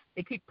your life,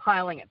 they keep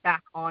piling it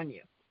back on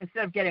you.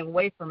 Instead of getting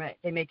away from it,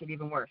 they make it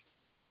even worse.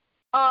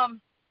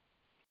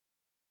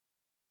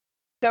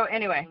 So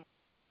anyway,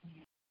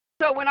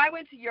 so when I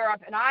went to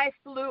Europe and I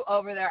flew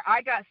over there,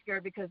 I got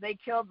scared because they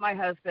killed my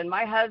husband.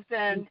 My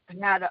husband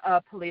had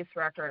a police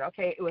record.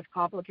 Okay, it was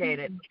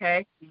complicated.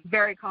 Okay,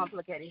 very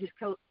complicated.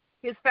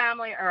 His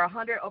family are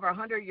over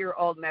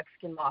 100-year-old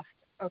Mexican mafia.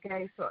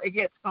 Okay, so it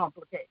gets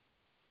complicated.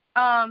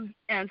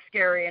 And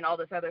scary and all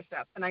this other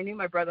stuff. And I knew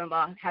my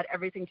brother-in-law had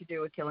everything to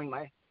do with killing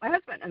my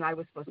husband, and I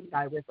was supposed to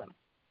die with him.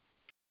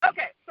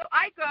 Okay, so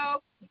I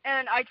go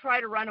and I try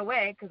to run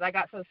away because I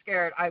got so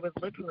scared. I was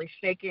literally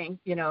shaking,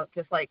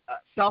 just like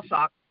shell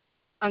shock,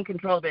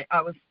 uncontrollably. I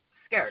was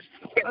scared.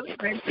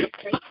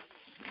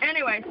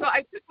 Anyway, so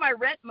I took my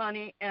rent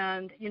money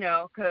and,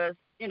 because,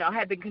 I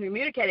had been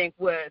communicating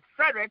with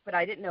Frederick, but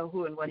I didn't know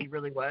who and what he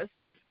really was.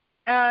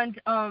 And,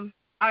 he's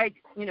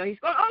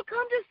going, oh,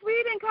 come to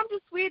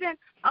Sweden.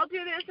 I'll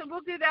do this and we'll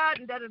do that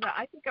and da-da-da.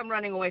 I think I'm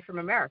running away from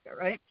America,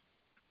 right?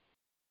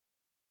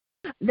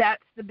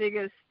 That's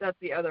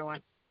the other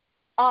one.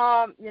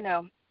 I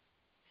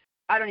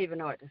don't even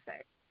know what to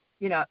say.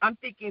 I'm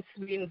thinking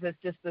Sweden's is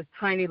just this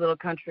tiny little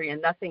country and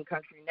nothing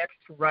country next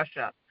to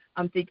Russia.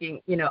 I'm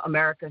thinking,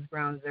 America's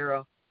ground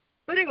zero.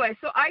 But anyway,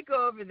 so I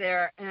go over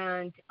there,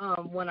 and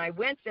when I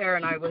went there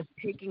and I was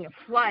taking a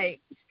flight,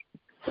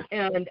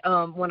 and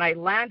when I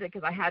landed,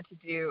 because I had to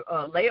do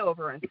a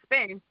layover in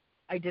Spain,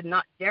 I did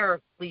not dare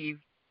leave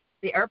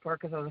the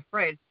airport because I was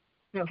afraid.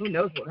 Who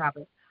knows what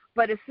happened.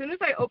 But as soon as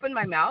I opened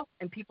my mouth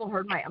and people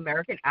heard my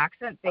American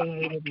accent, they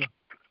hated me.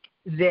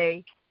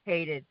 They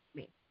hated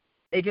me.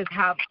 They just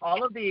have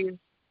all of these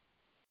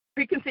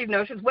preconceived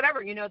notions,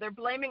 whatever. They're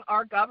blaming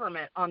our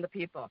government on the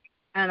people.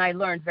 And I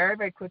learned very,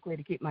 very quickly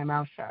to keep my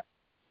mouth shut.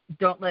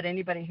 Don't let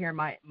anybody hear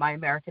my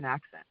American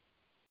accent,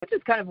 which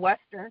is kind of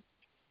Western.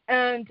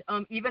 And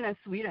even in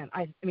Sweden,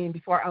 I mean,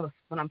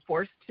 when I'm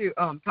forced to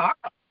talk,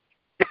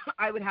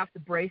 I would have to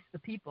brace the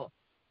people.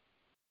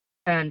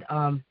 And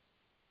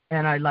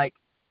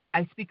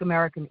I speak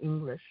American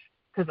English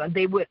because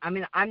they would. I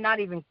mean, I'm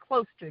not even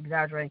close to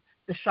exaggerating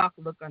the shocked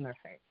look on their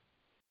face.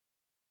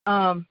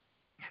 I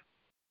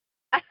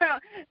don't know.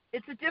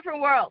 It's a different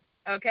world,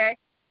 okay,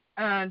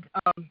 and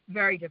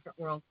very different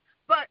world.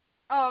 But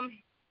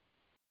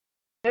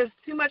there's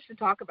too much to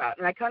talk about,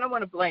 and I kind of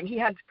want to blame. He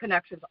had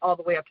connections all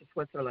the way up to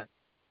Switzerland.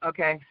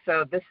 Okay,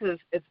 so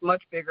it's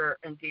much bigger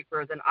and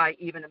deeper than I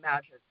even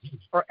imagined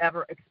or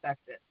ever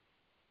expected,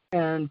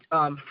 and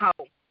how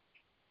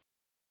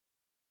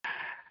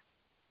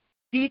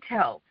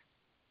detailed,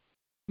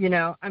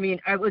 I mean,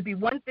 it would be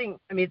one thing.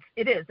 I mean,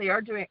 it is. They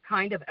are doing it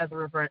kind of as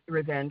a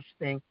revenge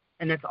thing,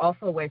 and it's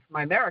also a way for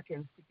my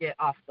Americans to get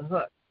off the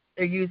hook.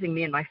 They're using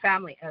me and my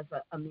family as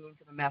a means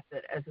and a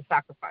method, as a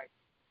sacrifice.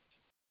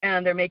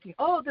 And they're making,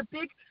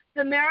 the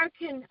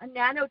American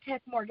nanotech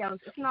Morgellons.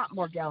 It's not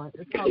Morgellons.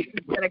 It's called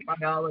synthetic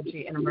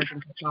biology and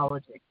emerging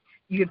technology.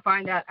 You can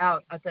find that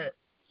out at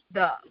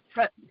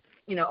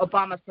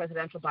Obama's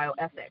presidential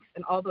bioethics.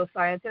 And all those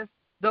scientists,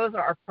 those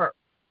are our perps.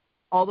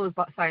 All those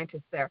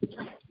scientists there.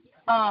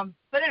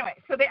 But anyway,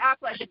 so they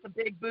act like it's a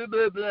big blah,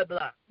 blah, blah,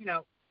 blah.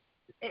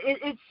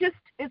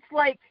 It's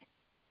like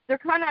they're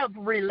kind of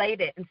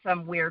related in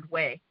some weird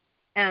way.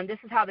 And this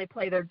is how they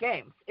play their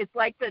games. It's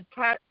like the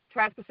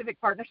Trans-Pacific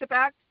Partnership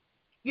Act.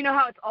 You know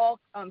how it's all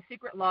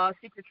secret laws,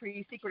 secret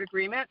treaties, secret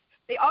agreements?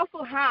 They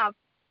also have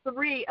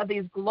 3 of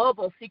these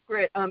global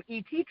secret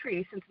ET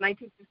treaties since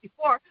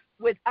 1954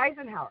 with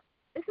Eisenhower.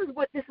 This is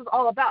what this is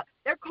all about.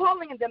 They're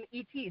calling them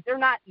ETs. They're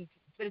not ETs,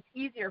 but it's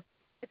easier.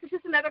 It's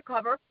just another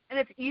cover, and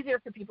it's easier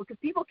for people because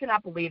people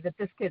cannot believe that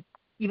this could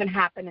even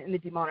happen in the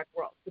demonic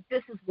world. But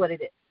this is what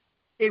it is.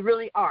 They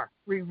really are.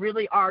 We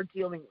really are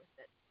dealing with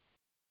it.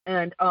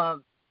 And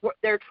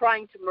they're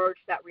trying to merge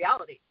that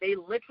reality. They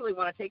literally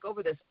want to take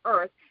over this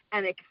earth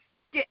and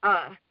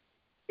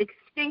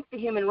extinct the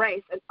human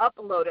race and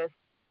upload us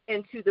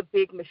into the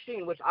big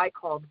machine, which I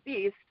call the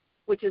beast,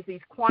 which is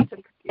these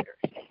quantum computers.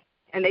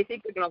 And they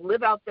think they're going to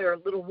live out their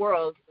little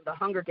world, the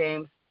Hunger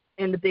Games,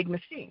 in the big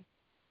machine.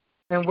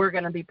 And we're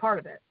going to be part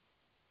of it.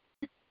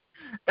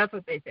 That's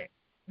what they think.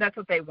 That's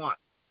what they want.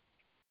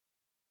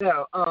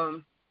 So,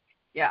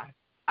 yeah.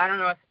 I don't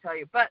know what to tell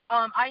you. But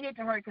I need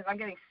to hurry because I'm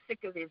getting sick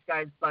of these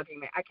guys bugging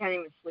me. I can't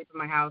even sleep in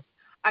my house.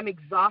 I'm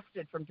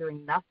exhausted from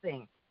doing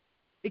nothing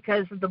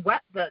because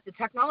the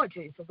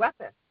technology is a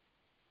weapon.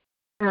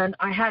 And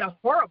I had a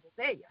horrible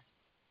day yesterday.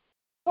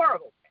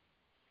 Horrible day.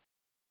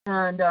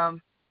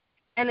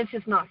 And it's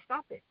just not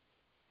stopping.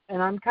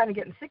 And I'm kind of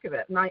getting sick of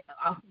it. And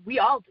we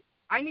all do.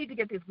 I need to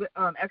get these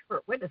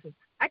expert witnesses.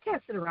 I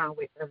can't sit around and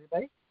wait for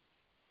everybody.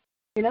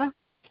 You know,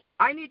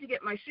 I need to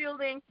get my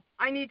shielding.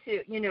 I need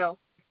to,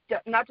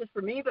 not just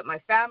for me, but my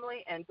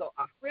family, and go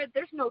off grid.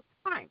 There's no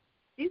time.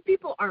 These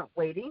people aren't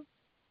waiting.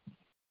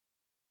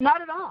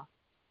 Not at all.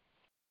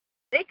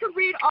 They could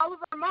read all of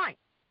our minds.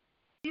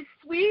 These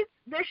Swedes,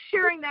 they're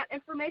sharing that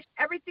information,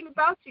 everything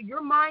about you,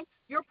 your mind,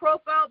 your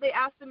profile. They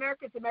ask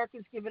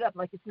Americans give it up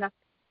like it's nothing.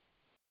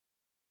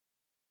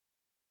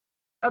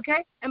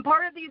 Okay? And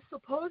part of these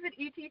supposed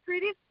ET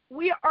treaties,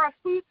 we are a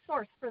food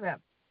source for them.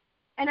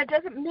 And it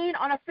doesn't mean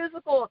on a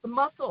physical, the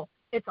muscle.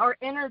 It's our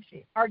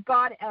energy, our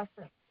God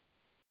essence.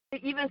 They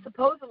even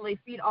supposedly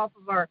feed off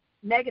of our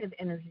negative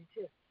energy,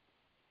 too.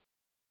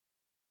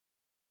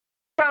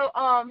 So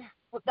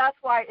that's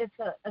why it's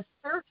a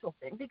spiritual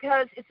thing,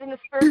 because it's in the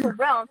spiritual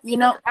realm.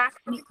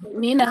 Actually,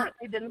 Nina.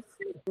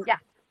 Yeah.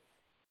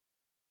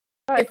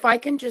 If I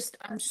can just,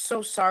 I'm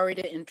so sorry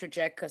to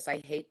interject because I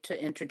hate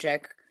to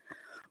interject,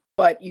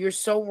 but you're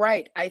so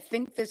right. I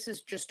think this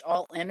is just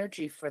all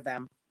energy for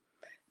them.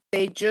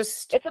 They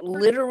just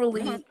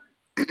literally,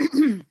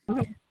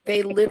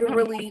 they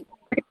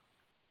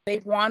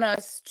want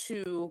us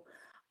to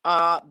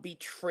be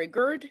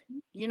triggered.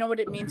 You know what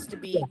it means to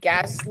be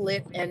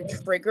gaslit and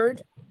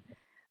triggered?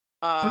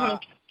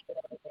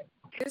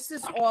 This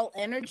is all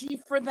energy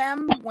for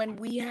them. When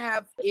we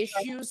have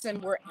issues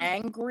and we're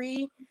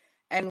angry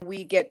and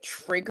we get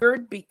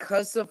triggered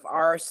because of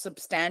our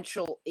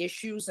substantial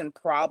issues and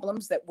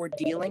problems that we're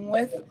dealing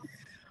with,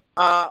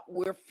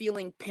 we're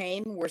feeling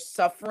pain, we're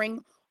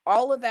suffering.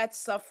 All of that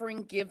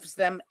suffering gives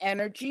them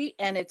energy,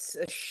 and it's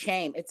a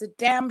shame. It's a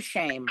damn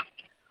shame.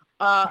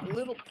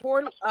 Little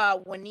poor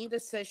Juanita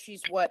says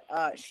she's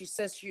she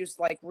says she's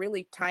like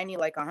really tiny,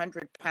 like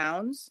 100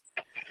 pounds.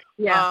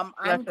 Yeah.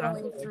 I'm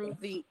going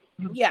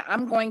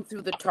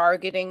through the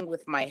targeting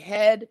with my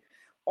head.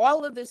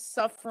 All of this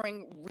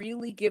suffering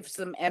really gives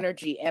them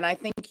energy, and I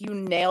think you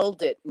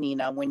nailed it,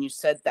 Nina, when you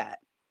said that.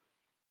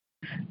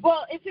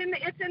 Well, it's in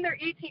their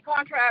ET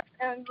contracts,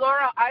 and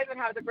Laura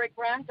Eisenhower, the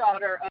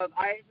great-granddaughter of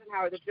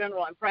Eisenhower, the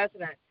general and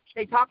president,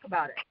 they talk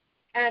about it.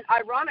 And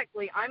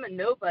ironically, I'm a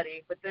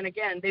nobody, but then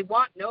again, they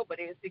want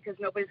nobodies because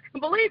nobody's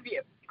going to believe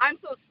you. I'm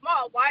so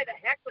small. Why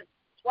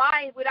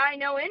would I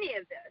know any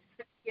of this?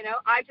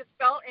 I just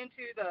fell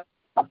into the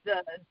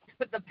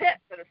pit,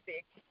 so to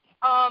speak.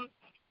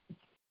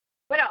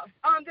 What else?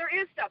 There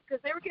is stuff,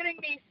 because they were getting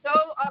me so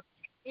up.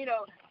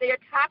 They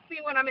attack me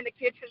when I'm in the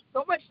kitchen.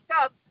 So much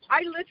stuff.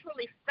 I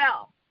literally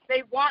fell.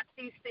 They want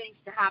these things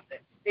to happen.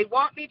 They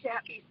want me to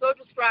be so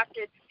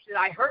distracted that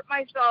I hurt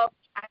myself.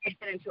 I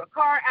get into a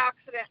car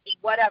accident,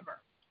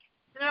 whatever.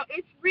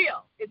 It's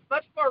real. It's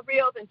much more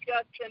real than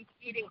just them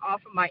feeding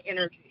off of my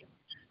energy.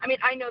 I mean,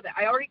 I know that.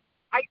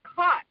 I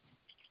caught.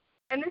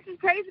 And this is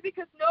crazy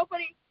because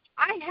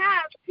I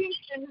have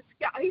Pinkston,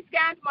 he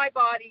scanned my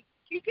body.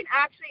 He can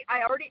actually,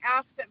 I already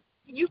asked him,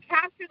 can you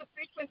capture the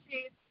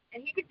frequencies?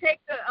 And he could take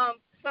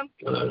some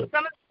of the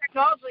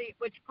technology,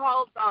 which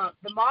calls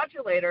the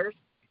modulators,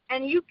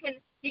 and he can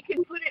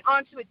put it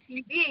onto a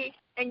TV,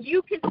 and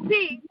you can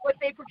see what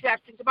they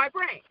project into my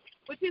brain,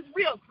 which is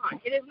real time.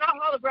 It is not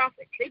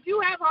holographic. They do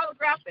have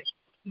holographic,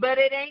 but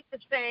it ain't the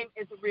same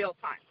as the real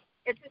time.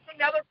 It's just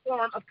another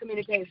form of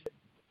communication.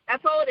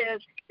 That's all it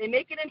is. They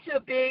make it into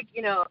a big,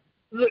 it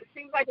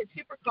seems like it's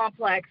super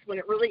complex when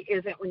it really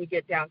isn't when you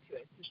get down to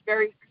it. It's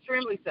very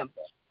extremely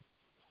simple.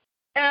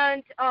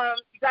 And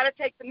you got to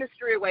take the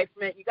mystery away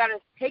from it. You got to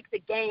take the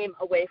game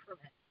away from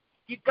it.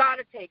 You got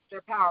to take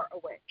their power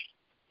away.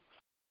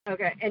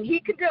 Okay, and he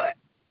can do it.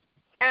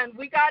 And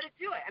we got to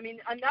do it. I mean,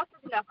 enough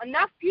is enough.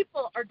 Enough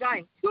people are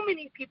dying. Too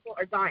many people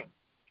are dying.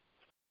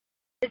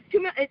 It's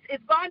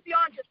gone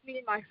beyond just me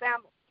and my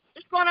family.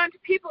 It's gone on to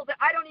people that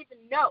I don't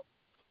even know.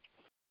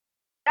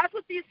 That's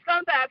what these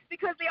scumbags,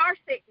 because they are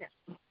Satanists.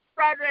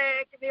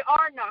 Frederick, they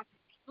are Nazis.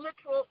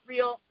 Literal,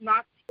 real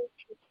Nazis.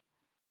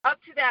 Up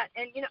to that,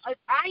 and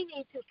I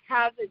need to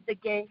have the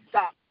game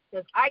stop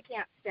because I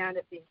can't stand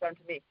it being done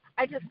to me.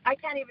 I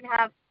can't even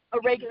have a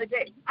regular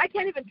day. I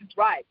can't even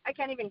drive. I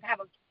can't even have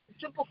a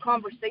simple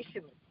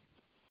conversation with you.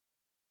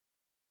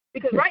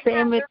 Because the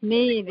same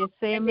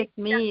with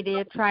me.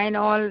 They're trying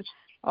all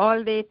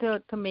day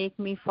to make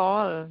me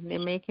fall. They're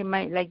making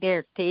like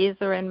their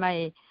taser in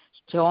my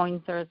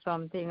joints or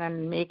something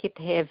and make it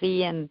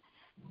heavy and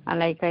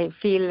like I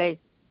feel like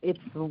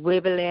it's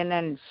wibbling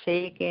and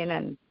shaking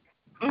and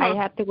I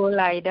had to go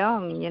lie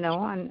down,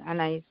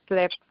 and I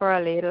slept for a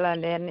little,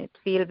 and then it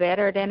feels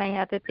better. Then I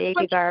had to take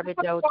the garbage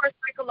out. More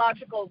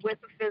psychological with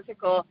the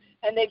physical,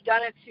 and they've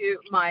done it to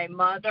my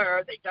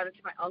mother. They've done it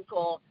to my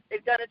uncle.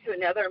 They've done it to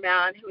another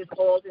man who is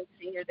old and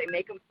senior. They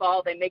make them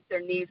fall. They make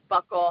their knees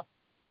buckle,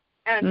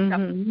 and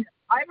stuff.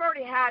 I've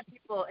already had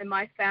people in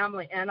my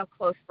family and a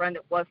close friend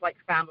that was like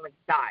family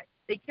die.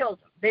 They killed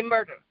him. They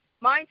murdered him.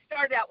 Mine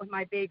started out with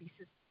my baby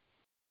sister.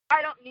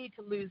 I don't need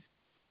to lose.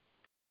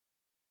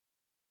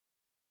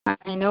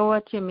 I know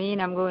what you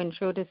mean. I'm going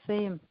through the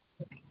same.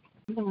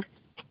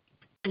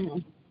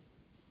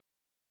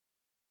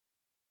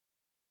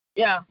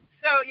 Yeah.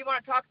 So you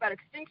want to talk about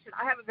extinction?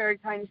 I have a very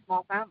tiny,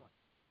 small family,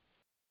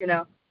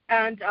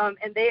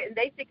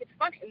 they think it's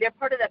funny, and they're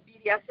part of that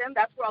BDSM.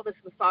 That's where all this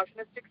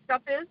misogynistic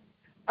stuff is.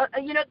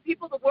 You know, the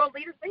people, the world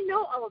leaders, they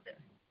know all of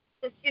this.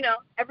 It's, you know,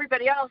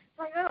 everybody else is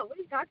like, oh, what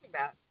are you talking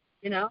about?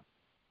 You know,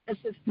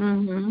 it's just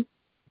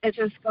it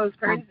just goes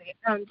crazy.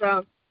 And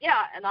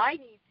yeah, and I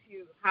need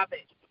to have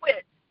it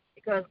quit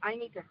because I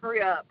need to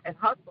hurry up and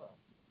hustle.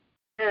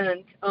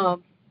 And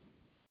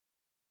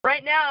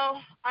right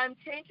now, I'm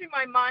changing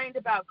my mind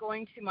about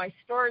going to my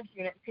storage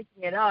unit,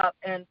 picking it up,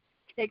 and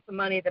take the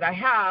money that I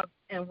have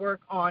and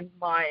work on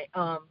my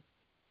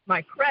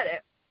my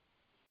credit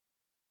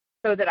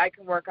so that I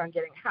can work on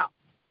getting a house.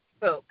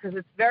 So, because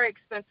it's very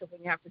expensive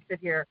when you have to sit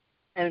here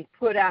and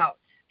put out,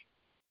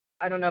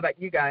 I don't know about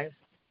you guys,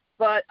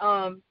 but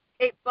 $8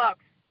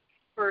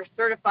 for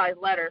certified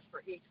letters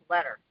for each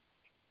letter.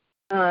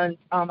 And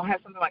I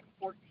have something like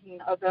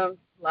 14 of them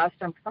last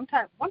time.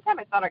 One time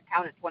I thought I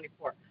counted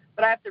 24,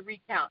 but I have to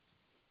recount.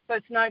 So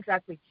it's not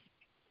exactly cheap.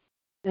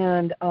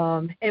 And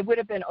it would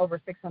have been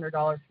over $600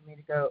 for me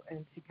to go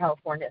into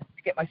California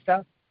to get my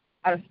stuff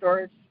out of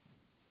storage.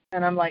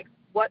 And I'm like,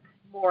 what's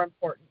more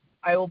important?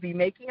 I will be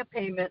making a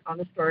payment on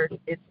the storage.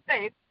 It's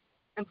safe.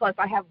 And plus,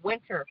 I have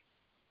winter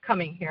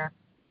coming here,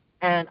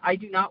 and I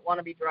do not want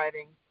to be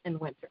driving in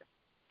winter.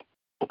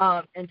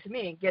 And to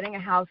me, getting a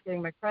house,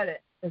 getting my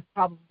credit is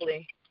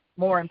probably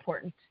more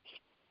important.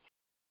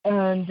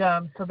 And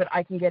so that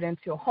I can get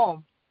into a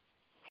home.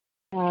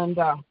 And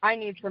I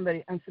need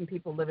somebody and some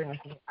people living with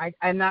me.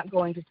 I'm not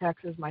going to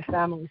Texas. My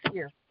family's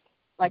here.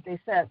 Like they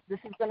said, this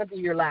is going to be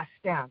your last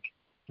stand.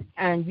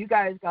 And you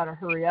guys got to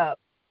hurry up.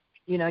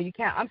 You know, you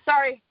can't. I'm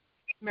sorry,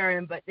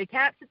 Miriam, but they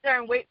can't sit there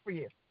and wait for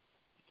you.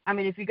 I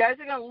mean, if you guys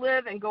are going to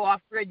live and go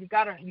off grid, you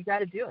got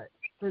to do it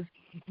because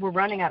we're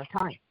running out of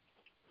time.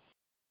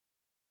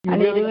 And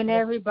they're doing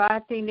every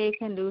bad thing they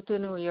can do to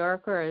New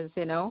Yorkers,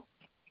 you know.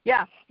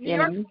 Yeah, New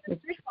York is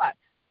three spots.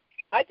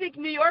 I think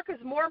New York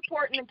is more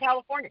important than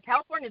California.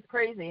 California is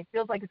crazy. It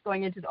feels like it's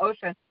going into the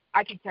ocean.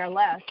 I could care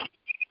less,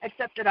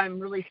 except that I'm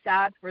really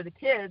sad for the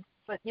kids.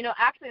 But, you know,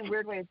 actually in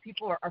weird ways,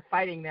 people are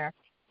fighting there.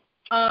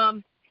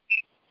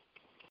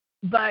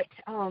 But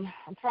I'm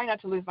trying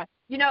not to lose my,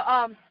 you know,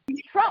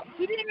 Trump,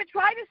 he didn't even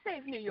try to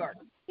save New York.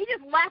 He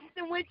just left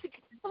and went to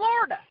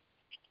Florida.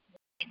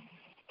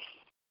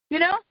 You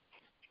know?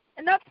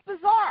 And that's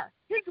bizarre.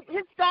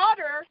 His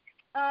daughter,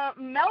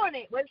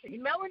 Melanie, or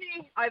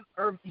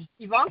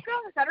Ivanka,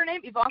 is that her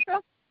name?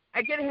 Ivanka?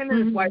 I get him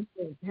and his wife's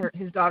name,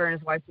 his daughter and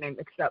his wife's name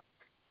mixed up.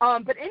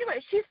 But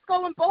anyway, she's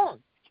Skull and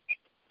Bones.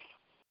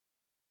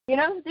 You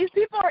know, these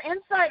people are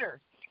insiders.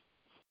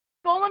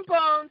 Skull and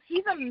Bones,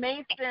 he's a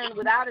Mason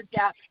without a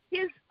doubt.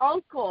 His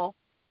uncle,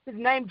 his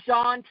name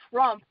John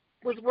Trump,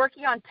 was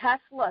working on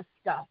Tesla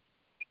stuff.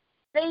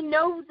 They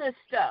know this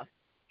stuff.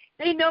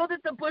 They know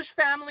that the Bush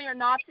family are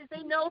Nazis.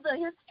 They know the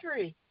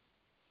history.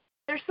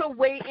 They're so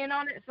way in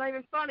on it, it's not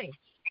even funny.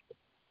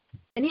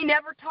 And he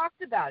never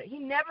talked about it. He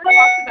never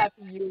talked about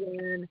the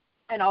UN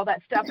and all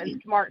that stuff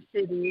and smart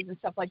cities and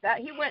stuff like that.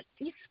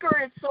 He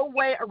skirted so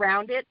way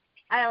around it,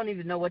 I don't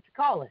even know what to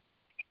call it.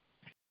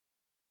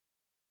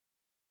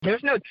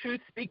 There's no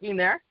truth speaking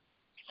there.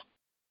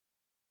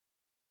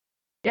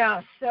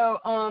 Yeah, so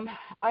I'm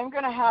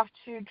going to have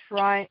to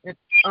try and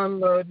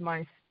unload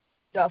my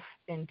stuff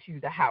into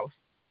the house.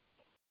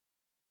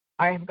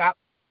 I have got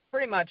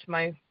pretty much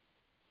my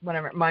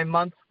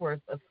month's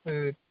worth of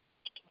food.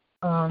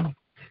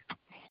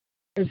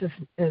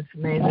 It's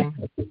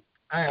amazing.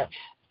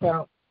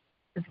 So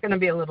it's going to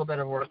be a little bit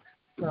of work.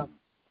 So,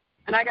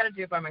 and I got to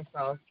do it by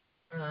myself.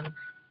 And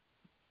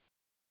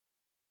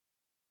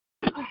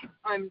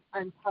I'm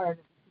tired of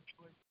it.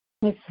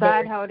 It's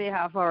sad how they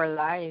have our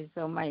lives.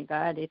 Oh my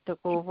God, they took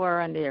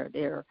over and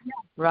they're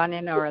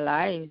running our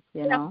lives.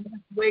 You know,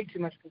 way too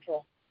much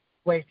control.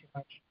 Way too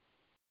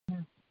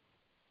much.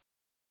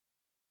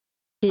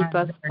 Keep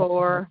us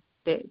poor.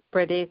 They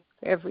predict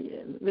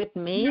with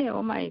me.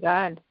 Oh my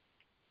God.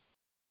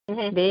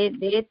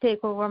 They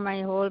take over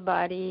my whole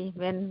body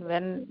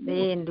when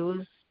they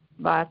induce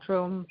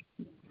bathroom,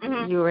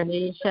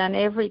 urination,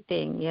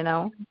 everything. You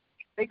know.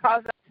 They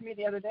caused that to me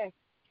the other day.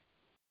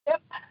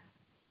 Yep.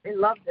 They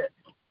loved it.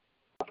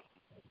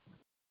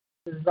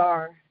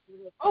 Bizarre.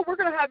 Oh, we're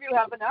going to have you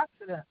have an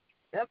accident.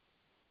 Yep.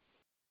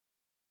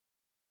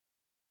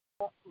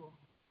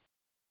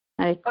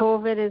 And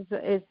COVID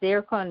is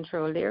their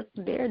control.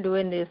 They're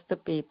doing this to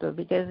people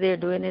because they're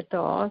doing it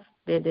to us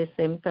with the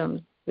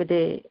symptoms, with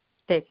the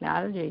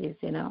technologies,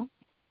 you know.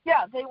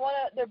 Yeah,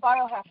 they're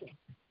biohacking.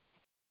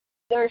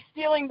 They're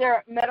stealing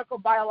their medical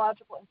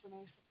biological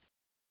information.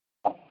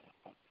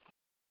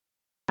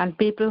 And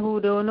people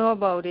who don't know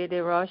about it, they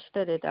rush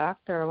to the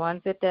doctor.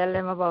 Once they tell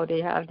them about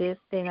they have this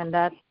thing and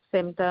that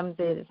symptoms,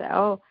 they say,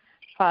 oh,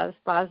 false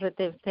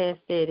positive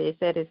test. They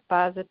said it's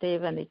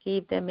positive, and they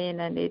keep them in,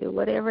 and they do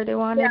whatever they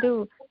want to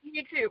do.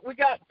 Me too. We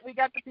got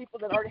the people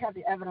that already have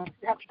the evidence.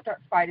 We have to start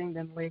fighting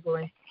them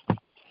legally.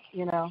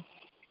 You know,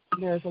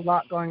 there's a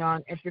lot going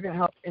on. If you're going to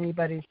help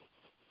anybody,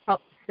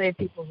 help save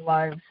people's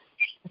lives,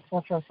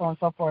 etc., so on and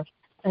so forth,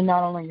 and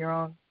not only your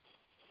own.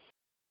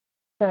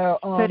 So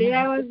today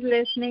I was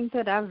listening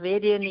to that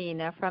video,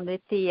 Nina, from the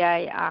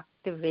TI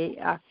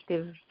activist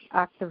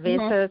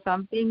or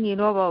something. You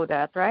know about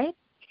that, right?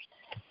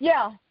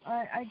 Yeah,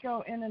 I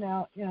go in and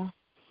out. Yeah.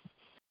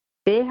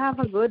 They have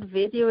a good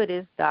video with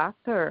his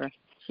doctor.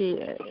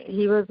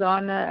 He was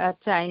on a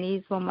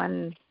Chinese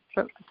woman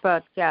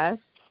podcast,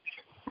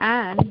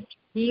 and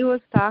he was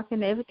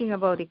talking everything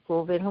about the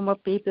COVID, how many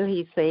people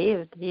he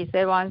saved. He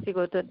said once you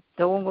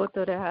don't go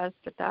to the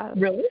hospital.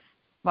 Really?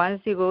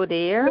 Once you go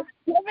there.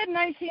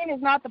 COVID-19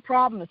 is not the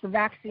problem. It's the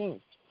vaccine.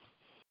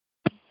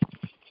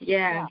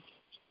 Yeah.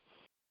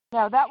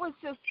 No, that was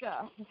just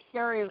to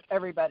scare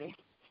everybody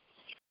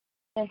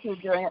into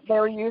doing it. They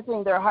were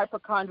using their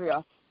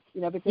hypochondria,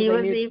 because he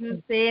was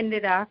even saying the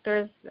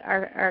doctors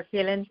are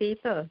killing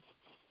people.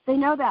 They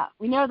know that.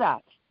 We know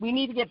that. We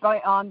need to get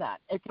on that.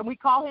 Can we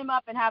call him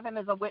up and have him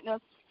as a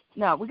witness?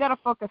 No, we got to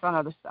focus on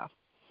other stuff.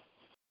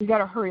 We got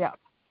to hurry up.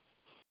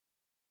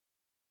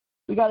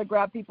 We got to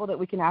grab people that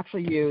we can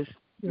actually use.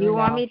 You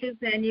want me to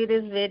send you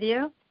this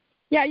video?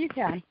 Yeah, you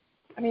can.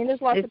 I mean,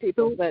 there's lots of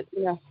people that,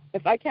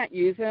 if I can't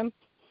use him,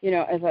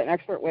 as an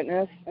expert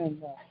witness,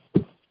 and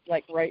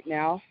like right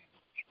now,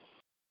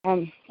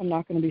 I'm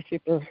not going to be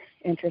super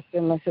interested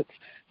unless it's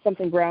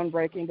something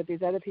groundbreaking. But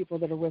these other people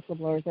that are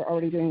whistleblowers are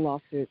already doing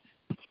lawsuits.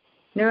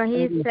 No,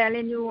 he's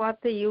telling you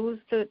what to use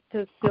to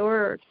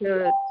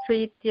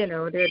treat,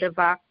 the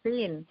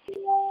vaccine.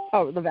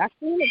 Oh, the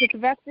vaccine? If it's a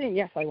vaccine,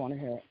 yes, I want to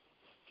hear it.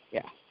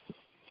 Yeah.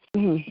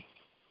 Mm-hmm.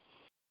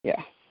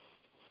 Yeah.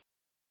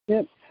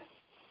 Yep.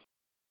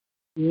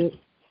 Yep.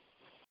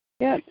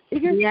 Yeah.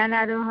 And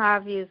I don't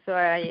have you, so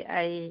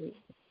I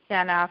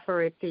can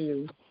offer it to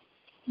you.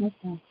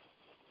 Okay.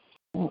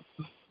 Oh.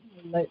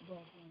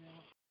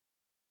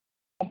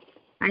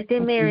 I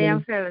think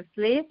Miriam fell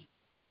asleep.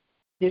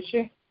 Did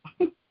she?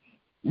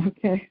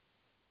 Okay.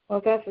 Well,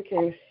 if that's the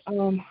case,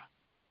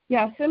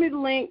 yeah, send me the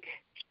link.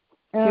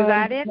 You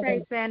got it?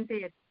 I sent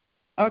it.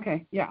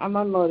 Okay. Yeah, I'm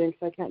unloading,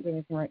 so I can't do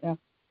anything right now.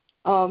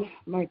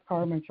 My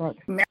car, my truck.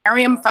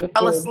 Miriam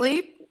fell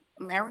asleep?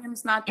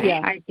 Miriam's not there?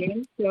 Yeah. I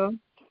think so.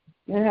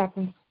 It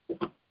happens.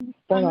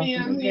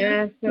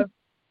 Yeah, so.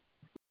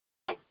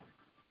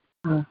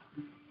 Yeah,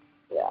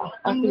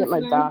 I have to get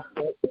my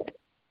basket.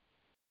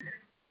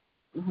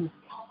 Mm-hmm.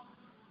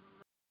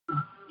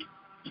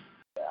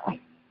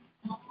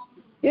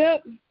 Yeah.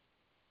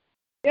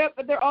 Yep,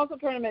 but they're also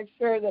trying to make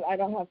sure that I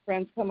don't have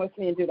friends come with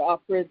me and do the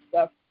off-grid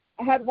stuff.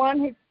 I had one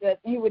who said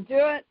he would do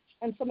it,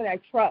 and somebody I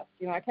trust.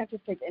 I can't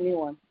just take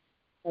anyone.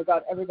 Oh,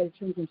 God, everybody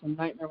turns into a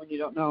nightmare when you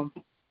don't know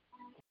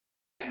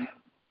them.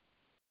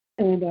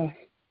 And,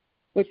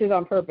 which is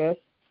on purpose.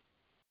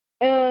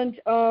 And he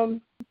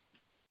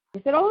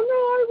said, oh, no,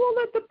 I won't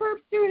let the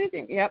perps do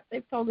anything. Yep,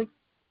 they've totally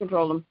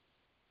controlled them.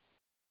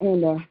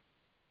 And,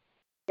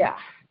 yeah,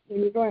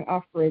 when you're going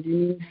off-grid, you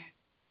need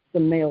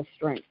some male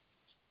strength.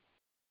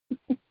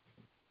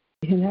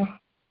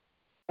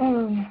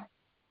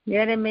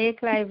 Yeah, they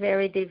make life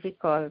very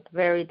difficult,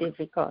 very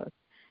difficult.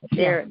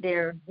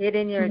 They're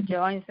hitting your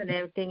joints and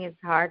everything. It's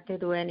hard to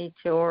do any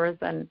chores,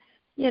 and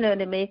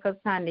they make us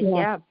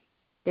handicapped.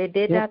 They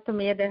did that to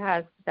me at the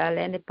hospital,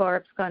 and the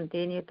perps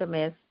continue to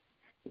mess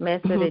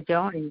with the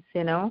joints.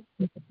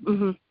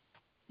 Mm-hmm.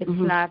 It's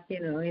not,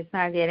 it's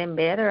not getting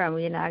better, and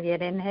we're not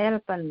getting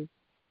help, and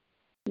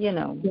we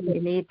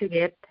need to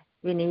get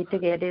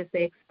this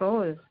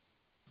exposed.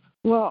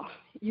 Well,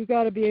 you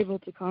got to be able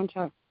to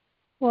contact.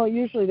 Well,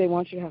 usually they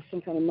want you to have some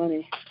kind of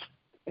money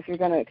if you're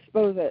going to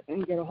expose it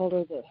and get a hold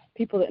of the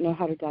people that know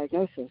how to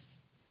diagnose it.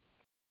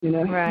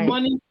 Right.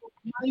 Money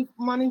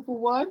for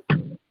what?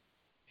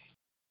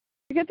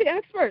 You get the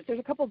experts. There's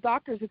a couple of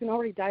doctors who can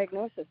already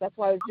diagnose it. That's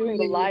why I was doing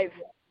the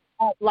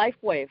life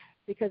wave,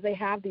 because they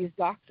have these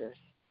doctors.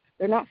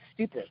 They're not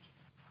stupid.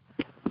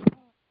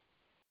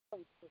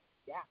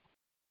 Yeah.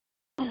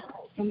 I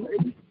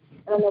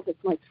don't know if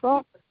it's my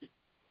truck.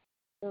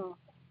 No.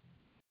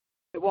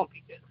 It won't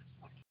be good.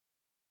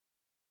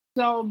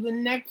 So the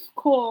next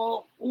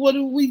call, what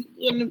are we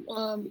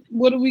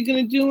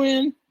gonna do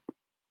in?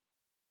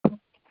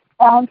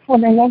 For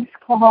the next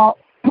call,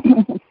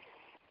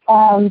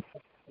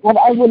 what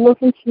I would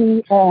look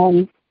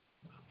into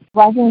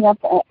writing up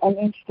an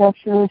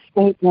introductory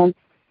statement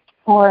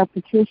for a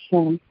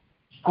petition.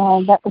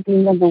 That would be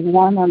number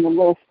one on the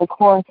list. Of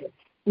course,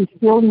 we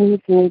still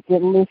need to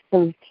get a list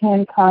of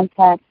 10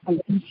 contacts from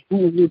each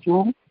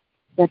individual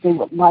that they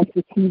would like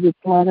to see this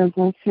letter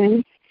go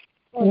to.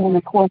 And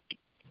of course,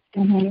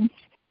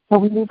 so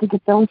we need to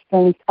get those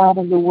things out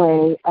of the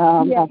way.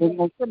 By the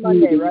next for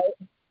Monday, right?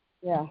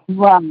 Yeah.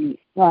 Right.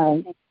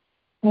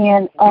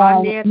 And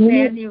Monday at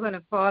 10, you're going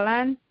to call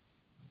on?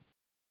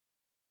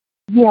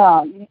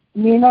 Yeah.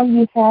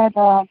 You had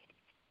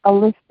a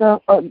list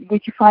of,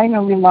 did you find a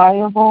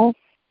reliable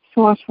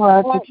source for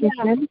our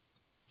petition?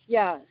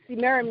 Yeah. See,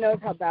 Miriam knows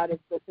how bad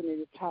it's been in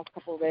the past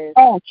couple of days.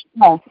 Oh,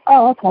 yes.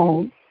 Oh,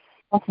 okay.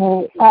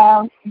 Okay.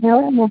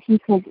 Miriam, if you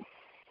could,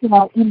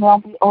 email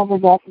me over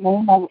that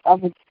name, I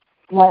would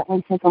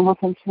gladly take a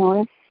look into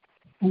it,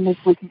 and if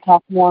we can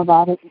talk more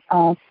about it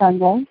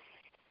Sunday.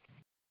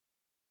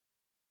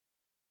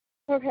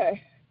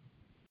 Okay.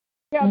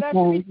 Yeah, that's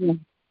Okay.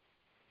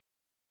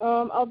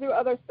 I'll do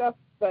other stuff,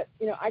 but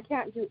I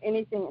can't do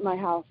anything in my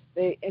house.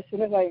 As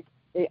soon as to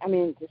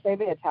say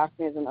they attacked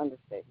me is an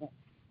understatement.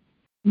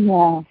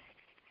 Yeah.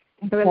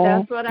 Well,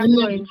 that's what I'm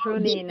going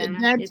through, Nina.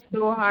 It's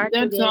so hard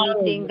to get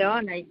anything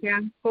done. I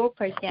can't cook.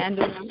 I can't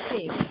do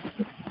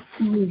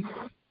nothing.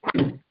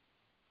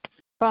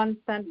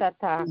 Constant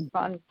attack,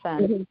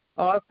 constant,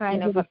 all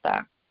kind of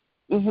attack.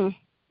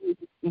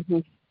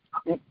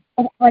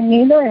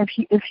 Anita,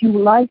 if you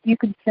like, you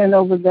could send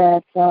over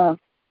that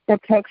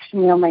text to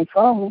me on my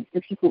phone.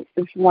 If you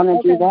want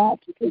to do that,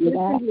 you can do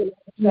that.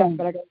 Stuff,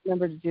 but I got to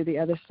remember to do the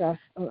other stuff.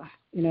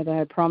 That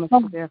I promised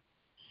to do.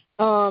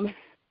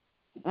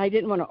 I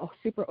didn't want to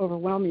super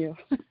overwhelm you.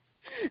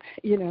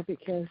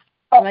 Because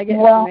when I get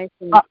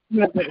information,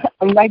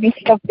 I'm writing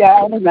stuff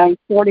down and I'm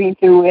sorting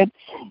through it,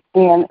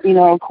 and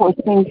of course,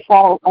 things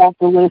fall off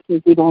the list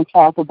if we don't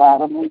talk about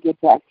them and get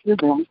back to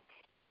them.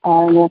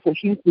 And there's a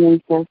few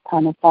things that's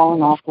kind of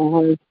fallen off the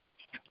list.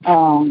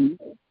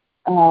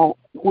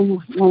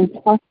 We're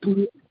supposed to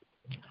be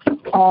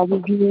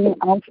reviewing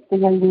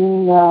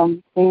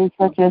outstanding things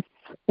such as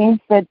things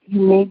that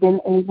you may have been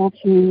able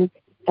to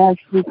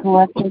actually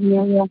correctly,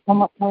 Miriam,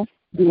 come up with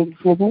the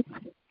exhibit.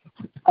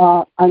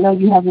 I know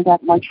you haven't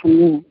got much from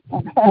me.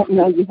 I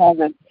know you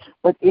haven't.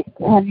 But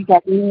have you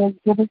got any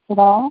exhibits at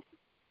all?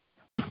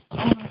 No,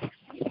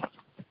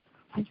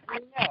 I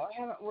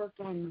haven't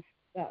worked on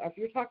that. If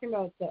you're talking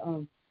about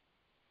the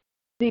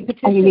petition.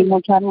 Oh, you need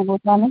more time to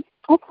work on it?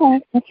 Okay,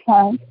 that's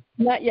fine.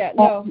 Not yet.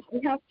 No, we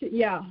have to.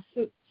 Yeah.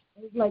 So,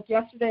 like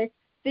yesterday,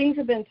 things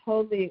have been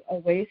totally a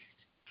waste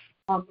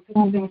because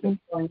of things that's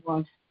going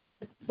on.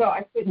 So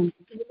I couldn't,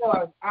 even though I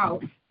was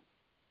out,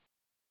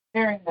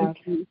 I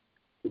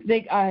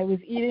was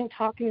eating,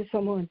 talking to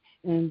someone,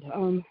 and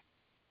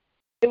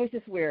it was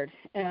just weird.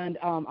 And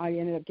I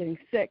ended up getting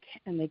sick,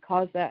 and they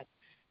caused that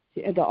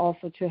to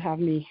have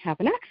me have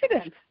an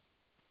accident.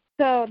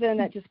 So then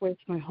that just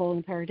wastes my whole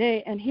entire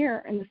day. And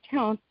here in this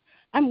town,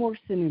 I'm worse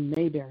than in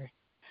Mayberry.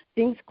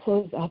 Things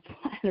close up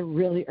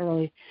really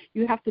early.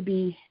 You have to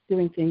be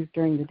doing things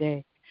during the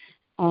day.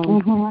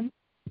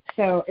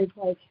 So it's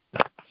like,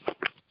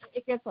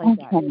 it gets like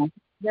that. It's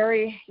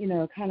very,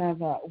 kind of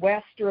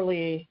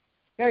westerly,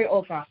 very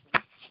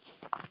old-fashioned.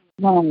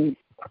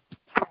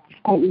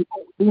 Also,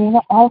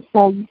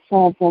 you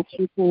said that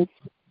you could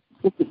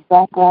get the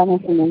background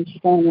information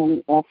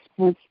and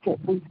experts that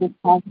we could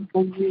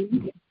possibly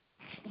use.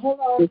 Hold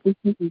on. This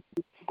is a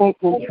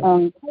statement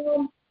from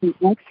the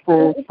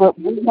experts, but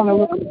we're going to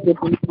look at the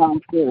different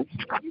times first.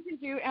 What you can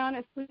do, Anne,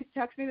 is please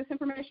text me this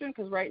information,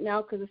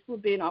 because this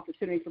would be an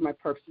opportunity for my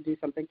perps to do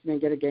something to me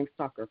and get a gang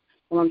stalker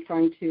while I'm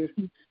trying to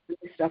put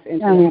this stuff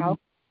into the house.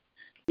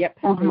 Yep.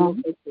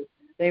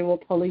 They will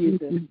totally use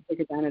this, take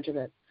advantage of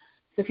it.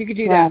 So if you could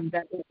do that,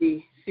 that would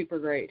be super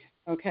great.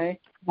 Okay?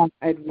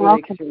 I'd really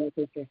extremely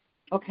appreciate it.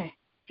 Okay.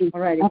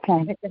 All righty.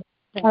 Okay.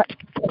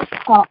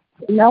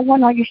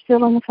 Melvin, are you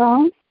still on the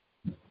phone?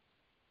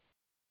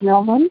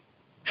 Melvin?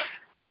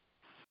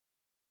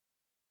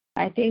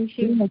 I think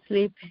she's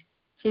asleep.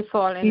 She's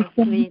falling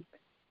asleep.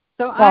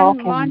 So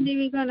on Monday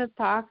we're going to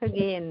talk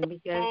again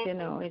because,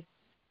 it's...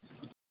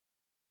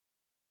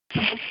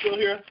 I'm still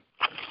here.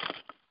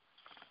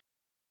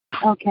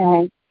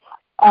 Okay.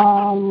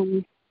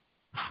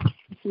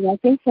 See, I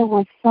think there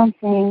was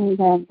something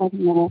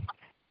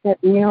that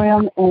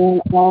Miriam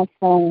and also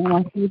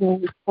Wahida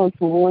was supposed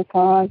to work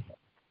on.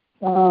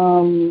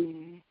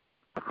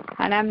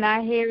 And I'm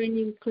not hearing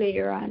you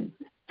clear on.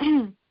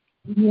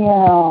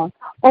 Yeah.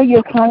 Or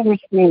your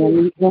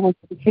congressman. There was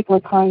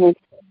particular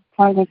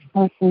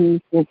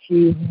congresspersons that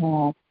you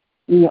have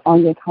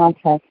on your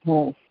contact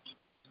list.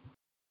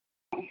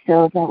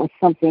 So that was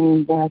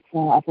something that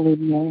I believe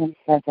Miriam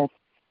said that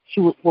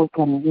she would work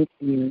on with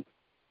you.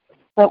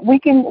 But we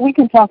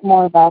can talk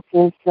more about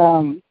this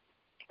on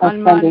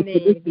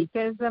Monday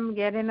because I'm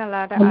getting a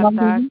lot of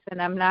attacks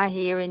and I'm not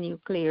hearing you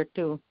clear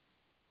too.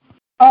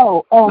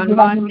 On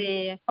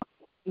Monday.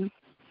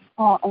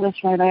 Oh,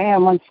 that's right. I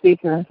am on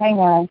speaker. Hang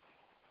on.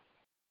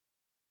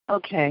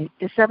 Okay.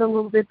 Is that a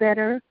little bit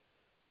better?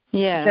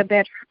 Yeah. Is that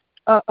better?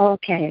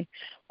 Okay.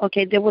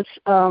 Okay. There was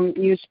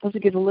you were supposed to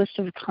get a list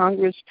of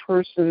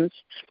congresspersons,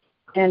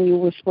 and you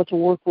were supposed to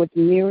work with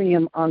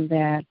Miriam on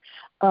that.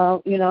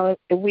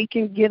 If we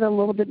can get a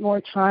little bit more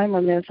time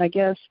on this, I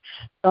guess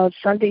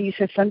Sunday. You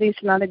said Sunday's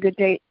not a good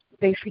day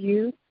for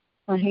you,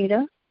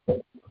 Wahida?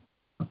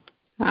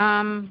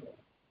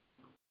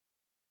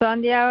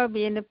 Sunday I will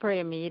be in the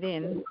prayer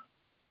meeting.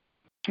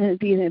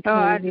 Sunday is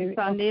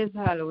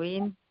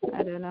Halloween.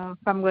 I don't know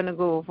if I'm going to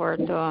go over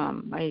to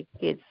my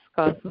kid's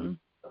cousin.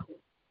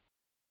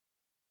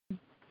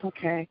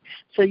 Okay,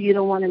 so you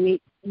don't want to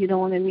meet. You don't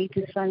want to meet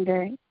this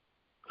Sunday.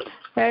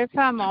 If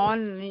I'm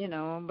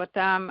on, but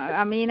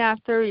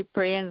after we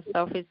pray and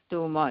stuff, it's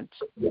too much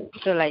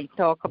to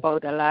talk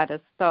about a lot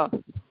of stuff.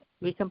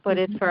 We can put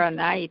it for a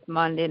night,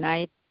 Monday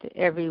night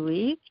every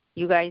week.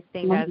 You guys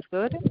think that's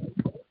good?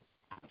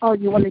 Oh,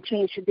 you want to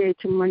change the day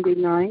to Monday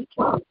night?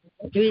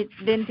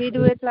 Didn't we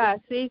do it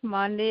last week?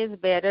 Monday is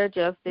better,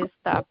 just this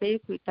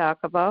topic we talk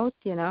about,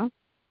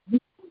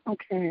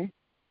 Okay.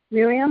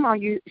 Miriam, are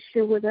you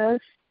still with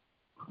us?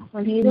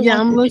 When he Yeah,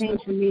 I'm wants to listening.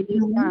 change the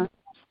meeting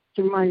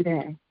to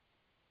Monday.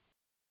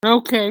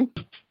 Okay.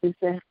 Is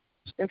that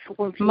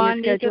for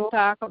Monday to schedule?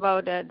 talk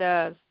about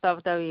the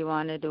stuff that we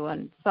want to do,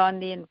 on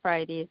Sunday and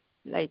Friday is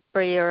like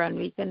prayer, and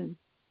we can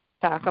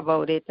talk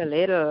about it a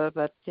little,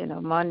 but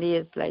Monday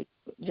is like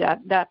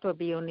that will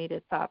be only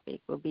the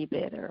topic will be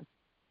better.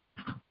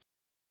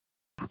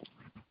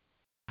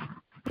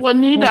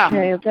 Juanita.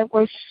 Okay, that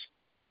was.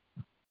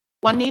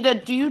 Juanita,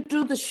 do you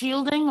do the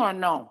shielding or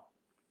no?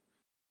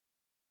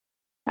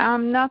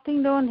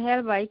 Nothing don't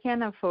help. I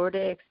can afford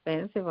the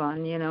expensive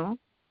one,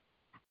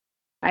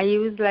 I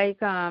use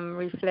like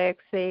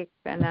Reflexic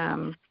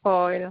and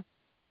foil,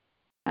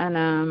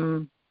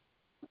 and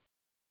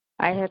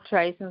I have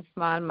tried some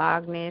small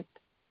magnet,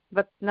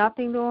 but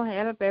nothing don't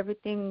help.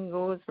 Everything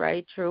goes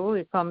right through.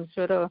 It comes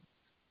through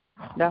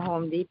the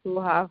Home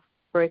Depot half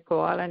brick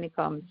wall, and it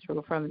comes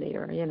through from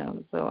there,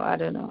 So I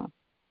don't know.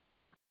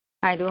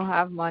 I don't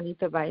have money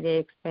to buy the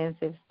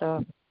expensive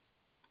stuff,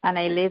 and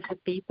I live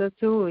with people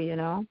too,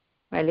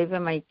 I live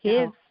with my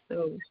kids,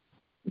 so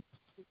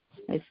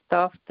it's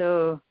tough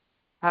to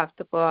have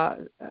to buy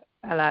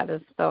a lot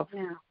of stuff.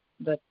 Yeah.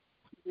 But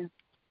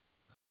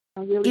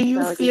I'm really do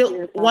you sorry feel, to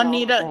hear about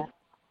Juanita?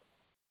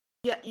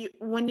 Yeah,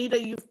 Juanita,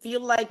 you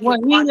feel like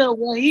Wahida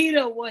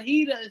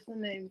is the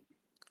name.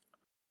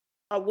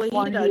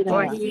 Wahida,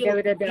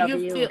 do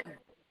you feel?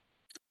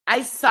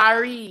 I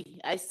sorry,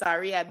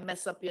 I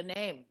mess up your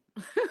name.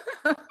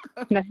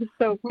 That's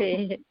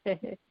okay.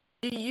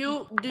 Do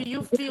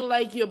you feel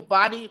like your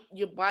body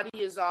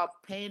is all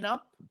pain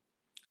up?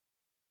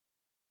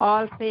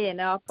 All pain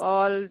up,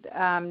 all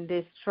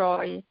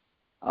destroy,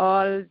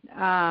 all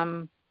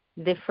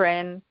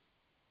different.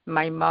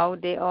 My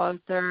mouth they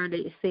alter,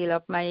 they seal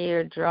up my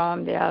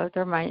eardrum, they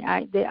alter my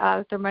eye, they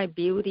alter my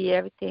beauty.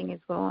 Everything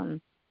is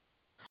gone.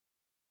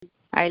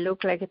 I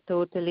look like a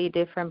totally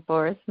different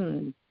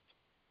person.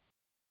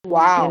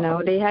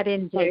 Wow. They had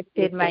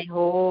injected my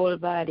whole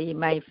body,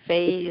 my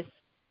face,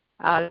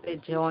 all the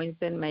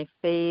joints in my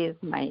face,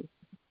 my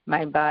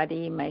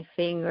body, my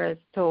fingers,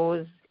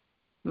 toes,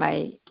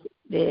 they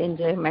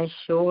inject my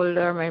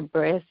shoulder, my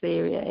breast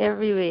area,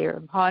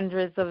 everywhere,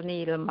 hundreds of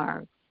needle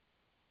marks.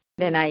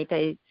 The night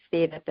I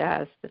stayed at the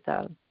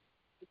hospital.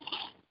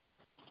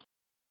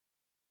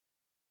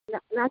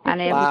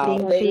 And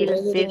everything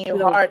feels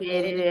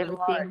dislocated,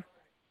 everything.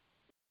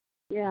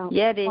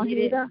 Yeah, they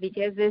hit it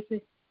because this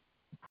is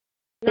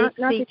not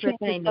to change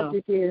the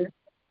subject here,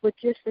 but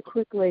just to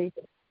quickly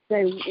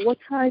say, what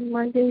time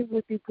Monday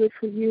would be good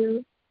for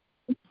you?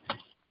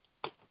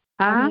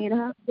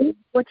 Anita,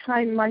 what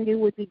time Monday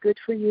would be good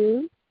for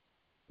you?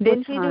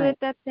 Didn't we do it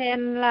at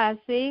 10 last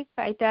week?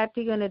 I thought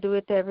we were going to do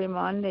it every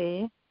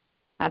Monday.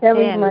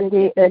 Every 10.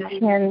 Monday at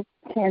 10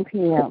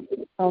 p.m.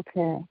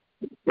 Okay.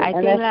 I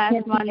think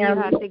last Monday you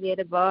had to get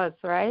a bus,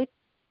 right?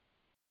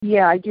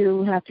 Yeah, I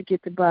do have to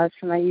get the bus,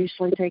 and I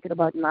usually take it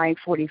about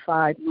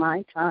 9:45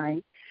 my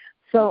time.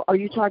 So are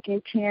you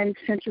talking 10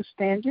 Central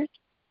Standard?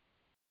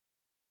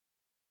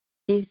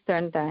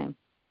 Eastern Time.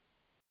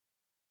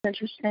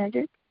 Central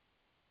Standard?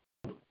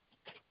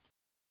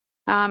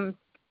 10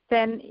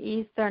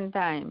 Eastern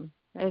Time.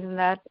 Isn't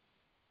that,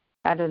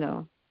 I don't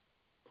know,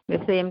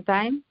 the same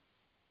time?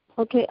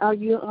 Okay, are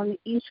you on the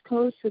East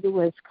Coast or the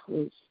West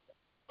Coast?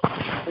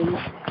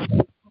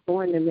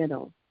 Or in the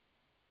middle?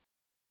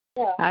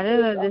 Yeah. I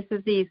don't know, this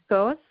is the East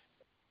Coast?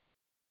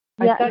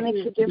 Yeah, it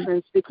makes a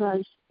difference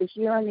because if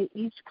you're on the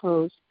East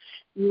Coast,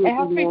 you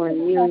would be more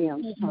in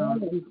Miriam's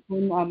time.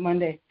 On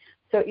Monday.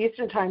 So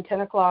Eastern Time,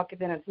 10 o'clock, and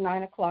then it's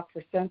 9 o'clock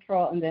for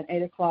Central, and then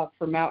 8 o'clock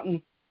for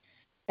Mountain,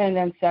 and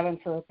then 7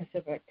 for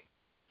Pacific.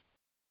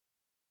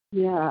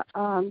 Yeah.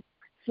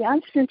 See,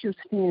 I'm Central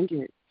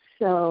Standard,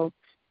 so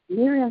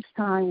Miriam's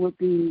time would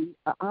be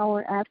an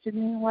hour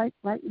afternoon,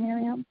 right,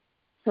 Miriam?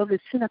 So if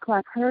it's 10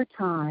 o'clock her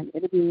time,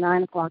 it'll be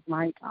 9 o'clock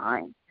my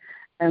time.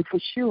 And for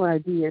sure,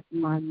 I'd be at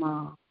my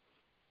mom,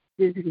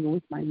 visiting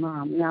with my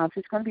mom. Now, if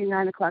it's going to be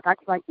 9 o'clock, I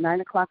could write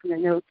 9 o'clock in the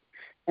notes,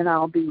 and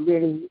I'll be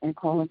ready and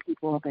calling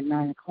people up at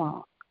 9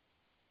 o'clock.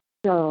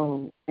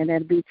 So, and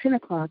that'll be 10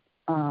 o'clock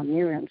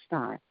Miriam's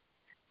time.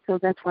 So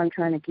that's what I'm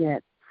trying to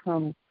get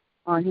from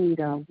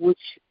Anita. Which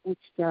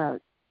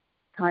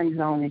time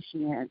zone is she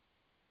in?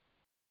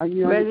 Are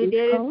you on the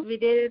East Coast? We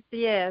did it,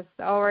 yes,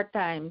 our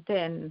time,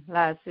 10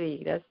 last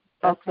week. That's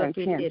okay, what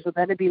we 10. did. So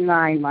that'll be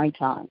 9 my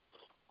time.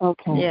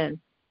 Okay. Yes.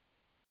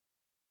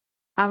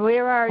 And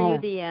where are you,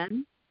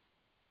 Deanne?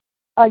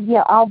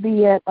 Yeah, I'll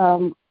be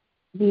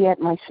at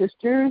my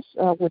sister's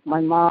with my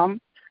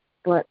mom.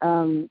 But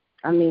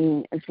I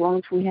mean, as long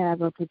as we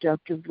have a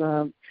productive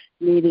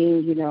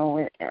meeting,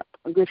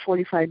 a good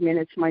 45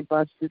 minutes. My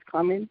bus is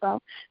coming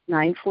about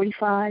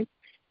 9:45.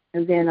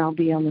 And then I'll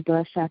be on the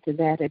bus after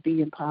that. It'd be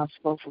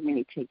impossible for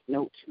me to take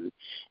notes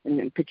and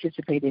then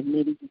participate in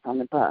meetings on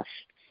the bus.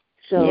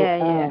 So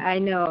I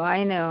know.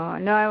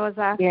 No, I was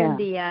asking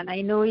Deanne.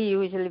 I know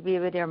you usually be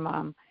with your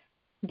mom.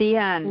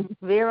 Dion,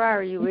 where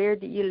are you? Where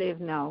do you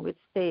live now? Which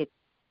state?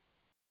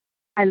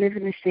 I live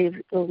in the state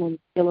of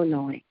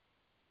Illinois.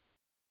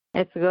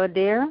 It's good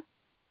there?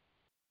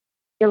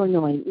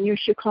 Illinois, near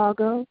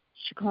Chicago,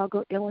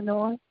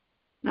 Illinois.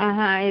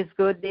 It's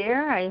good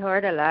there. I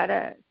heard a lot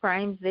of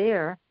crimes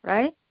there,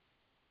 right?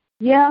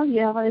 Yeah,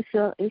 it's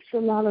a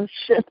lot of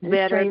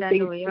better than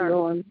things New York.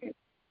 go on.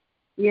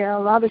 Yeah, a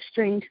lot of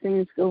strange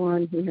things go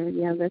on here.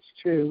 Yeah, that's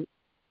true.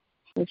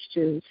 That's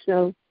true.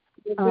 So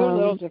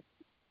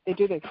they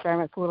do the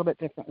experiments a little bit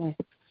differently.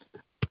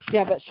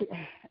 Yeah, but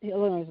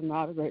Illinois is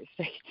not a great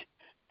state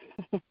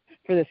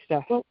for this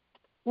stuff. Well,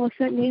 what's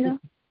that, Nina?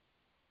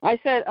 I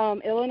said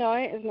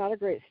Illinois is not a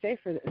great state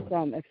for this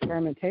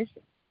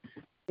experimentation.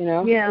 You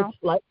know, yeah,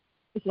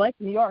 it's like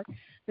New York,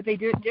 but they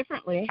do it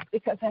differently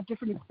because they have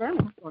different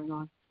experiments going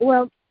on.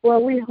 Well,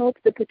 we hope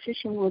the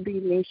petition will be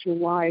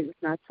nationwide.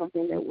 It's not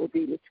something that will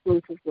be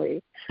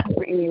exclusively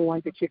for any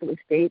one particular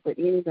state, but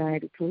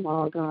anybody can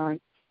log on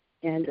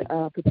and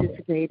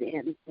participate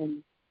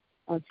in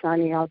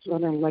signing out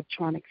on an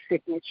electronic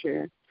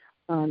signature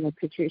on the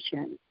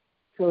petition.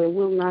 So it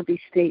will not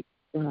be state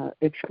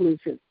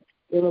exclusive.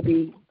 It will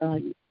be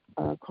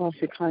across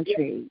the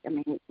country. I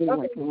mean,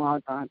 anyone can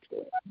log on to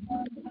it.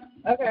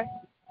 Okay.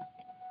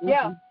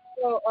 Yeah.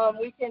 So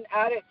we can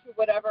add it to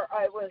whatever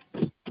I was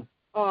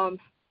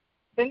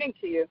sending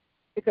to you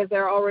because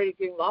they're already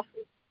doing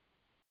lawsuits.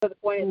 So the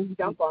point is to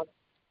jump on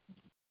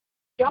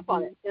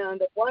it. And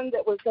the one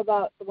that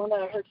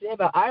I heard today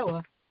about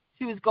Iowa,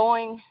 she was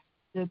going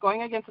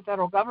against the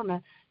federal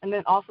government, and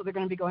then also they're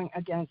going to be going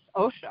against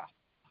OSHA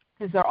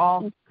because they're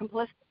all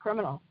complicit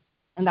criminals.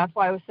 And that's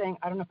why I was saying,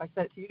 I don't know if I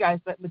said it to you guys,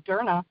 but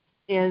Moderna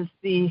is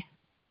the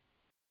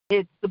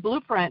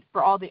blueprint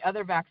for all the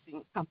other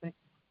vaccine companies.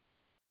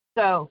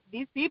 So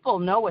these people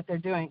know what they're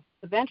doing.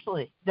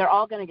 Eventually, they're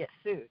all going to get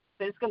sued.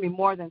 So it's going to be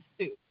more than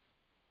sued.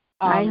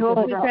 I hope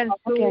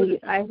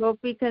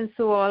we can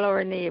sue all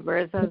our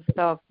neighbors and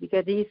stuff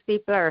because these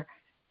people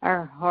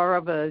are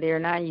horrible. They're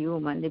not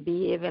human. They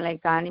behave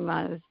like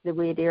animals the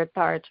way they're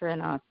torturing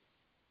us.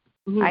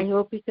 Mm-hmm. I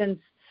hope we can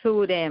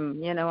sue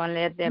them, and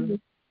let them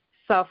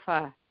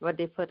suffer what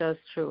they put us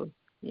through,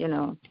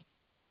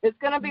 It's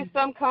going to be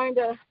some kind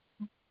of,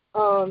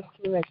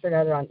 let me make sure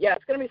I got it on. Yeah,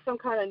 it's going to be some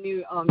kind of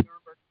new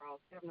Nuremberg trial.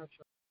 You have no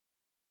choice.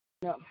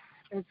 No,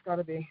 it's got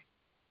to be,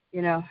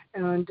 and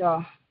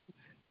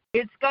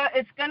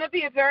it's going to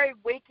be a very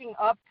waking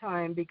up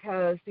time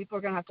because people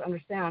are going to have to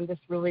understand this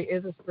really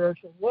is a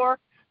spiritual war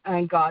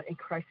and God and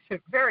Christ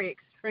are very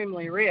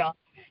extremely real.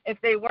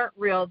 If they weren't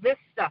real, this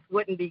stuff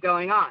wouldn't be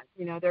going on.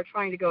 They're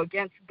trying to go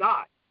against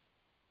God.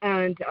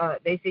 And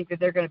they think that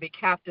they're going to be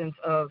captains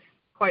of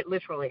quite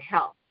literally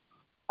hell.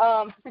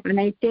 And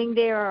I think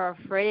they are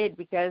afraid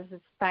because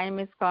this time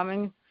is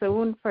coming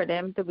soon for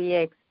them to be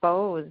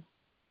exposed.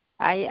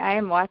 I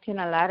am watching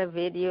a lot of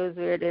videos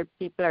where the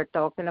people are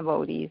talking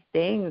about these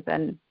things,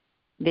 and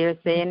they're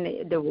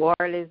saying the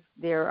world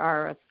they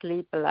are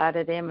asleep, a lot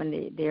of them,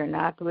 and they're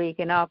not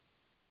waking up.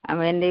 And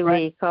when they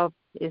wake up,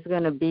 it's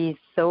going to be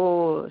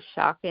so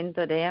shocking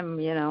to them,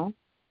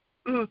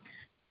 Mm-hmm.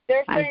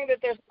 They're saying that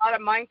there's a lot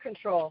of mind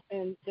control,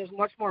 and there's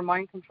much more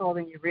mind control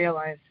than you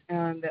realize,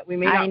 and that we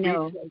may not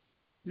reach.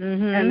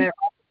 And they're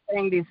also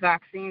saying these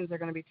vaccines are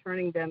going to be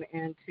turning them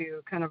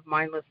into kind of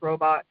mindless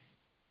robots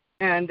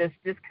and this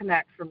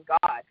disconnect from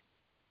God.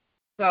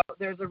 So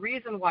there's a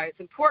reason why it's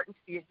important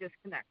to be a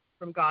disconnect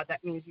from God.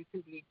 That means you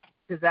can be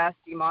possessed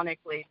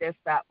demonically, this,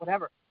 that,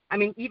 whatever. I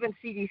mean, even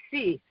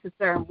CDC sits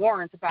there and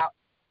warns about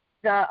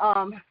the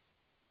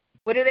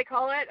what do they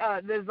call it?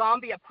 The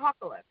zombie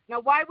apocalypse. Now,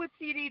 why would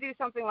CD do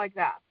something like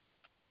that?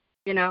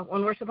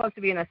 When we're supposed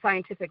to be in a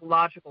scientific,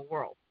 logical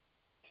world.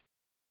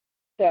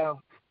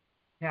 So,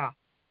 yeah.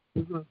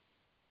 Mm-hmm.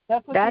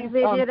 That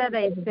video that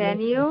I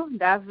sent you,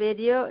 that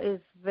video is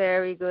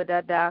very good,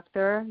 that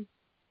doctor.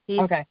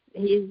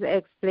 He's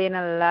explained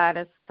a lot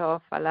of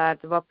stuff, a lot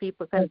what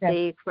people can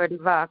take for the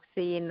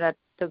vaccine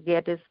to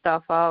get this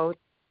stuff out.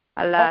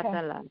 A lot.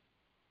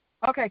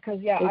 Okay, because,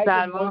 it's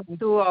almost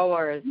 2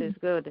 hours. It's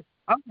good.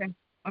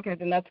 Okay,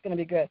 then that's going to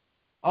be good.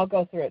 I'll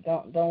go through it.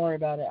 Don't worry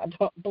about it.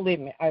 Don't believe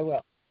me. I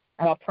will.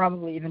 And I'll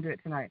probably even do it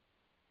tonight.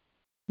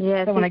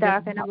 Yes, he's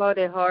talking about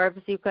the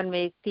herbs you can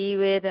make tea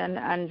with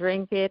and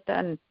drink it,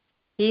 and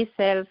he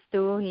sells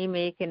too.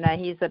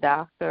 He's a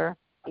doctor.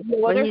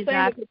 Well, they're saying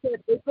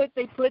that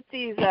they put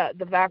these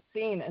the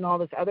vaccine and all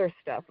this other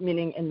stuff,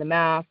 meaning in the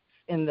masks,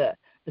 in the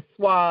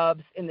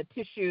swabs, in the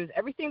tissues,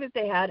 everything that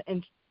they had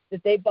and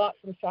that they bought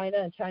from China,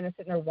 and China's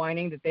sitting there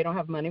whining that they don't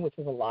have money, which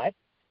is a lie,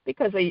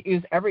 because they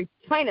use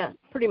China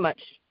pretty much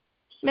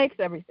makes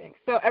everything.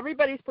 So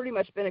everybody's pretty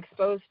much been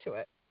exposed to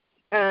it.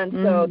 And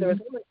so there was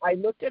one, I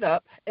looked it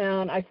up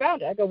and I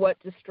found it. I go, what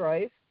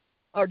destroys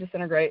or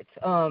disintegrates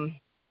the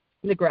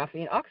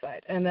graphene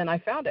oxide? And then I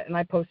found it and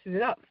I posted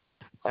it up.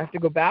 I have to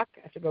go back,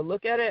 I have to go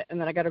look at it, and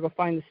then I got to go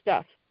find the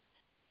stuff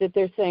that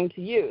they're saying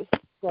to use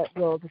that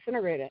will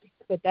disintegrate it.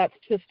 But that's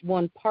just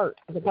one part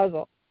of the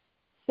puzzle.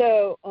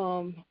 So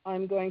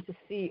I'm going to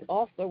see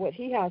also what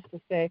he has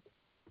to say,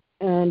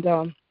 and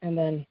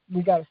then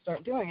we got to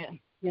start doing it,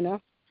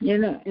 You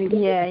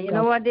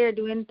know what they're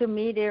doing to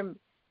me?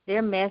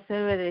 They're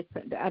messing with it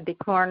at the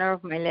corner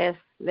of my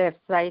left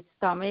side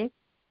stomach,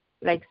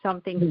 like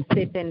something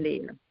sitting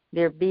there.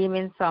 They're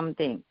beaming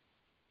something.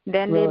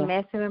 Then they're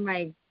messing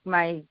with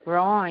my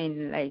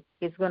groin, like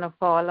it's gonna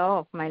fall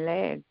off my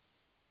leg.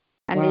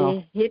 And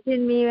they're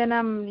hitting me when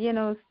I'm,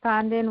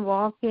 standing,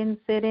 walking,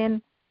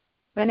 sitting.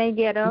 When I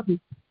get up,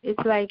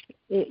 it's like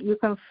you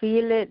can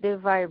feel it, the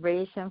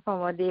vibration from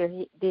what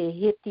they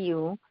hit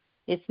you.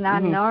 It's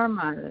not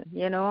normal,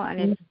 and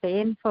it's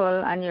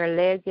painful, and your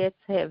leg gets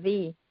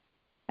heavy.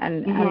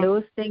 And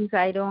those things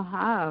I don't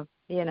have,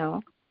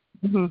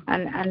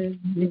 And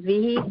the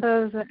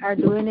vehicles are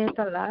doing it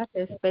a lot,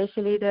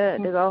 especially the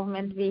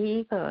government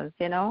vehicles,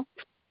 Yep.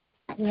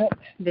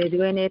 They're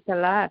doing it a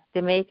lot.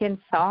 They're making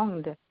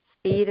sound.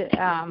 Speed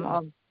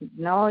of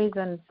noise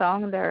and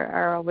sound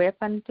are a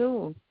weapon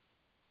too.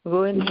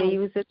 They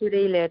use it to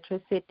the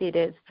electricity,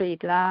 the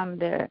street lamp,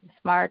 the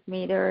smart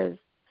meters,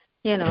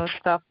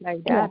 stuff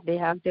like that. They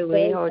have the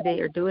way how they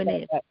are doing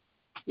it.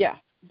 Yeah,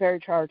 Barry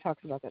Trower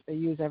talks about that. They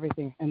use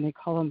everything, and they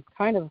call them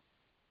kind of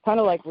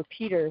like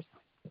repeaters.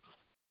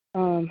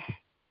 And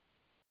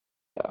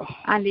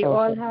they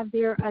all have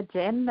their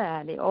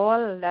agenda. They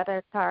all that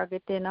are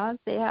targeting us,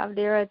 they have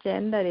their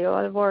agenda. They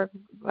all work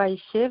by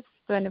shifts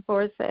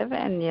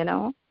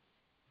 24/7,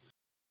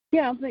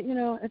 Yeah, but,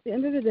 at the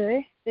end of the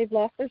day, they've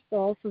lost their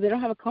soul, so they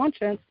don't have a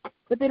conscience,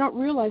 but they don't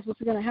realize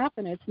what's going to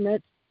happen. It's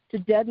meant to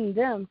deaden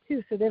them,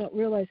 too, so they don't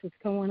realize what's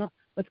going on,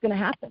 what's going to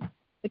happen,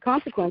 the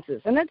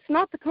consequences. And that's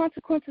not the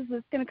consequences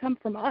that's going to come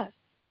from us.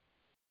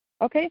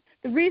 Okay?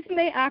 The reason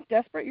they act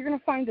desperate, you're going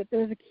to find that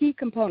there's a key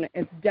component.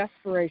 It's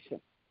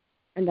desperation.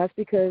 And that's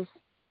because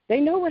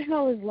they know what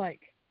hell is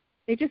like.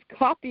 They just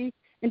copy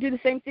and do the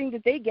same thing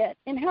that they get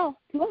in hell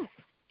to us.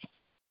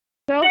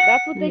 So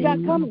that's what they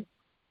got coming.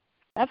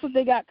 That's what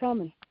they got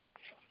coming.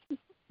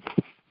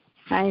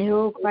 I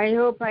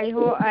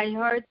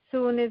heard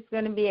soon it's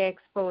going to be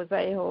exposed.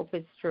 I hope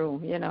it's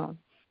true,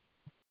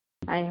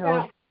 I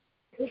hope.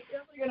 Yeah, it's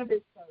definitely going to be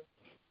exposed.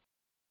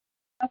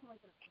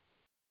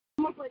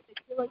 Almost like they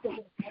feel like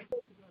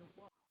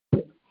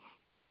they're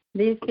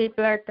These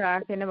people are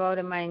talking about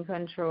the mind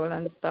control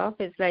and stuff.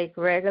 It's like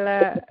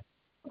regular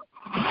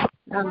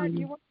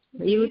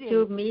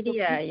YouTube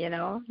media,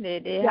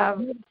 They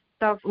have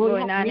stuff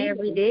going on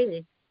every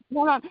day.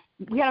 Hold on.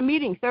 We had a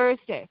meeting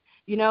Thursday.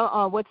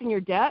 What's in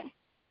your debt?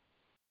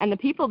 And the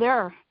people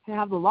there who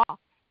have the law,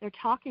 they're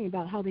talking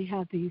about how they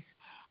have these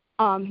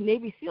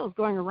Navy SEALs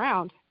going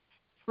around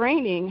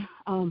training.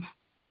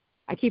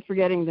 I keep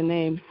forgetting the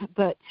name,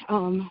 but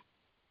what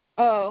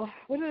are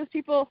those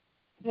people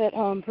that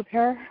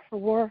prepare for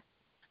war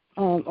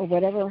or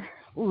whatever?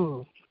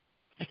 Ooh,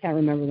 I can't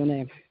remember the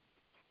name.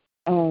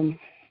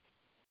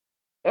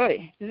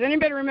 Does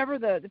anybody remember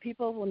the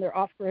people when they're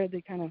off grid?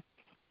 They kind of,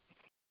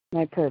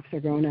 my perps are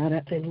going at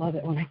it. They love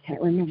it when I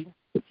can't remember.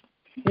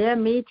 Yeah,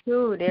 me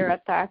too. They're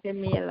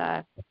attacking me a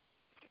lot.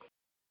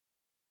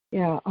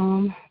 Yeah.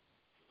 What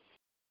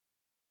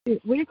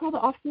do you call the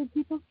off grid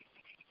people?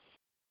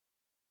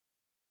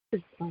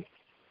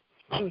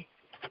 Okay.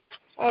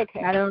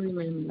 I don't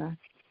remember.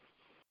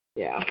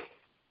 Yeah.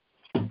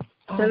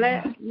 So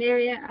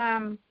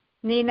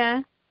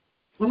Nina,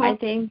 I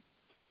think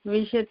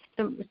we should,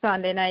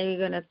 Sunday night we're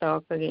going to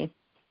talk again.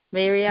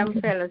 Miriam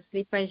fell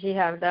asleep and she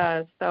have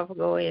the stuff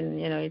going,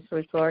 it's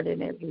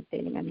recording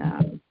everything. And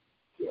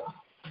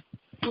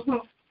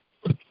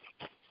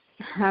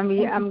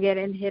I'm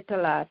getting hit a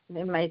lot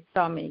in my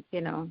stomach,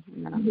 I'm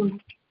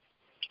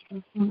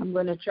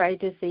going to try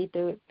to see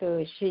to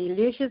shield.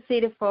 You should see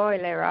the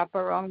foil I wrap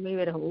around me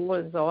with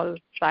holes, all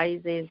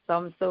sizes,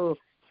 some so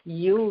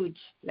huge,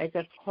 like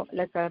a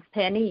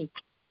penny.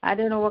 I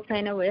don't know what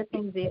kind of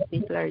weapons these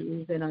people are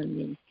using on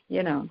me,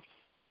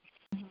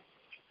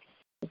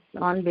 It's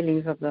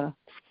unbelievable.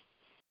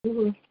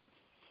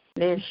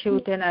 They're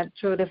shooting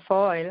through the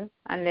foil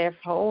and left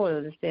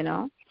holes,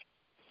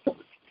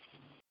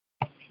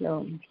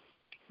 So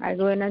I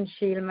go in and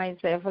shield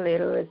myself a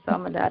little with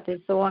some of that.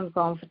 It's so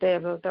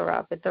uncomfortable to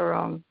wrap it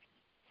around.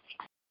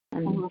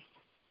 And,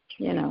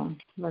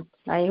 but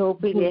I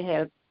hope we get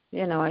help.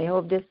 I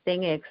hope this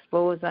thing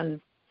exposed and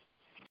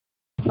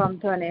come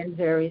to an end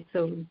very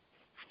soon.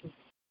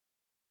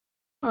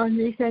 And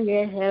we can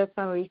get help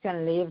and we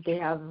can live.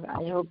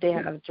 I hope they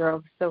have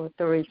drugs to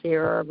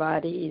repair our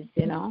bodies,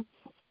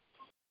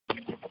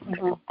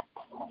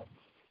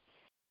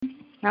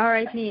 All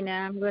right, Nina,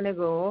 I'm going to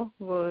go.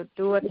 We'll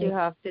do what you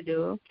have to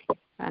do.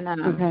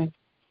 And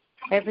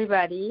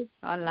everybody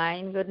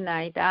online, good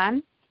night.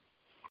 Ann?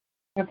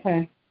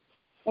 Okay.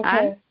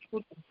 Ann?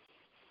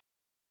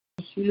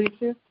 She leaves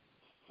you?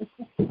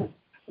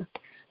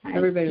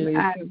 Everybody leaves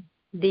you.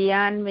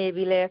 Diane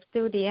maybe left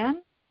too,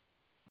 Diane?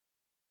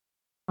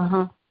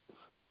 And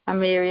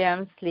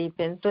Miriam's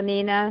sleeping. So,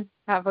 Nina,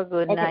 have a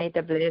good night,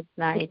 a blessed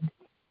night.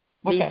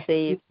 Be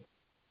safe.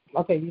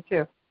 Okay, you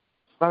too.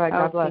 Bye-bye.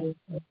 God bless.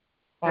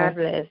 God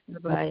bless.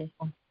 Bye-bye.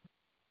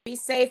 Be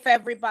safe,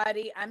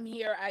 everybody. I'm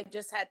here. I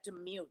just had to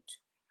mute.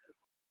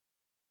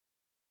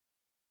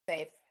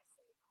 Safe.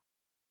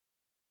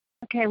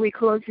 Okay, we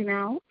closing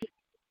out.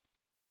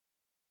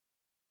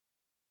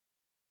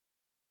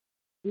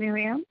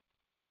 Miriam?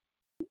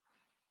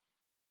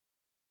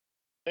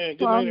 Hey,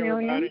 good night, Miriam?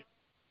 everybody.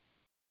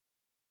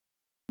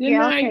 Good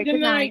night. Good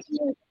night.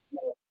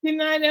 Good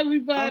night,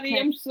 everybody. Okay.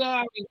 I'm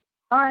sorry.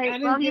 All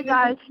right. Love you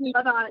guys.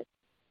 Bye-bye.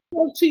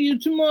 Talk to you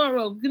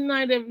tomorrow. Good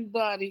night,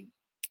 everybody.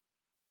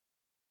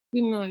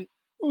 Good night.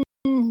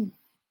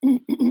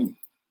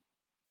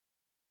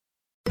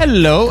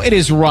 Hello, it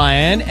is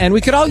Ryan, and we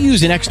could all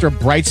use an extra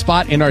bright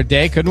spot in our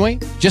day, couldn't we?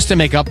 Just to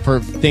make up for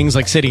things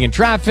like sitting in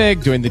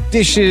traffic, doing the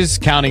dishes,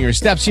 counting your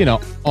steps, you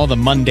know, all the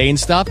mundane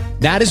stuff.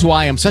 That is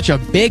why I'm such a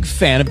big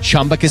fan of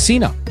Chumba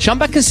Casino.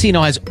 Chumba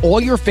Casino has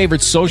all your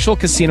favorite social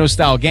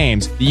casino-style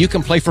games that you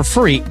can play for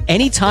free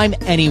anytime,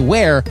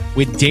 anywhere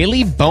with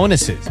daily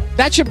bonuses.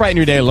 That should brighten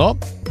your day a little.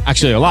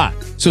 Actually, a lot.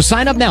 So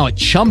sign up now at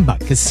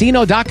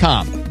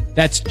ChumbaCasino.com.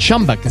 That's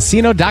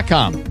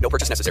ChumbaCasino.com. No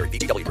purchase necessary.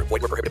 VGW Group.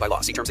 Void where prohibited by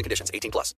law. See terms and conditions. 18+.